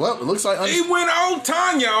 Well, it looks like... He went on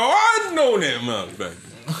Tanya. I know that motherfucker.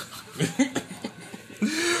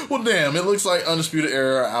 Well, damn, it looks like Undisputed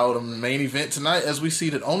Era are out in the main event tonight, as we see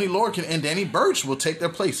that Oney Lorcan and Danny Burch will take their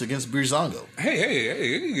place against Breezango.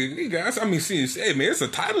 Hey, guys. I mean, see, hey, man, it's a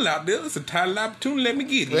title out there. It's a title opportunity. Let me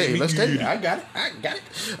get it. Hey, let's take it. I got it.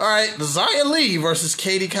 All right, Zaya Lee versus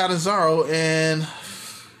Katie Catanzaro, and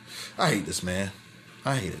I hate this, man.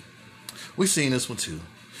 I hate it. We've seen this one, too.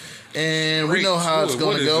 And we know how it's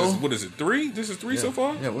going to go. What is it, 3? This is 3 so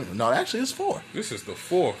far? Yeah, no, actually, it's 4. This is the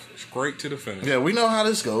 4th. Straight to the finish. Yeah, we know how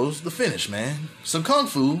this goes. The finish, man. Some kung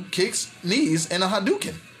fu, kicks, knees, and a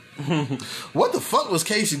Hadouken. What the fuck was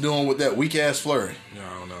Casey doing with that weak-ass flurry? Yeah,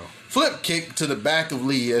 I don't know. Flip kick to the back of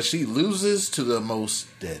Lee as she loses to the most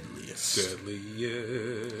deadliest. Deadly,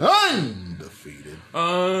 yeah. Undefeated.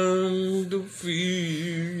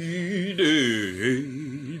 Undisputed.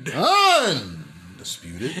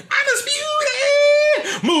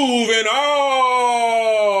 Moving on.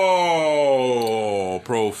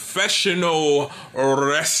 Professional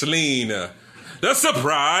wrestling. The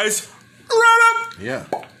surprise run-up. Yeah.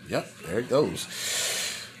 Yep. There it goes.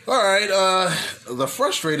 All right. The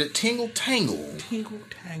frustrated Tingle Tangle. Tingle.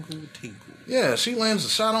 Yeah, she lands a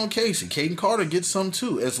shot on Casey. Caden Carter gets some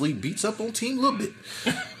too as Lee beats up on Team Little Bit.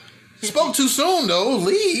 Spoke too soon though.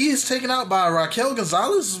 Lee is taken out by Raquel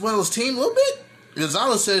Gonzalez as well as Team Little Bit.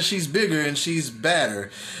 Gonzalez says she's bigger and she's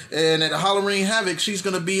badder. And at Halloween Havoc, she's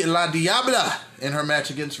going to be La Diabla in her match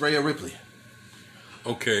against Rhea Ripley.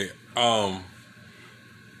 Okay,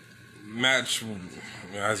 match.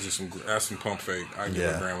 That's some pump fake. I give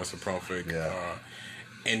it a grand with some pump fake. Yeah.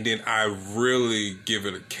 And then I really give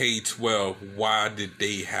it a K-12. Why did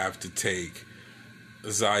they have to take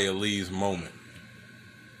Xia Li's moment?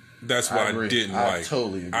 That's what I didn't like.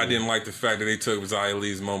 Totally agree. I didn't like the fact that they took Xia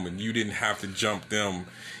Li's moment. You didn't have to jump them.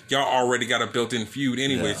 Y'all already got a built-in feud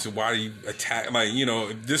anyway, so why do you attack? Like, you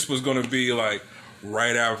know, this was going to be like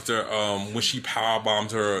right after when she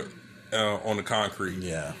powerbombed her on the concrete.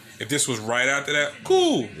 Yeah. If this was right after that,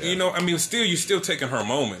 cool. Yeah. You know, I mean, you're still taking her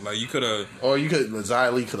moment. Like, you could have... Or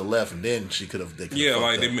Xia Li could have left, and then she could have... Yeah,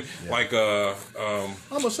 like, I'm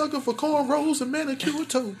a sucker for cornrows and manicure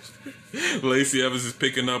toes. Lacey Evans is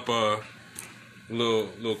picking up a little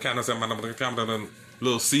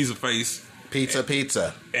Caesar face.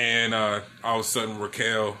 Pizza. And all of a sudden,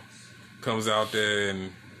 Raquel comes out there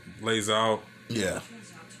and lays out. Yeah.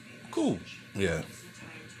 Cool. Yeah.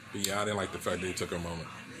 But yeah, I didn't like the fact that they took her moment.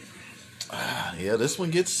 Yeah, this one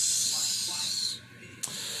gets...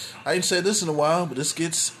 I ain't said this in a while, but this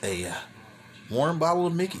gets a warm bottle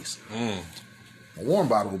of Mickey's. A warm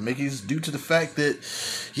bottle of Mickey's due to the fact that,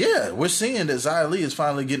 yeah, we're seeing that Xia Li is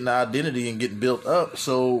finally getting the identity and getting built up.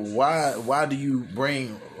 So why do you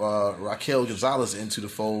bring Raquel Gonzalez into the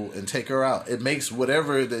fold and take her out? It makes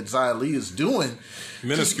whatever that Xia Li is doing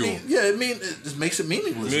minuscule. It just makes it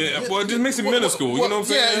meaningless. Well, it just makes it minuscule. You know what I'm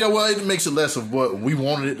saying? Yeah, well, it makes it less of what we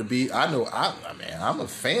wanted it to be. I know, I'm a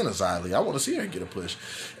fan of Xia Li. I want to see her get a push.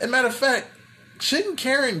 And matter of fact, shouldn't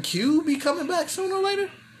Karen Q be coming back sooner or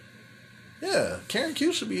later? Yeah, Karen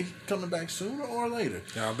Q should be coming back sooner or later.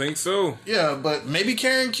 I think so. Yeah, but maybe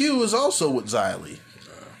Karen Q is also with Xia Li.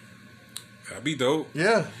 That'd be dope.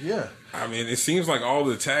 Yeah. I mean, it seems like all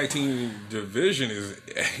the tag team division is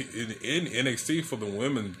in NXT for the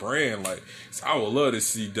women's brand. Like, so I would love to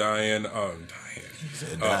see Diane. He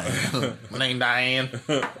said Diane. My name Diane.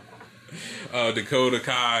 Dakota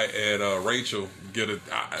Kai and Rachel get it.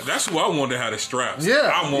 That's who I wanted to have the straps.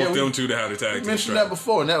 Yeah, I want them two to have the tag team. You mentioned that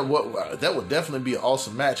before, and that would definitely be an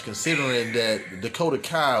awesome match, considering that Dakota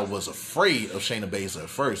Kai was afraid of Shayna Baszler at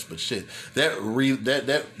first. But shit, that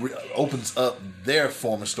opens up their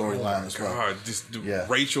former storyline as well. God, just do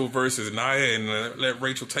Rachel versus Nia, and let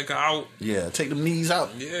Rachel take her out. Yeah, take them knees out.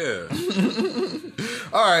 Yeah.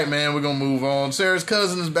 All right, man, we're gonna move on. Sarah's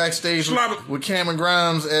cousin is backstage with Cameron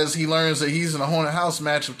Grimes as he learns that he's in a haunted house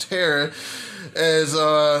match of terror. As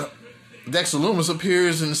Dexter Lumis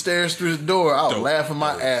appears and stares through the door, I was laughing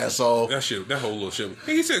my ass off. That whole little shit.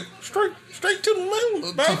 He said, straight to the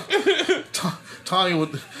moon, man. Tanya,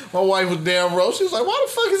 my wife was damn roast. She was like, why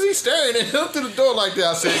the fuck is he staring at him through the door like that?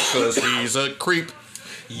 I said, because he's a creep.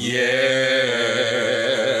 Yeah.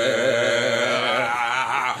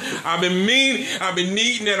 I've been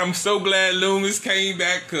needing that. I'm so glad Loomis came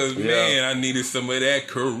back because, man, I needed some of that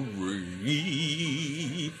creep.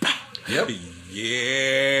 Yep.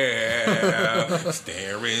 Yeah.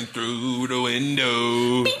 Staring through the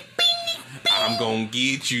window. I'm going to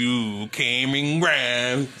get you, Cameron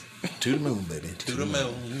Grimes. To the moon, baby. To the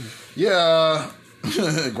moon. Yeah.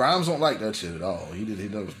 Grimes don't like that shit at all. He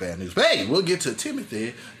know it was bad news. But hey, we'll get to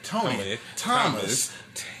Timothy, Tony, Thomas,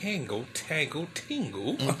 Tangle,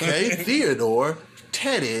 Tingle. Okay, Theodore,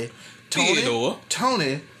 Teddy, Tony,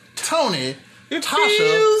 Tasha,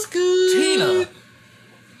 Tina,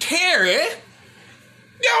 Terry.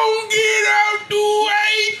 Don't get out the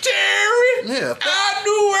way, Terry. Yeah. Out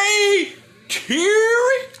the way,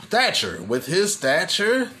 Terry. Thatcher, with his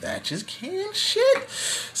Thatcher's can shit.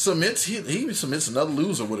 He submits another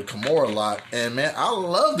loser with a Kimura lock. And man, I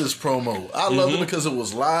love this promo. I love it because it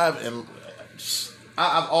was live, and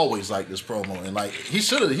I've always liked this promo. And like he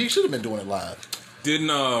should have been doing it live. Didn't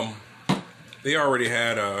they already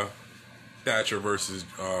had Thatcher versus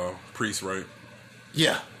Priest, right?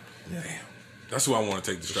 Yeah. Damn. That's who I want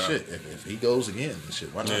to take the strap. Shit, if he goes again,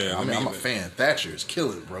 shit. Why not? Yeah, I'm a fan. Thatcher is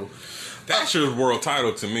killing it, bro. Thatcher's world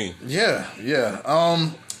title to me. Yeah.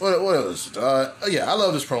 What else? I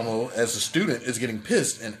love this promo as the student is getting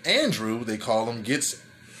pissed, and Andrew, they call him, gets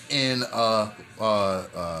in a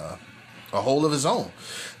hole of his own.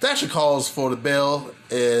 Thatcher calls for the bell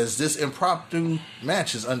as this impromptu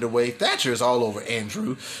match is underway. Thatcher is all over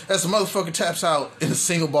Andrew as the motherfucker taps out in a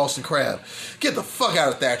single Boston Crab. Get the fuck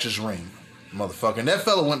out of Thatcher's ring, motherfucker. And that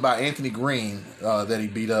fella went by Anthony Green that he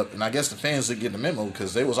beat up, and I guess the fans didn't get the memo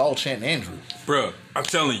because they was all chanting Andrew. Bruh, I'm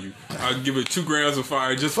telling you, I'll give it 2 grams of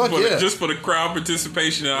fire just for the crowd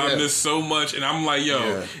participation, and I missed so much. And I'm like,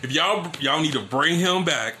 if y'all need to bring him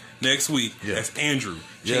back next week, that's Andrew.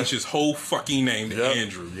 Change his whole fucking name to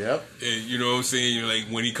Andrew. Yep. And you know what I'm saying? You're like,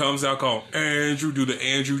 when he comes out, call Andrew, do the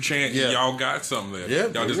Andrew chant, and y'all got something there.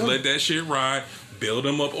 Yep. Y'all just let that shit ride. build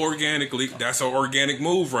them up organically. That's an organic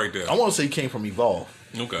move right there. I want to say he came from Evolve.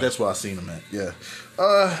 Okay. That's where I seen him at. Yeah.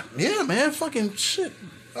 Yeah, man. Fucking shit.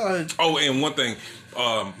 Oh, and one thing,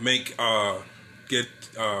 get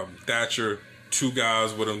Thatcher 2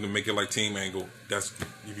 guys with him to make it like Team Angle. That's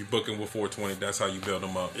if you book him with 420. That's how you build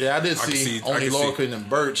them up. Yeah, I did see only Lorcan and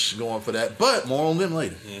Birch going for that, but more on them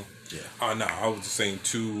later. Mm-hmm. Yeah. No, I was just saying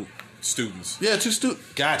 2 students. Yeah, 2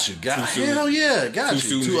 students. Got you. Hell yeah, got 2 you.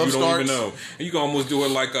 Students 2 you upstarts. don't even know, and you can almost do it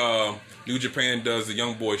like New Japan does the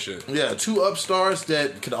young boy shit. Yeah, 2 upstarts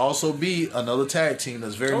that could also be another tag team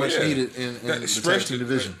that's very much needed in the tag team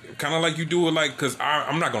division. Kind of like you do it like, because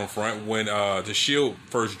I'm not going to front, when the Shield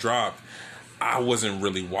first dropped, I wasn't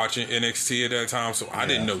really watching NXT at that time, so I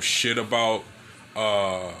didn't know shit about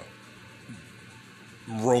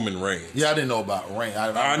Roman Reigns. Yeah, I didn't know about Reigns.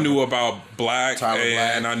 I knew about Black,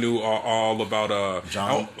 and I knew all about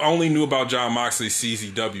John. I only knew about John Moxley's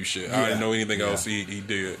CZW shit. I didn't know anything else he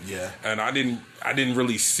did. Yeah, and I didn't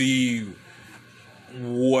really see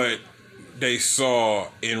what they saw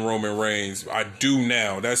in Roman Reigns. I do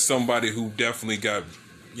now. That's somebody who definitely got.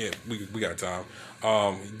 Yeah, we got time.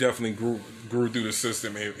 He definitely grew through the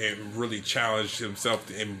system and really challenged himself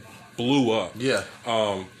and blew up. Yeah.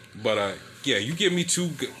 Yeah, you give me two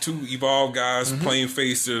Evolve guys playing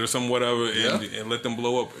face or some whatever, and let them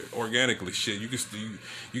blow up organically. Shit,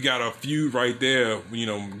 you got a few right there. You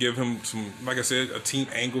know, give him some, like I said, a Team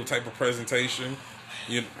Angle type of presentation.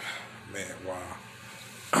 Man, wow.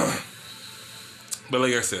 But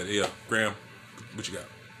like I said, Graham, what you got?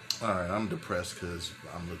 All right, I'm depressed because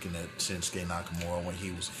I'm looking at Shinsuke Nakamura when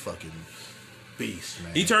he was a fucking beast,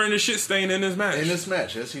 man. He turned the shit stain in this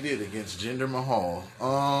match. Yes, he did, against Jinder Mahal.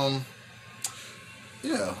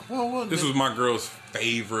 Yeah, well, this was my girl's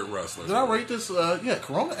favorite wrestler. Did I rate this?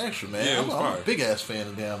 Corona Extra, man. Yeah, I'm a big ass fan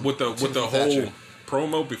of them. With the whole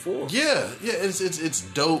promo before. Yeah, it's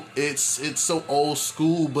dope. It's so old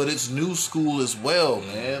school, but it's new school as well,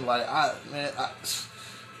 man. Like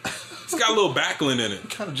it's got a little backling in it. What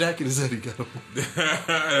kind of jacket is that he got on?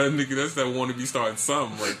 Nigga, that's that want to be starting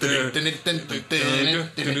something right there. You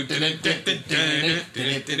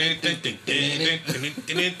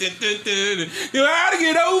know how to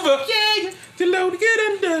get over. Yeah. You know to get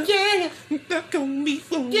under. Yeah. Not gonna be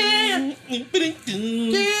for yeah. Yeah. But I'm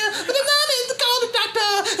not in to call the doctor.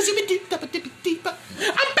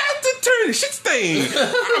 I'm about to turn the shit stain.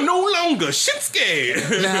 I'm no longer shit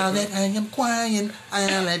scared. Now that I am crying,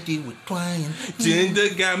 I'll let you with crying.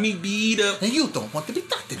 Jinder got me beat up. And you don't want to be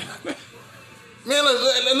talking about it. Man,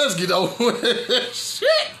 let's get over it. Shit.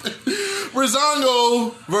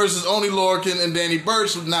 Breezango versus Oney Lorcan and Danny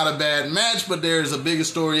Burch was not a bad match, but there's a bigger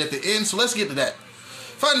story at the end, so let's get to that.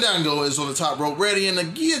 Fandango is on the top rope ready, and a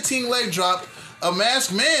guillotine leg drop. A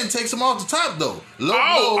masked man takes him off the top, though.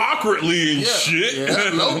 Low, awkwardly and shit. Yeah,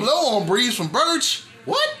 low on Breeze from Burch.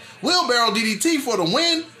 What? Wheelbarrow DDT for the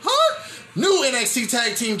win? Huh? New NXT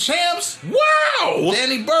Tag Team Champs. Wow!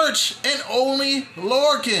 Danny Burch and Oney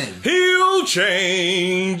Lorcan. Heel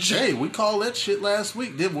change. Hey, we called that shit last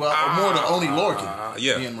week. Did more to Oney Lorcan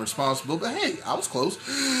being responsible, but hey, I was close.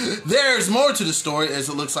 There's more to the story as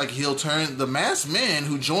it looks like a heel turn. The masked man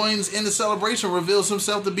who joins in the celebration reveals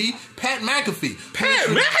himself to be Pat McAfee. Pat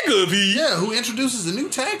McAfee? Yeah, who introduces the new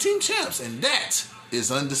Tag Team Champs, and that is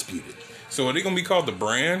undisputed. So are they going to be called The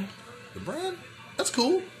Brand? The Brand? That's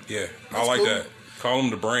cool. Yeah, I like that. Call him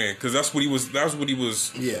The Brand, because that's what he was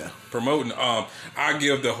promoting. I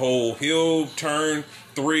give the whole heel turn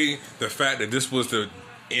 3, the fact that this was the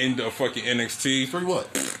end of fucking NXT. 3 what?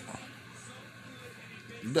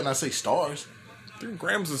 You better not say stars. 3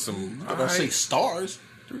 grams of some. You better not say stars.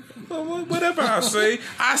 Whatever I say it.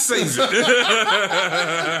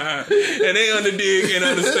 And they underdig and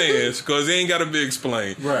understands because they ain't got to be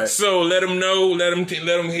explained. Right. So let them know, let them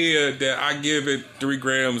hear that I give it 3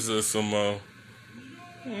 grams of some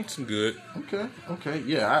good. Okay.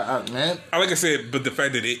 Yeah, man. Like I said, but the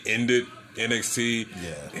fact that it ended NXT.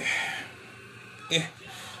 Yeah.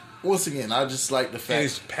 Once again, I just like the fact.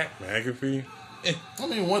 It's Pat McAfee. I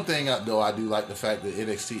mean, one thing though, I do like the fact that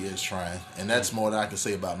NXT is trying, and that's more than I can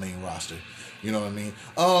say about main roster. You know what I mean?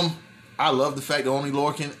 I love the fact that Oney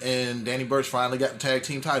Lorcan and Danny Burch finally got the tag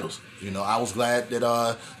team titles. You know, I was glad that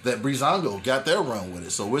that Breezango got their run with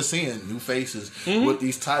it. So we're seeing new faces with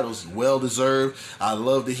these titles, well deserved. I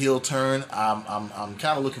love the heel turn. I'm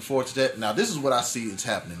kind of looking forward to that. Now, this is what I see is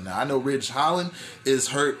happening. Now, I know Ridge Holland is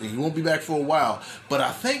hurt and he won't be back for a while, but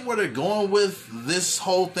I think where they're going with this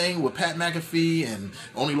whole thing with Pat McAfee and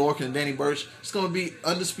Oney Lorcan and Danny Burch, it's going to be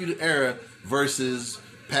Undisputed Era versus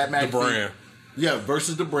Pat McAfee. The Brand. Yeah,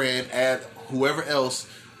 versus The Brand at whoever else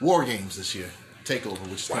War Games this year. Takeover,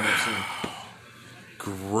 which is coming up soon.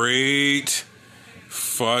 great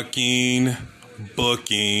fucking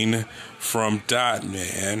booking from Dot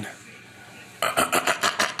Man.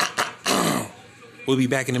 We'll be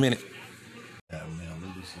back in a minute.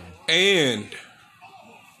 And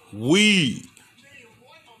we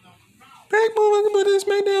back motherfucking put this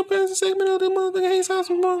SmackDown past the segment of the motherfucking Hayes House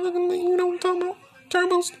motherfucking, you know what I'm talking about?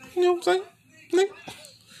 Turbos, you know what I'm saying?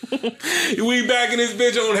 We back in this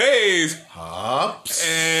bitch on Hayes. Hops.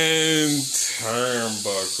 And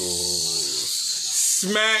turnbuckles.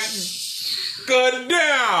 Smack cut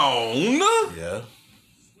down. Yeah.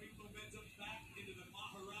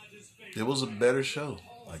 It was a better show,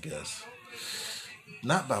 I guess.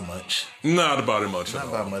 Not by much. Not about it much.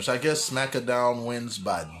 Not by much. I guess SmackDown wins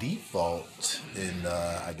by default, and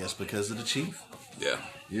I guess because of the Chief. Yeah.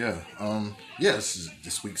 Yeah. Yes.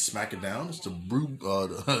 This week's SmackDown. It's the Blue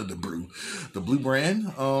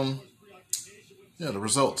Brand. Yeah. The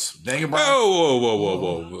results. Daniel Bryan.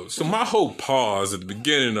 Whoa. So my whole pause at the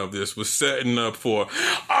beginning of this was setting up for,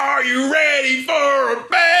 are you ready for a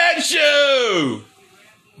bad show?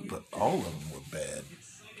 But all of them were bad.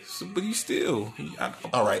 But you still.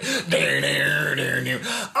 All right.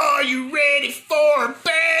 Are you ready for a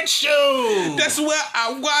bad show? That's what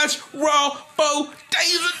I watched Raw 4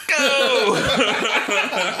 days ago.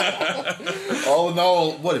 All in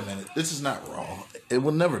all, wait a minute. This is not Raw. It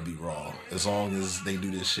will never be Raw as long as they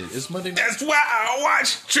do this shit. It's Monday night. That's why I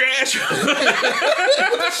watch trash 4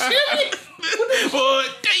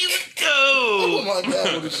 days ago. Oh my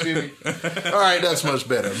God, what a shitty. All right, that's much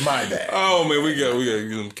better. My bad. Oh man, we got to get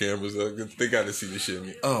them cameras up. They got to see the shit.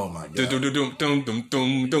 Oh my God.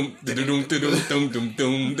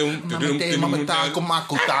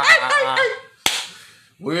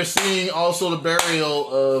 We're seeing also the burial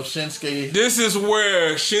of Shinsuke. This is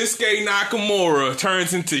where Shinsuke Nakamura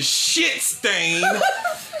turns into shit stain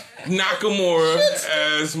Nakamura,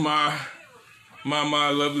 as my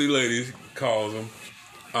lovely lady calls him.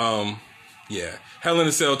 Yeah. Hell in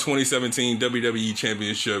a Cell 2017 WWE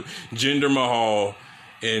Championship. Jinder Mahal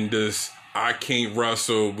and this I can't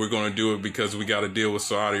wrestle. We're gonna do it because we got to deal with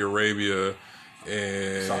Saudi Arabia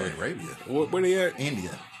and Saudi Arabia. Where they at?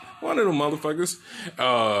 India. One of them motherfuckers.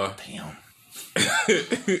 Damn.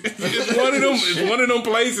 It's one of them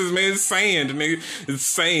places, man. It's sand, nigga. It's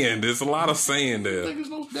sand. There's a lot of sand there. I don't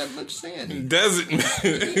think there's that much sand. Desert. I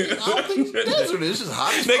don't think it's desert. It's just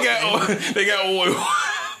hot. They got oil.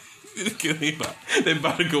 They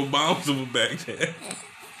about to go bomb some back there.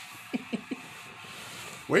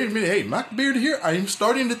 Wait a minute, hey, Mac Beard here. I am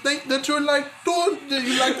starting to think that you're like 211.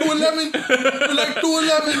 You're like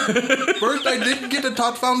 211. First, I didn't get the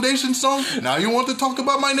Top Foundation song. Now you want to talk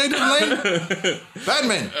about my native land?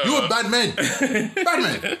 Batman, you a bad man.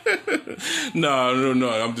 Batman.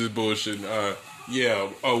 No. I'm just bullshitting. Yeah.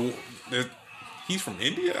 He's from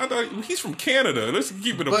India. I thought he's from Canada. Let's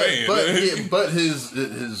keep it a band. But his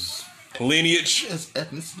lineage, his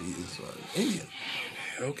ethnicity is Indian.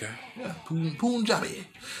 Okay. Yeah, Punjabi.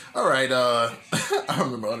 All right, I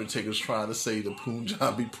remember Undertaker's trying to say the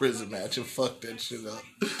Punjabi prison match and fuck that shit up.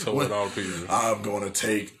 Tore it all pieces. I'm going to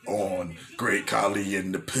take on Great Khali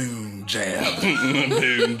in the Punjab.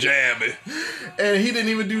 Punjabi. And he didn't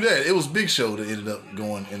even do that. It was Big Show that ended up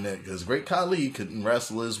going in that because Great Khali couldn't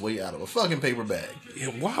wrestle his way out of a fucking paper bag.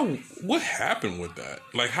 Yeah, wow. What happened with that?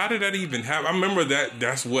 Like, how did that even happen? I remember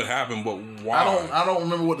that's what happened, but why? I don't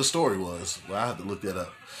remember what the story was. Well, I have to look that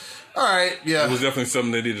up. All right, yeah. It was definitely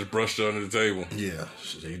something that he just brushed under the table. Yeah,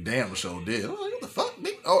 they damn sure did. I was like, what the fuck,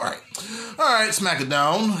 nigga? All right,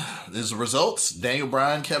 SmackDown. There's the results. Daniel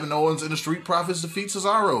Bryan, Kevin Owens, and the Street Profits defeat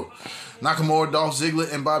Cesaro. Nakamura, Dolph Ziggler,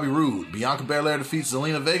 and Bobby Roode. Bianca Belair defeats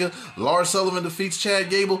Zelina Vega. Lars Sullivan defeats Chad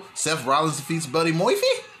Gable. Seth Rollins defeats Buddy Murphy.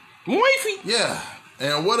 Yeah,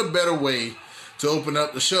 and what a better way to open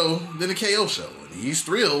up the show than the KO show. And he's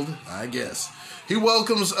thrilled, I guess. He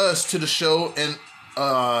welcomes us to the show, and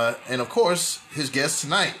of course, his guest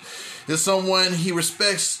tonight is someone he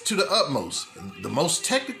respects to the utmost. The most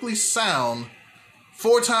technically sound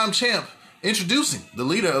 4-time champ, introducing the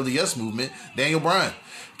leader of the Yes Movement, Daniel Bryan.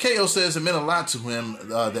 KO says it meant a lot to him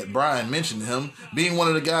that Bryan mentioned him being one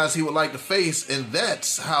of the guys he would like to face, and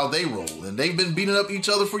that's how they roll. And they've been beating up each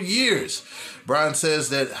other for years. Bryan says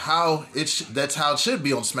that's how it should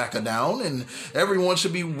be on SmackDown, and everyone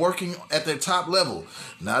should be working at their top level.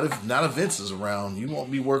 Not if Vince is around. You won't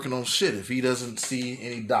be working on shit if he doesn't see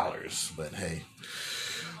any dollars. But hey,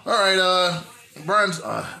 all right.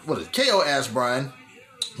 KO asked Bryan,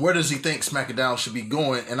 where does he think SmackDown should be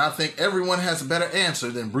going? And I think everyone has a better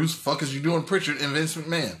answer than Bruce fuck is you doing Pritchard and Vince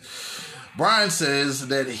McMahon. Bryan says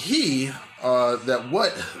that he that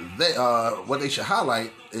what they should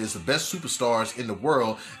highlight is the best superstars in the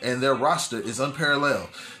world, and their roster is unparalleled.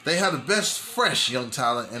 They have the best fresh young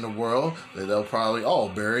talent in the world that they'll probably all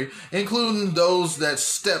bury, including those that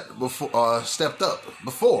stepped up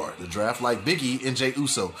before the draft, like Big E and Jey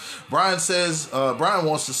Uso. Brian says Brian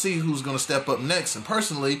wants to see who's going to step up next, and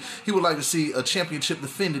personally, he would like to see a championship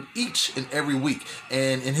defended each and every week.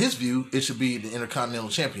 And in his view, it should be the Intercontinental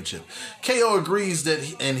Championship. KO agrees that,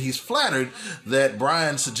 and he's flattered that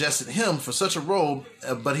Brian suggested him for such a role,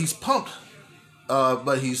 but he's pumped.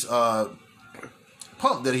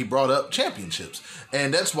 Pumped that he brought up championships,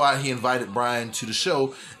 and that's why he invited Brian to the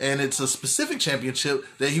show. And it's a specific championship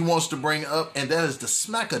that he wants to bring up, and that is the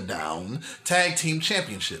SmackDown Tag Team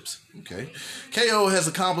Championships. Okay, KO has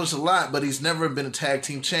accomplished a lot, but he's never been a tag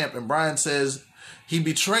team champ. And Brian says he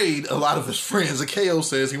betrayed a lot of his friends. And KO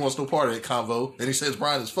says he wants no part of that convo. And he says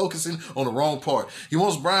Brian is focusing on the wrong part. He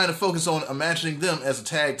wants Brian to focus on imagining them as a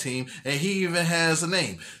tag team. And he even has a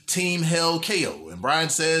name, Team Hell KO. And Brian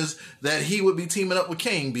says that he would be teaming up with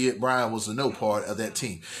Kane, be it Brian was a no part of that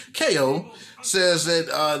team. KO says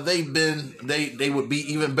that they would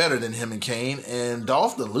be even better than him and Kane. And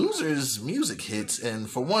Dolph the Loser's music hits. And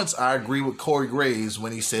for once, I agree with Corey Graves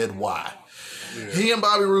when he said why. Yeah. He and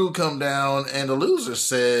Bobby Roode come down, and the Loser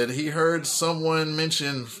said he heard someone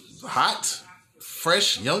mention hot,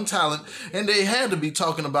 fresh, young talent, and they had to be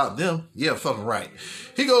talking about them. Yeah, fucking right.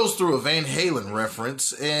 He goes through a Van Halen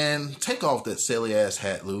reference, and take off that silly ass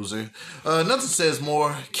hat, Loser. Nothing says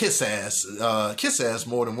more kiss ass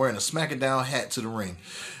more than wearing a SmackDown hat to the ring.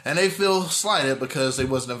 And they feel slighted because they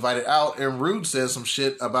wasn't invited out, and Roode says some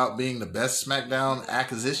shit about being the best SmackDown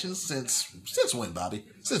acquisition since when, Bobby?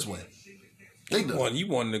 Since when? You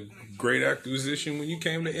won the great acquisition when you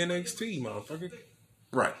came to NXT, motherfucker.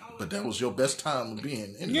 Right, but that was your best time of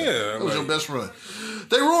being in there. Yeah. That was your best run.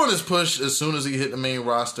 They ruined his push as soon as he hit the main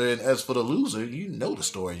roster, and as for the Loser, you know the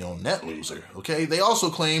story on that Loser, okay? They also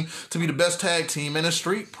claim to be the best tag team, and the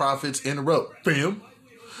Street Profits interrupt. Bam.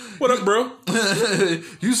 What up, bro?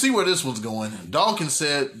 You see where this one's going. Dawkins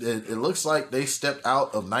said that it looks like they stepped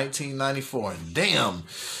out of 1994, and damn,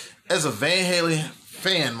 as a Van Halen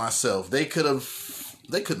fan myself, they couldn't have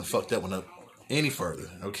fucked that one up any further.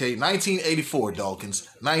 Okay, 1984, Dawkins,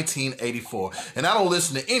 1984, and I don't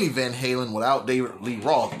listen to any Van Halen without David Lee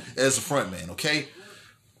Roth as the frontman. Okay.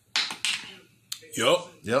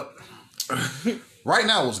 Yep. Right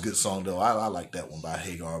Now was a good song though. I like that one by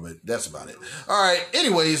Hagar, but that's about it. All right.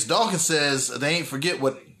 Anyways, Dawkins says they ain't forget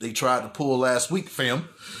what they tried to pull last week, fam.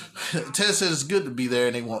 Ted says it's good to be there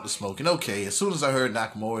and they want the smoke. And okay, as soon as I heard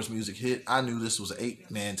Nakamura's music hit, I knew this was an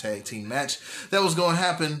 8-man tag team match that was going to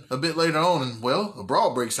happen a bit later on. And well, a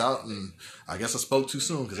brawl breaks out, and I guess I spoke too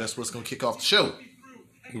soon because that's what's going to kick off the show.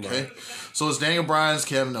 Okay, so it's Daniel Bryan's,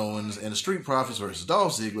 Kevin Owens, and the Street Profits versus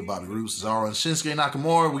Dolph Ziggler, Bobby Roode, Cesaro, and Shinsuke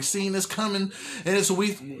Nakamura. We've seen this coming, and it's a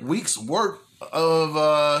week's work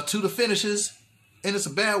of to the finishes, and it's a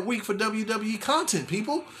bad week for WWE content,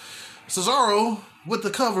 people. Cesaro with the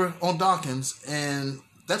cover on Dawkins, and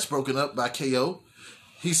that's broken up by KO.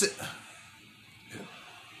 He said,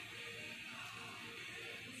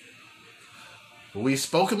 we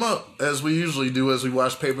spoke him up, as we usually do as we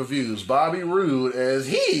watch pay-per-views. Bobby Roode, as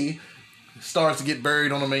he starts to get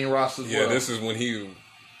buried on the main roster as well. Yeah, this is when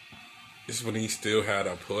he still had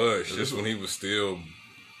a push. This is when he was still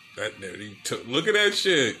look at that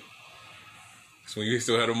shit. It's when you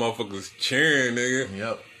still had the motherfuckers cheering, nigga.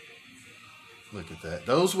 Yep. Look at that.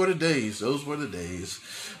 Those were the days.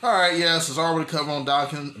 All right, yeah, Cesaro with a cover on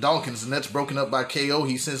Dawkins, and that's broken up by KO.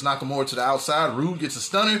 He sends Nakamura to the outside. Roode gets a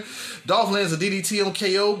stunner. Dolph lands a DDT on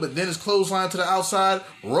KO, but then his clothesline to the outside.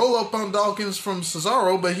 Roll up on Dawkins from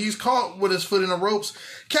Cesaro, but he's caught with his foot in the ropes.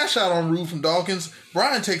 Cash out on Roode from Dawkins.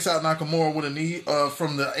 Bryan takes out Nakamura with a knee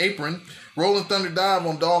from the apron. Rolling Thunder dive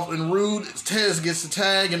on Dolph and Roode. Tez gets the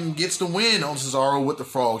tag and gets the win on Cesaro with the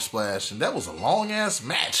frog splash. And that was a long-ass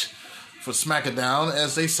match for SmackDown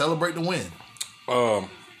as they celebrate the win.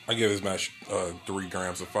 I give this match 3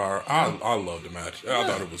 grams of fire. I love the match. I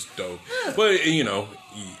thought it was dope. Yeah. But,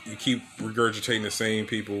 you keep regurgitating the same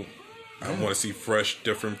people. I want to see fresh,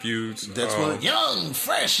 different feuds. That's what young,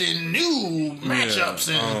 fresh, and new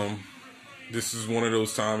matchups. Yeah, this is one of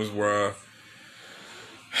those times where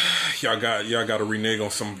y'all got to renege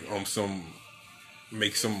on some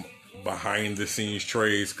make some behind the scenes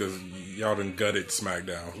trades because y'all done gutted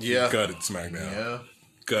SmackDown. Yeah, gutted SmackDown. Yeah,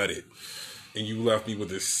 gutted, and you left me with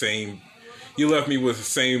the same. You left me with the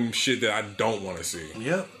same shit that I don't want to see.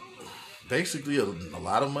 Yep. Basically, a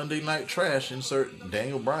lot of Monday Night Trash. Insert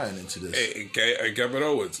Daniel Bryan into this. Hey, Kevin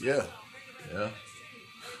Owens. Yeah.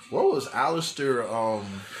 What was Alistair? Oh,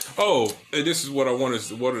 and this is what I wanted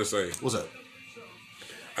to say. What's that?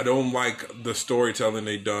 I don't like the storytelling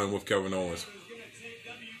they done with Kevin Owens.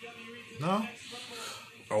 No.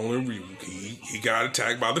 He got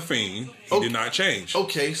attacked by the Fiend. He did not change.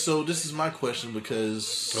 Okay, so this is my question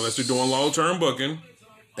because Unless they're doing long-term booking.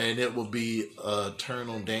 And it will be a turn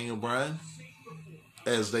on Daniel Bryan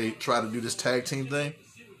as they try to do this tag team thing,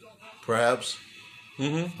 perhaps.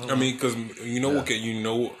 Mm-hmm. I mean, because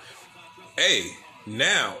hey,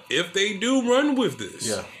 now if they do run with this,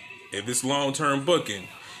 if it's long-term booking,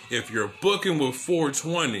 if you're booking with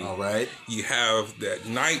 420, all right, you have that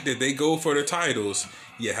night that they go for the titles.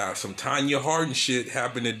 You have some Tanya Hardin shit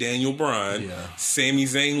happen to Daniel Bryan. Yeah. Sami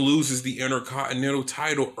Zayn loses the Intercontinental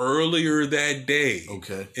title earlier that day.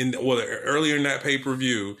 Okay. Earlier in that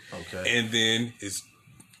pay-per-view. Okay. And then it's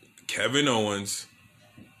Kevin Owens,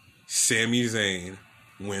 Sami Zayn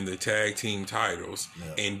win the tag team titles.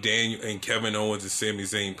 Yeah. And Kevin Owens and Sami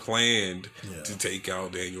Zayn planned to take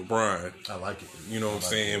out Daniel Bryan. I like it. You know what I'm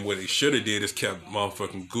saying? What they should have did is kept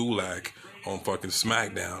motherfucking Gulak on fucking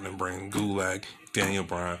SmackDown and bring Gulak, Daniel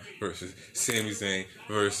Bryan versus Sami Zayn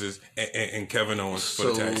versus and Kevin Owens for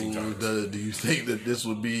the tag team titles. Do you think that this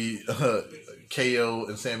would be KO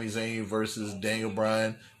and Sami Zayn versus Daniel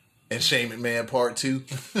Bryan and Shane McMahon Part 2?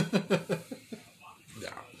 Yeah,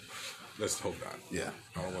 let's hope not. Yeah,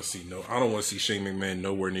 I don't want to see Shane McMahon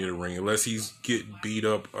nowhere near the ring unless he's get beat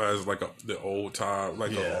up as like the old time,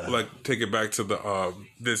 like take it back to the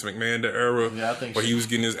Vince McMahon era. Yeah, I think where he was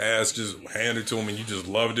getting his ass just handed to him and you just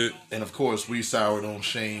loved it. And of course, we soured on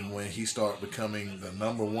Shane when he started becoming the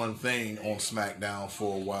number one thing on SmackDown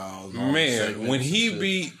for a while. Man, when he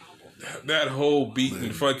beat that whole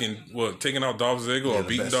beating fucking taking out Dolph Ziggler or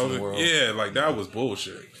beating Dolph Ziggler, like that was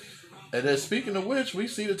bullshit. And then speaking of which, we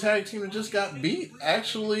see the tag team that just got beat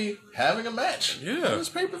actually having a match. Yeah. On this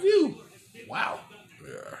pay-per-view. Wow.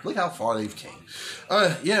 Yeah. Look how far they've came.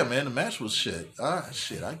 Yeah, man, the match was shit.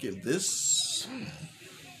 I give this...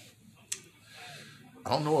 I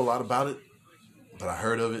don't know a lot about it, but I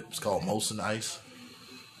heard of it. It's called Molson Ice.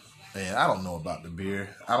 And I don't know about the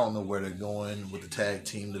beer. I don't know where they're going with the tag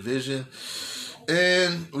team division.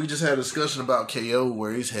 And we just had a discussion about KO,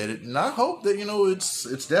 where he's headed. And I hope that,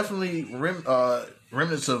 it's definitely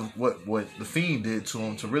remnants of what the Fiend did to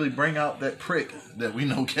him to really bring out that prick that we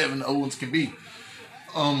know Kevin Owens can be.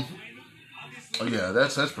 Yeah,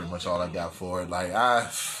 that's pretty much all I got for it.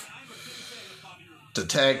 The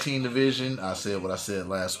tag team division, I said what I said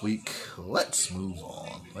last week. Let's move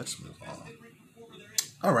on.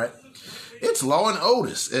 All right. It's Law and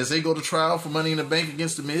Otis as they go to trial for Money in the Bank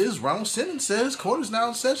against The Miz. Ronald Simmons says court is now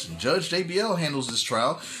in session. Judge JBL handles this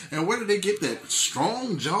trial. And where did they get that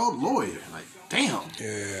strong-jawed lawyer? Like, damn.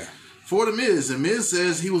 Yeah. For The Miz. And Miz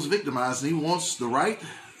says he was victimized and he wants to right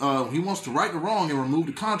the wrong and remove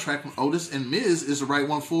the contract from Otis. And Miz is the right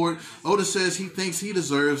one for it. Otis says he thinks he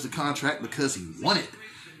deserves the contract because he won it.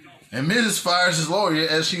 And Miz fires his lawyer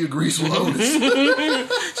as she agrees with Otis.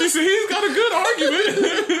 She said he's got a good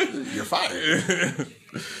argument. You're fired.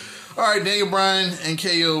 All right, Daniel Bryan and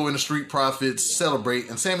KO and the Street Profits celebrate,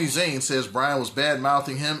 and Sami Zayn says Bryan was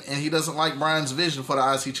bad-mouthing him, and he doesn't like Bryan's vision for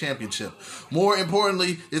the IC Championship. More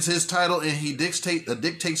importantly, it's his title, and he dictates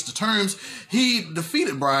the terms. He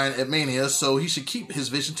defeated Bryan at Mania, so he should keep his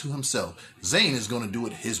vision to himself. Zayn is going to do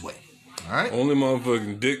it his way. All right. Only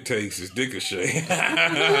motherfucking dick takes is Ricochet.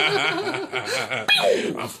 Bow,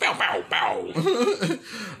 bow, bow.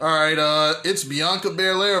 All right. It's Bianca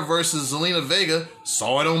Belair versus Zelina Vega.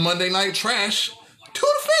 Saw it on Monday Night Trash. To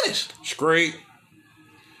the finish. Straight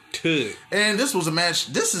to it. And this was a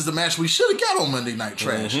match. This is the match we should have got on Monday Night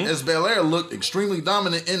Trash. Mm-hmm. As Belair looked extremely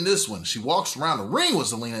dominant in this one. She walks around the ring with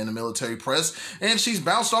Zelina in the military press, and she's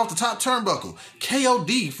bounced off the top turnbuckle.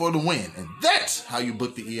 KOD for the win. And that's how you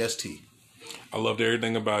book the EST. I loved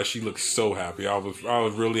everything about it. She looked so happy. I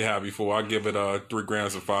was really happy for her. I give it 3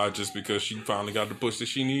 grams of 5 just because she finally got the push that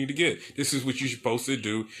she needed to get. This is what you're supposed to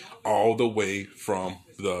do all the way from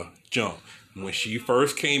the jump. When she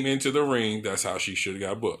first came into the ring, that's how she should have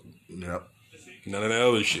got booked. Yep. None of that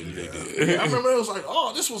other shit they did. Yeah, I remember it was like,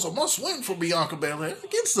 oh, this was a must-win for Bianca Belair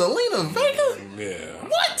against Zelina Vega. Yeah.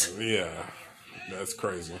 What? Yeah. That's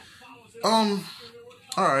crazy. All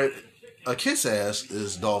right. A kiss ass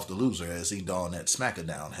is Dolph the Loser as he donned that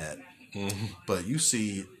Smackdown hat. Mm-hmm. But you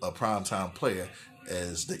see a primetime player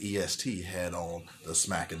as the EST had on the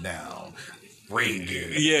Smackdown ring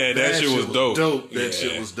gear. Yeah, that shit was dope. That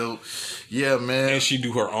shit was dope. Yeah, man. And she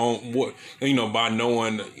do her own, by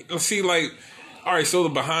knowing, see, like, All right, so the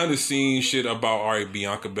behind the scenes shit about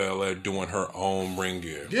Bianca Belair doing her own ring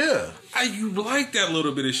gear. Yeah, You like that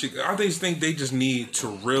little bit of shit. I just think they just need to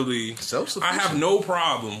really. Self-sufficient. I have no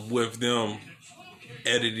problem with them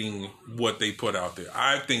editing what they put out there.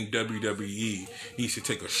 I think WWE needs to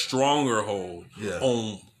take a stronger hold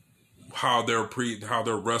on how their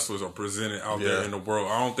wrestlers are presented out there in the world.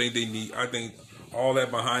 I don't think they need. I think all that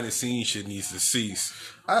behind the scenes shit needs to cease.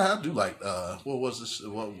 I do like what was this?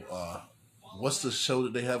 What's the show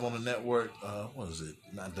that they have on the network? What is it?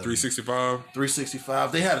 Not 365.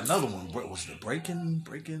 365. They had another one. What was it? Breaking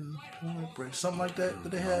something like that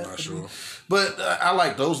they had. I'm not sure. But I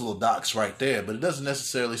like those little docs right there. But it doesn't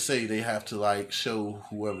necessarily say they have to like show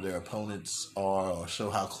whoever their opponents are or show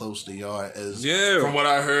how close they are. As from what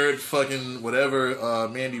I heard, fucking whatever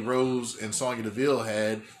Mandy Rose and Sonya Deville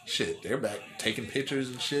had. Shit, they're back taking pictures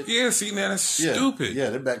and shit. Yeah, see, man, that's stupid. Yeah,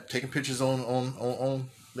 they're back taking pictures on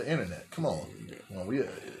the internet. Come on.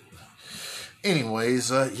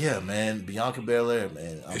 Anyways, man, Bianca Belair,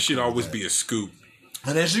 man. It should always be a scoop.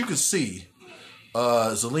 And as you can see,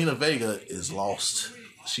 Zelina Vega is lost.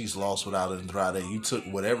 She's lost without Andrade. You took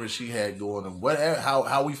whatever she had going and whatever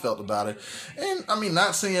how we felt about it. And I mean,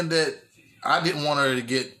 not saying that I didn't want her to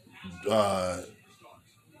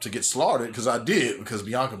get slaughtered, because I did, because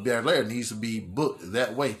Bianca Belair needs to be booked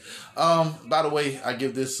that way. By the way, I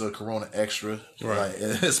give this a Corona Extra, right?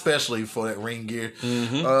 Especially for that ring gear.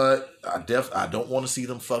 Mm-hmm. I don't want to see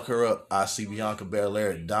them fuck her up. I see Bianca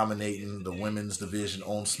Belair dominating the women's division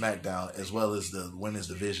on SmackDown as well as the women's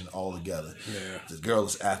division all together. Yeah. The girl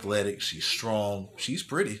is athletic. She's strong. She's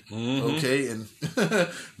pretty. Mm-hmm. Okay, and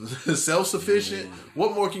self-sufficient. Mm-hmm.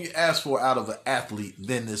 What more can you ask for out of an athlete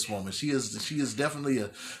than this woman? She is definitely a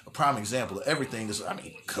prime example of everything.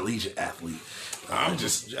 Collegiate athlete.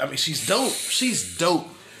 She's dope. She's dope.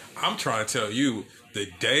 I'm trying to tell you, the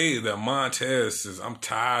day that Montez says, I'm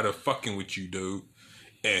tired of fucking with you, dude,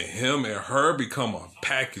 and him and her become a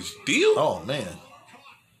package deal. Oh, man.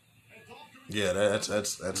 Yeah, that's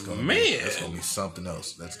gonna be something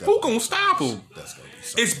else. Who gonna stop him? That's gonna be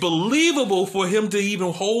something. It's believable for him to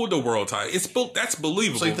even hold the world title. That's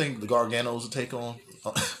believable. So you think the Garganos will take on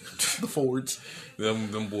the Fords?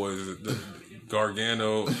 Them boys, the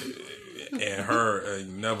Gargano and her,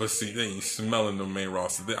 they ain't smelling the main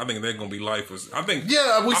roster. I think they're gonna be lifers. I think.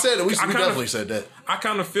 Yeah, we said it. We definitely said that. I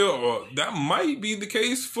kind of feel that might be the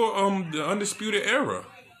case for the Undisputed Era.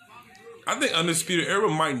 I think Undisputed Era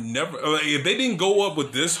might never, if they didn't go up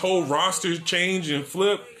with this whole roster change and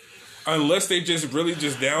flip, unless they just really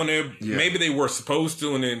just down there. Yeah. Maybe they were supposed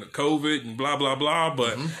to, and then COVID and blah blah blah.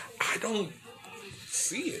 But I don't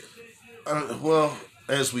see it. Well,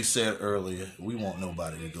 as we said earlier, we want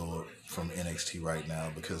nobody to go up from NXT right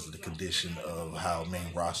now because of the condition of how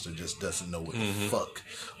main roster just doesn't know what the fuck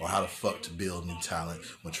or how the fuck to build new talent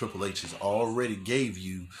when Triple H has already gave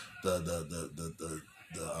you the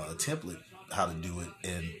template how to do it,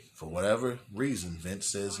 and for whatever reason Vince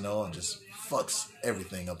says no and just fucks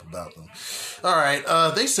everything up about them. All right,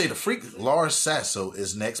 they say the freak Lars Sasso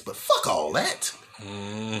is next, but fuck all that.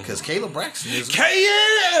 Because Kayla Braxton is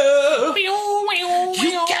Kayla,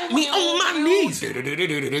 you got me on my knees.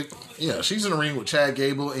 Yeah, she's in the ring with Chad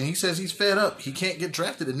Gable, and he says he's fed up. He can't get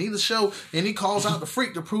drafted in neither show, and he calls out the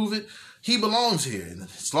freak to prove it. He belongs here. And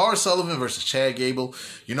it's Lars Sullivan versus Chad Gable.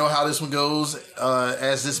 You know how this one goes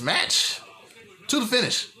as this match to the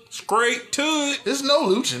finish. Straight to it. There's no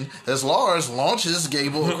luching as Lars launches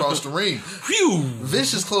Gable across the ring. Phew.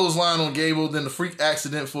 Vicious clothesline on Gable, then the freak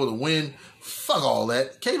accident for the win. Fuck all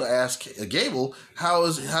that. Kayla asked Gable how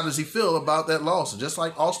does he feel about that loss, and just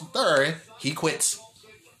like Austin Theory, he quits.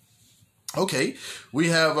 Okay, we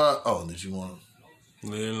have did you want to?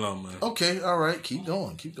 Man. Okay, all right, keep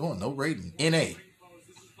going. No rating. NA.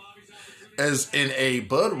 As in a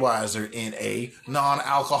Budweiser NA,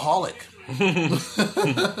 non-alcoholic.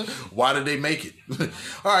 Why did they make it?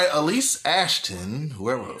 All right, Elise Ashton,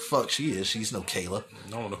 whoever the fuck she is, she's no Kayla. I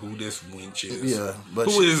don't know who this wench is. Yeah, but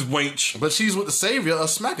who is wench? But she's with the savior of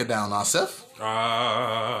SmackDown, now, Seth.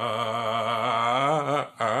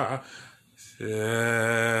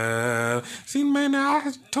 See, man,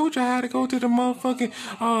 I told you I had to go to the motherfucking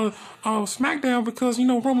SmackDown because,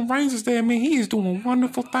 Roman Reigns is there. Man, he is doing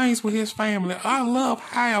wonderful things with his family. I love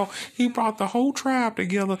how he brought the whole tribe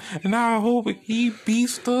together, and I hope he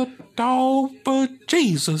beats the dog for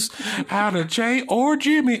Jesus out of Jay or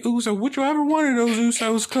Jimmy Uso. Whichever one of those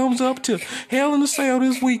Usos comes up to Hell in a Cell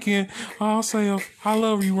this weekend, I'll say, I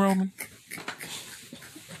love you, Roman.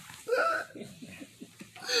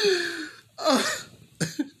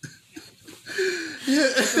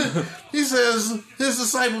 He says his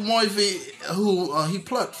disciple Morphe, who he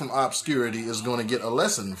plucked from obscurity, is going to get a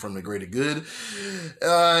lesson from the greater good.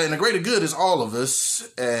 And the greater good is all of us.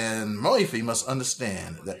 And Morphe must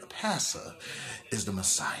understand that the passer is the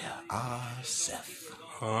Messiah, Seth.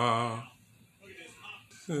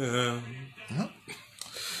 Yeah.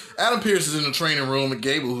 Adam Pearce is in the training room with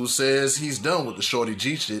Gable, who says he's done with the Shorty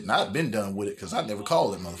G shit, and I've been done with it because I never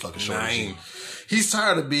called that motherfucker Shorty G. He's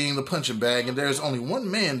tired of being the punching bag, and there's only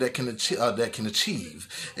one man that can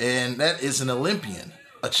achieve, and that is an Olympian,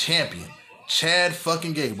 a champion, Chad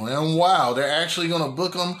fucking Gable. And wow, they're actually gonna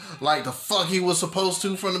book him like the fuck he was supposed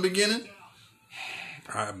to from the beginning.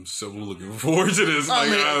 I'm so looking forward to this.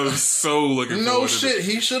 I'm so looking forward to this. No shit,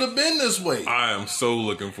 he should have been this way. I am so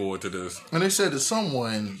looking forward to this. And they said that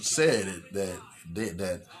someone said it,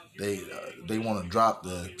 that they want to drop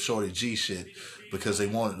the Shorty G shit because they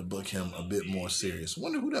wanted to book him a bit more serious. I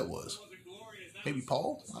wonder who that was. Maybe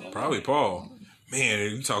Paul? Probably Paul.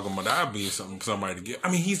 Man, you talking about that being somebody to get.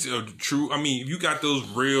 I mean, he's a true. I mean, you got those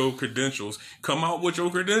real credentials. Come out with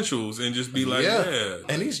your credentials and just be like, yeah.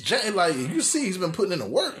 And he's like, you see, he's been putting in the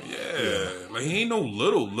work. Yeah. Like he ain't no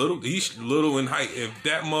little. He's little in height. If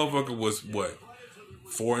that motherfucker was what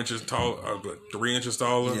 4 inches tall, 3 inches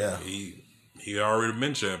taller, yeah, he already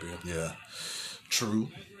been champion. Yeah, true.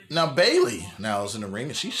 Now, Bayley now is in the ring,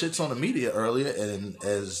 and she shits on the media earlier, and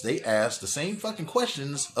as they asked the same fucking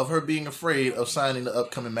questions of her being afraid of signing the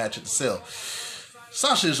upcoming match at the Cell.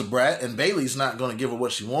 Sasha is a brat, and Bayley's not going to give her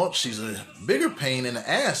what she wants. She's a bigger pain in the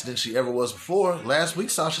ass than she ever was before. Last week,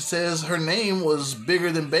 Sasha says her name was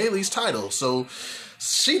bigger than Bayley's title, so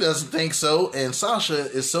she doesn't think so, and Sasha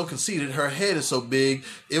is so conceited, her head is so big,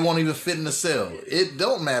 it won't even fit in the Cell. It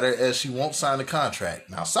don't matter as she won't sign the contract.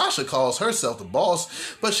 Now, Sasha calls herself the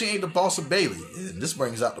boss, but she ain't the boss of Bayley. And this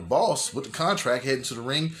brings out the boss with the contract heading to the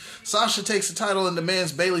ring. Sasha takes the title and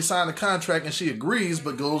demands Bayley sign the contract, and she agrees,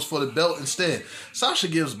 but goes for the belt instead. Sasha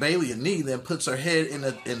gives Bayley a knee, then puts her head in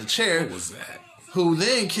the chair. What was that? Who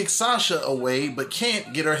then kicks Sasha away but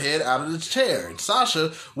can't get her head out of the chair. And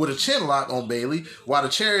Sasha with a chin lock on Bayley while in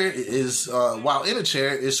the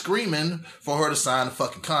chair is screaming for her to sign the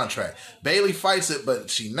fucking contract. Bayley fights it, but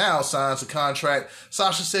she now signs the contract.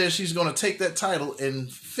 Sasha says she's going to take that title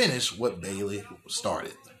and finish what Bayley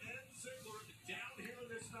started.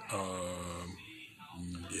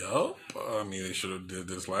 Yup. I mean, they should have did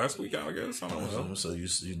this last week, I guess. I don't know. So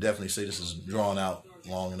you definitely say this is drawn out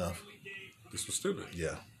long enough. This was stupid.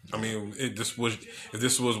 Yeah. I mean, if this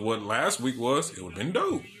was what last week was, it would have been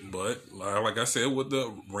dope. But like I said, with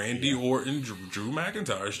the Randy Orton, Drew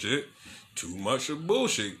McIntyre shit, too much of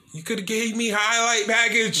bullshit. You could have gave me highlight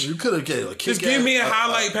package. You could have gave a just give me a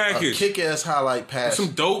highlight package, a kick-ass highlight package,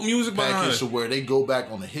 some dope music behind it, to where they go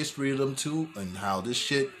back on the history of them two and how this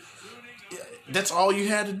shit. That's all you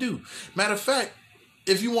had to do. Matter of fact,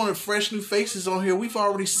 if you wanted fresh new faces on here, we've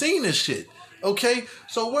already seen this shit. Okay,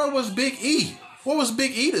 so where was Big E? Where was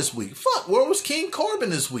Big E this week? Fuck, where was King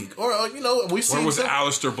Corbin this week? Or we seen where was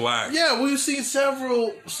Aleister Black? Yeah, we've seen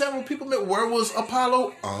several people. Where was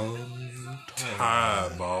Apollo?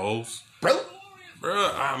 Tie balls, bro.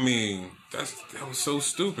 I mean, that was so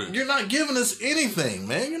stupid. You're not giving us anything,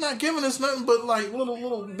 man. You're not giving us nothing but like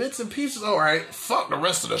little bits and pieces. All right, fuck the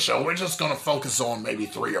rest of the show. We're just gonna focus on maybe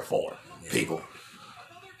 3 or 4 people.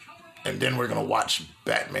 And then we're going to watch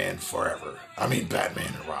Batman Forever. I mean,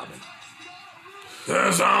 Batman and Robin.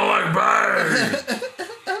 That sound like Bang!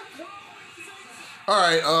 All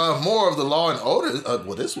right, more of the Law and Otis.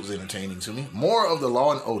 Well, this was entertaining to me. More of the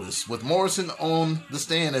Law and Otis, with Morrison on the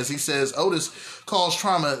stand as he says Otis caused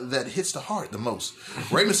trauma that hits the heart the most.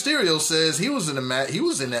 Rey Mysterio says he was in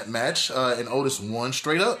that match, and Otis won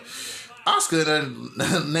straight up. Asuka, in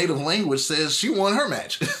her native language, says she won her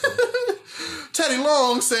match. Teddy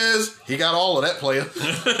Long says he got all of that, player.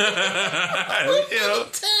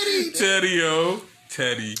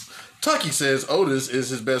 Teddy. Tucky says Otis is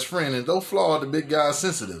his best friend, and though flawed, the big guy's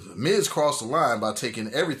sensitive. Miz crossed the line by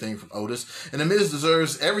taking everything from Otis, and the Miz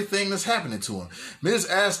deserves everything that's happening to him. Miz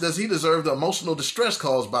asks, does he deserve the emotional distress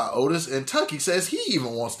caused by Otis, and Tucky says he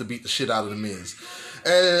even wants to beat the shit out of the Miz.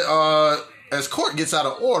 As Court gets out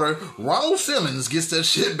of order, Ronald Simmons gets that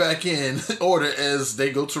shit back in order as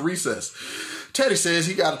they go to recess. Teddy says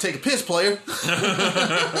he got to take a piss, player.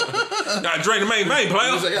 Got to drain the main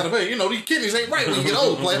player. These kidneys ain't right when you get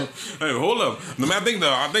old, player. Hey, hold up. I think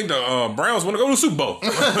the Browns want to go to the Super Bowl.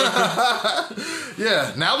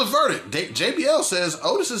 Yeah, now the verdict. JBL says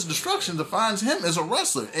Otis's destruction defines him as a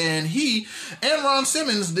wrestler, and he and Ron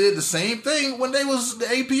Simmons did the same thing when they was the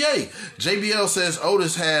APA. JBL says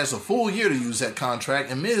Otis has a full year to use that contract,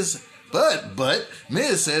 and Miz But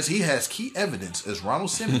Miz says he has key evidence as Ronald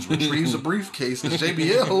Simmons retrieves a briefcase as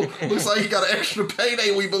JBL looks like he got an extra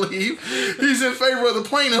payday, we believe. He's in favor of the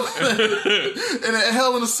plaintiff. And at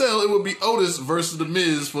Hell in a Cell, it would be Otis versus The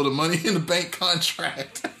Miz for the Money in the Bank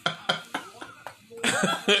contract.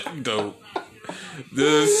 Dope.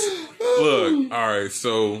 Look, all right,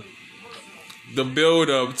 so the build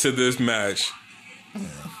up to this match,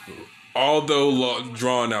 although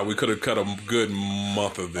drawn out, we could have cut a good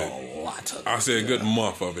month of it. A lot of it. I said a good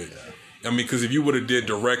month of it. Yeah. I mean, because if you would have did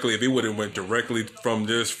directly, if it would have went directly from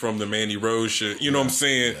the Mandy Rose shit, you know what I'm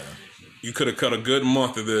saying? Yeah. You could have cut a good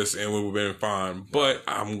month of this and we would have been fine. But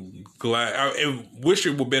I'm glad. I wish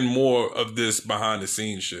it would have been more of this behind the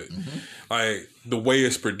scenes shit. Mm-hmm. Like, the way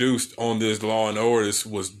it's produced on this Law and Order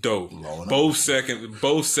was dope. Both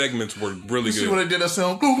segments were really good. You see when they did that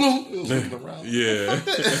sound? Boom, boom. It was looking around. Yeah.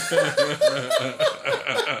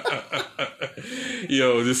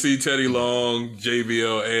 Yo, to see Teddy Long,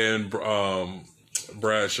 JBL, and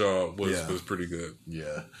Bradshaw was pretty good.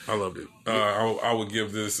 Yeah. I loved it. I would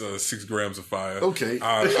give this 6 grams of fire. Okay.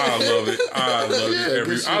 I love it. I love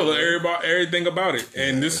it. I love everything about it.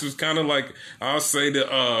 And this was kind of like, I'll say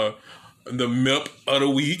the MIP of the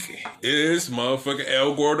week is motherfucking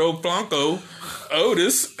El Gordo Blanco,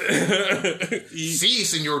 Otis. Si,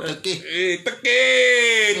 Senor Tuque.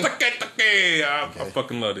 I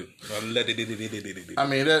fucking loved it. I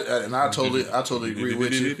mean, and I totally agree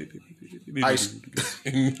with you. Ice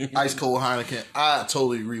cold Heineken. I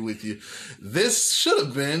totally agree with you. This should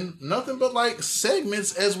have been nothing but like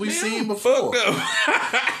segments as we've seen before.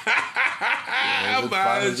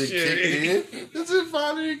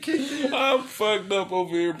 I'm fucked up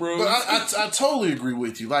over here, bro. But I totally agree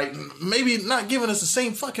with you. Like, maybe not giving us the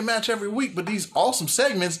same fucking match every week, but these awesome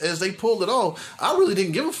segments as they pulled it off. I really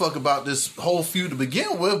didn't give a fuck about this whole feud to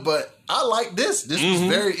begin with, but I like this. This was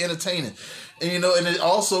very entertaining. And, and it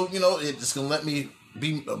also, it's going to let me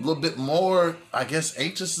be a little bit more, I guess,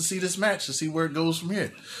 anxious to see this match, to see where it goes from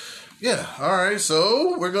here. Yeah, all right,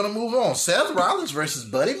 so we're going to move on. Seth Rollins versus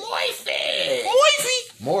Buddy Murphy.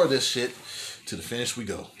 More of this shit. To the finish we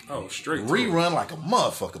go. Oh, straight rerun like a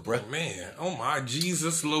motherfucker, bruh. Man, oh my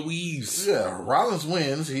Jesus Louise. Yeah, Rollins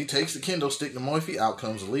wins. He takes the kendo stick to Murphy. Out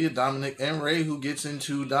comes Aaliyah, Dominic, and Ray, who gets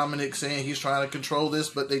into Dominic saying he's trying to control this,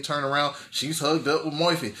 but they turn around. She's hugged up with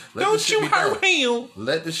Murphy. Don't you hurt him.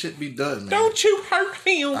 Let the shit be done, man. Don't you hurt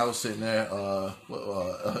him. I was sitting there,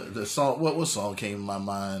 the song, what song came in my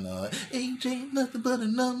mind? Age ain't nothing but a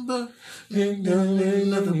number. Ain't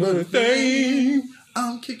nothing but a thing.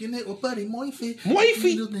 I'm kicking it with Buddy Murphy.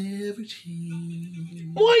 Murphy.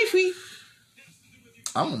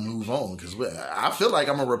 I'm going to move on because I feel like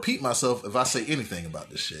I'm going to repeat myself if I say anything about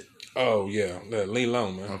this shit. Oh, yeah. Leave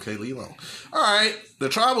alone, man. Okay, leave alone. All right. The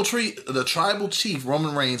tribal chief,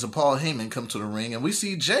 Roman Reigns, and Paul Heyman come to the ring, and we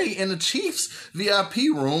see Jay in the Chiefs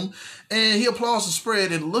VIP room, and he applauds the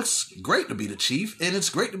spread. It looks great to be the chief, and it's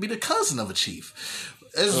great to be the cousin of a chief.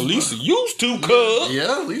 At least he used to, cuz.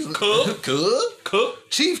 Yeah, at least. Cuz.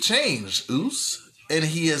 Chief changed, Oos. And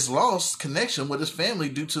he has lost connection with his family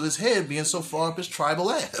due to his head being so far up his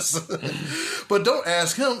tribal ass. But don't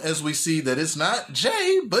ask him, as we see that it's not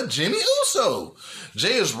Jay, but Jimmy Uso.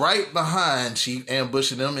 Jay is right behind Chief,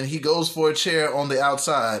 ambushing him, and he goes for a chair on the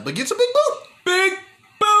outside, but gets a big boot. Big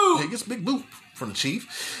boot! He gets a big boot from the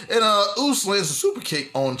Chief. And Uso lands a super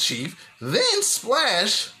kick on Chief, then a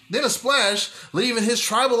splash, leaving his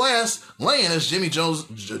tribal ass laying as Jimmy Jones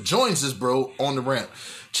joins his bro on the ramp.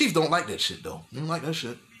 Chief don't like that shit, though. He don't like that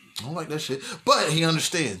shit. But he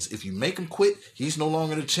understands. If you make him quit, he's no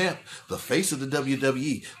longer the champ, the face of the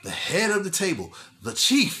WWE, the head of the table, the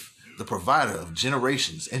chief, the provider of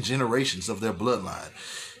generations and generations of their bloodline.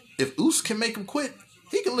 If Oos can make him quit,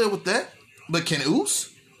 he can live with that. But can Oos?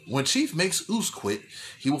 When Chief makes Oos quit,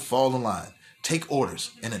 he will fall in line, take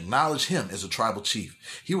orders, and acknowledge him as a tribal chief.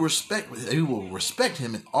 He will respect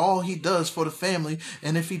him in all he does for the family,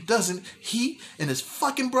 and if he doesn't, he and his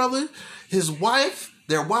fucking brother, his wife,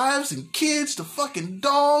 their wives and kids, the fucking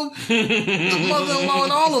dog, the mother-in-law,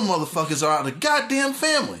 and all them motherfuckers are out of the goddamn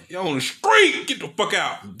family. You're on the street. Get the fuck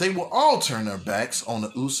out. They will all turn their backs on the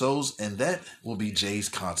Usos, and that will be Jay's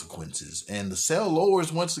consequences. And the cell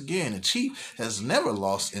lowers once again, and Chief has never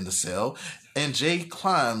lost in the cell, and Jay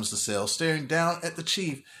climbs the cell, staring down at the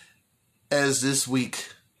Chief as this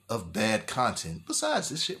week of bad content, besides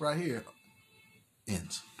this shit right here,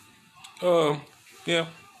 ends. Yeah,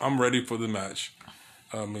 I'm ready for the match.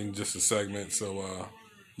 I mean, just a segment, so,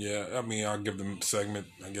 yeah, I mean, I'll give the segment,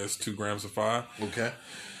 I guess, 2 grams of fire. Okay.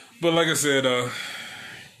 But like I said,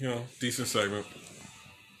 decent segment.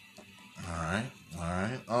 All right. All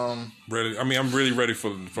right. Ready? I mean, I'm really ready for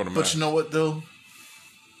the match. But you know what though?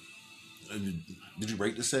 Did you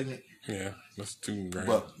rate the segment? Yeah, that's $2,000.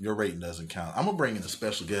 But your rating doesn't count. I'm gonna bring in a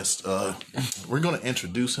special guest. We're gonna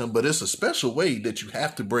introduce him, but it's a special way that you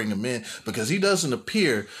have to bring him in because he doesn't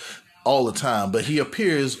appear all the time, but he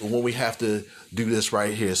appears when we have to do this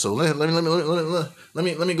right here. So let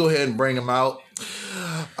me go ahead and bring him out.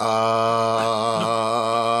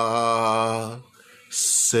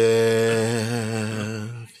 Seth.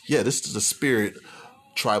 Yeah, this is the Spirit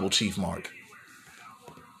Tribal Chief Mark.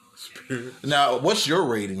 Now, what's your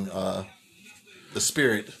rating, the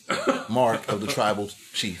Spirit Mark of the Tribal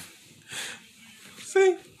Chief?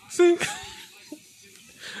 See.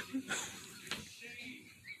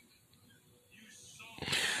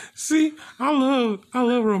 See, I love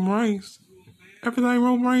Roman Reigns. Everything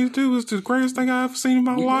Roman Reigns do is the greatest thing I've ever seen in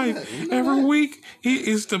my life. Every week, it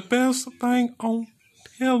is the best thing on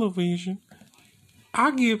television.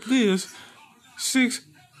 I give this 6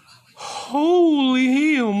 holy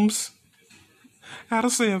hymns out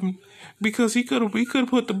of 7 because he could have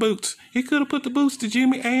put the boots. He could have put the boots to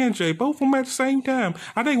Jimmy and Jay, both of them at the same time.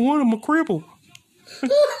 I think one of them a cripple.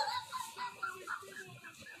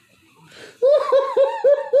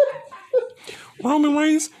 Roman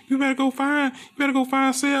Reigns, you better go find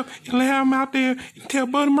Seth and let him out there and tell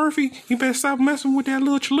Buddy Murphy you better stop messing with that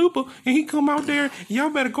little chalupa and he come out there and y'all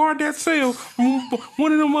better guard that cell from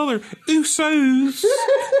one of them other Usos.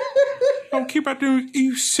 Don't keep out there with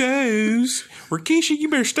Usos. Rikishi, you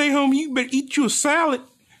better stay home. You better eat you a salad.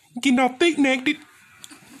 Getting all thick-necked.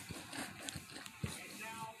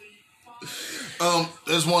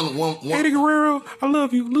 There's one. Eddie Guerrero, I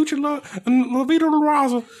love you. Lucha La Vida La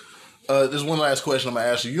Raza. There's one last question I'm gonna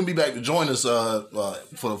ask you. You're gonna be back to join us for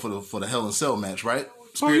the Hell in Cell match, right?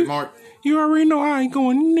 Spirit Mark. You already know I ain't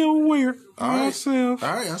going nowhere. All right. Myself.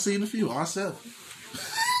 All right, I'll see you in a few. Myself.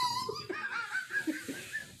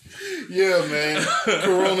 Yeah, man.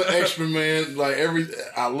 Corona Extra, man. Like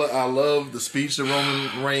I love the speech that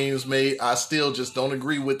Roman Reigns made. I still just don't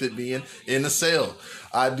agree with it being in the cell.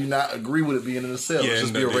 I do not agree with it being in the cell. Yeah, It's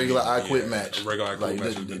just be a regular I Quit match. A regular I Quit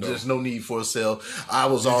match. There's no need for a cell. I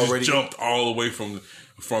was You already just jumped all the way from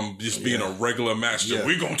just being a regular match to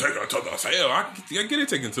we're gonna take her to the cell. I get it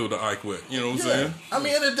taken to the I Quit. You know what I'm saying? I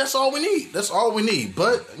mean, that's all we need. That's all we need.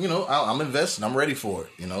 But I'm invested. I'm ready for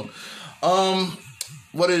it.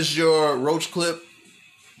 What is your roach clip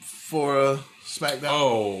for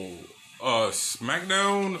SmackDown?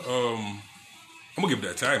 SmackDown. I'm gonna give it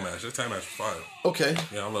that tag match. That tag match was fire. Okay.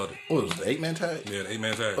 Yeah, I loved it. What was it, the 8-man tag? Yeah, the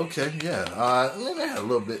 8-man tag. Okay, yeah. They had a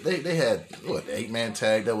little bit. They had the 8-man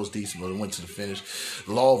tag that was decent, but it went to the finish.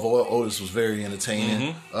 The Law of Otis was very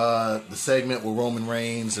entertaining. The segment with Roman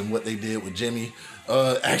Reigns and what they did with Jimmy.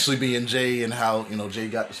 Actually being Jay and how Jay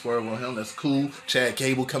got the swerve on him. That's cool. Chad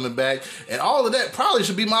Cable coming back, and all of that probably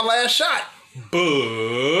should be my last shot, but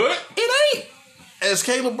it ain't. As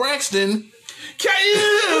Caleb Braxton.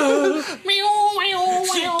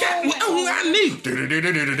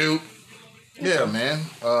 Yeah, man.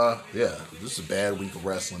 Yeah, this is a bad week of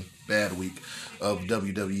wrestling. Bad week of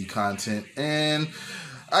WWE content. And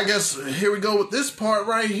I guess here we go with this part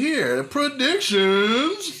right here. The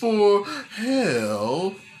predictions for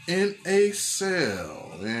Hell in a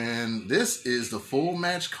Cell. And this is the full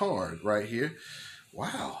match card right here.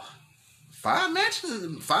 Wow. 5 matches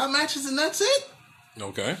and that's it?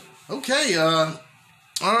 Okay. Okay, all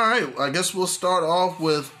right. I guess we'll start off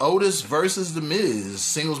with Otis versus The Miz.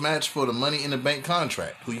 Singles match for the Money in the Bank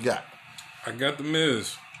contract. Who you got? I got The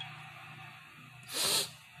Miz.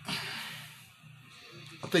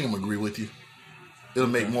 I think I'm going to agree with you. It'll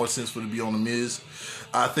make more sense for it to be on The Miz.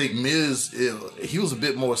 I think Miz, he was a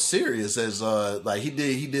bit more serious as he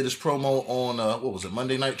did his promo on what was it,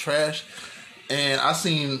 Monday Night Trash, and I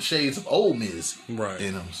seen shades of old Miz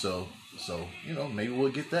in him. So maybe we'll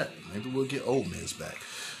get that. Maybe we'll get old Miz back.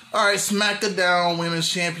 All right, SmackDown Women's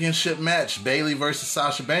Championship match: Bayley versus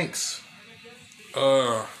Sasha Banks.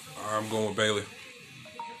 I'm going with Bayley.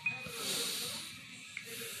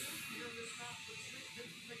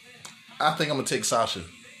 I think I'm gonna take Sasha.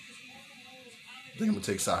 In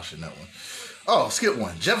that one. Oh, skip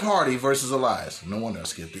one. Jeff Hardy versus Elias. No wonder I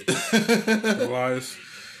skipped it. Elias.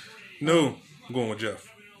 No, I'm going with Jeff.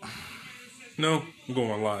 No, I'm going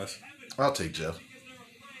with Elias. I'll take Jeff.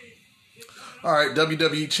 All right,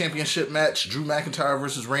 WWE Championship match: Drew McIntyre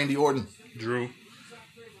versus Randy Orton. Drew.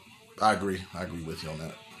 I agree with you on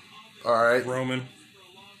that. All right, Roman.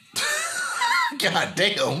 God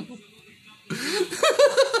damn.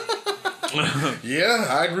 Yeah,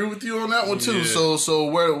 I agree with you on that one too. Yeah. So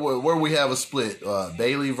where we have a split,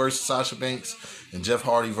 Bailey versus Sasha Banks and Jeff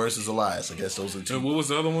Hardy versus Elias. I guess those are the two. And what was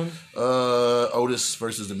the other one? Otis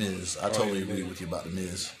versus The Miz. I totally agree with you about The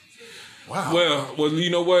Miz. Wow. Well, you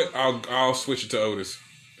know what? I'll switch it to Otis,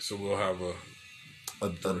 so we'll have a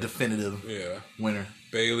definitive winner.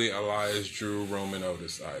 Bailey, Elias, Drew, Roman,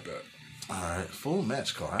 Otis. I bet. All right, full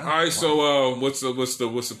match card. All right, so what's the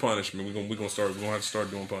punishment? We're gonna have to start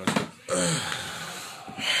doing punishment.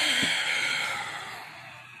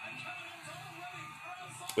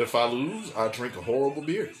 If I lose, I drink a horrible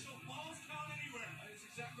beer.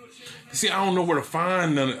 See, I don't know where to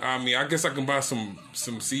find none. I mean, I guess I can buy some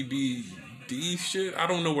CBD shit. I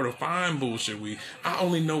don't know where to find bullshit weed. I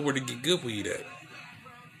only know where to get good weed at.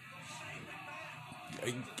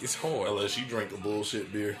 It's hard. Unless you drink a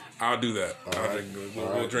bullshit beer. I'll do that.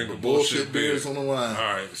 We'll drink a bullshit beer. Beers on the line. All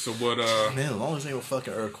right. So what? Man, as long as it ain't a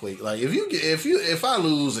fucking earthquake. Like if I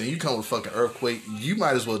lose and you come with a fucking earthquake, you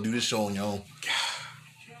might as well do this show on your own.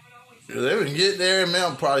 If they can get there, man,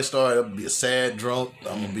 I'll probably start. I'll be a sad drunk.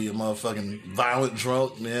 I'm gonna be a motherfucking violent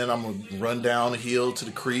drunk. Man, I'm gonna run down the hill to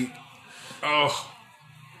the creek. Oh.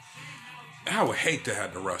 I would hate to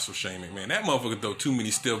have to wrestle Shane McMahon. That motherfucker throw too many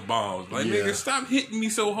stiff bombs. Like, nigga, stop hitting me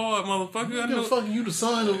so hard, motherfucker. I know. Fucking you the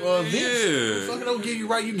son of Vince. Yeah. Fucking don't give you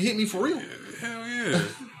right. You can hit me for real. Hell yeah.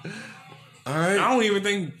 All right. I don't even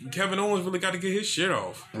think Kevin Owens really got to get his shit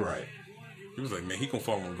off. Right. He was like, man, he gonna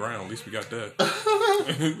fall on the ground. At least we got that.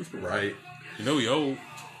 Right. You know he old.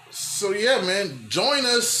 So yeah, man, join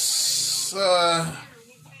us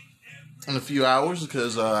in a few hours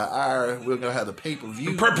because we're gonna have the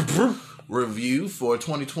pay-per-view review for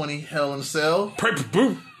 2020 Hell in a Cell.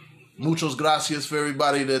 Muchos gracias for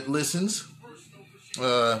everybody that listens.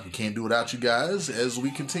 We can't do without you guys as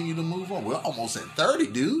we continue to move on. We're almost at 30,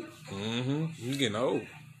 dude. Mm-hmm. You getting old.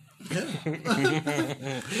 Yeah.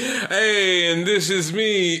 Hey, and this is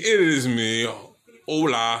me. It is me.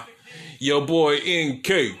 Hola. Your boy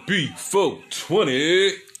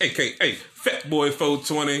NKB420, a.k.a. Fat Boy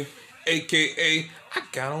 420, a.k.a. I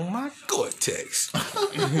got on my Gore-Tex.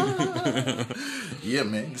 Yeah,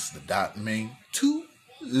 man. This is the Dot Main 2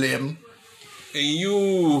 Lim. And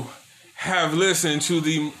you have listened to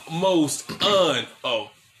the most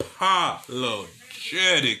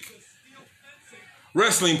unapologetic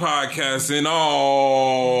wrestling podcast in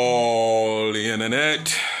all the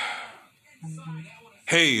internet.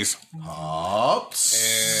 Hayes. Hops.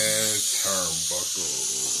 And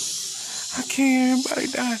Turnbuckle. I can't, everybody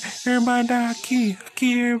die. Everybody die. I can't,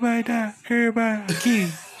 everybody die. Everybody, I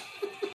can't.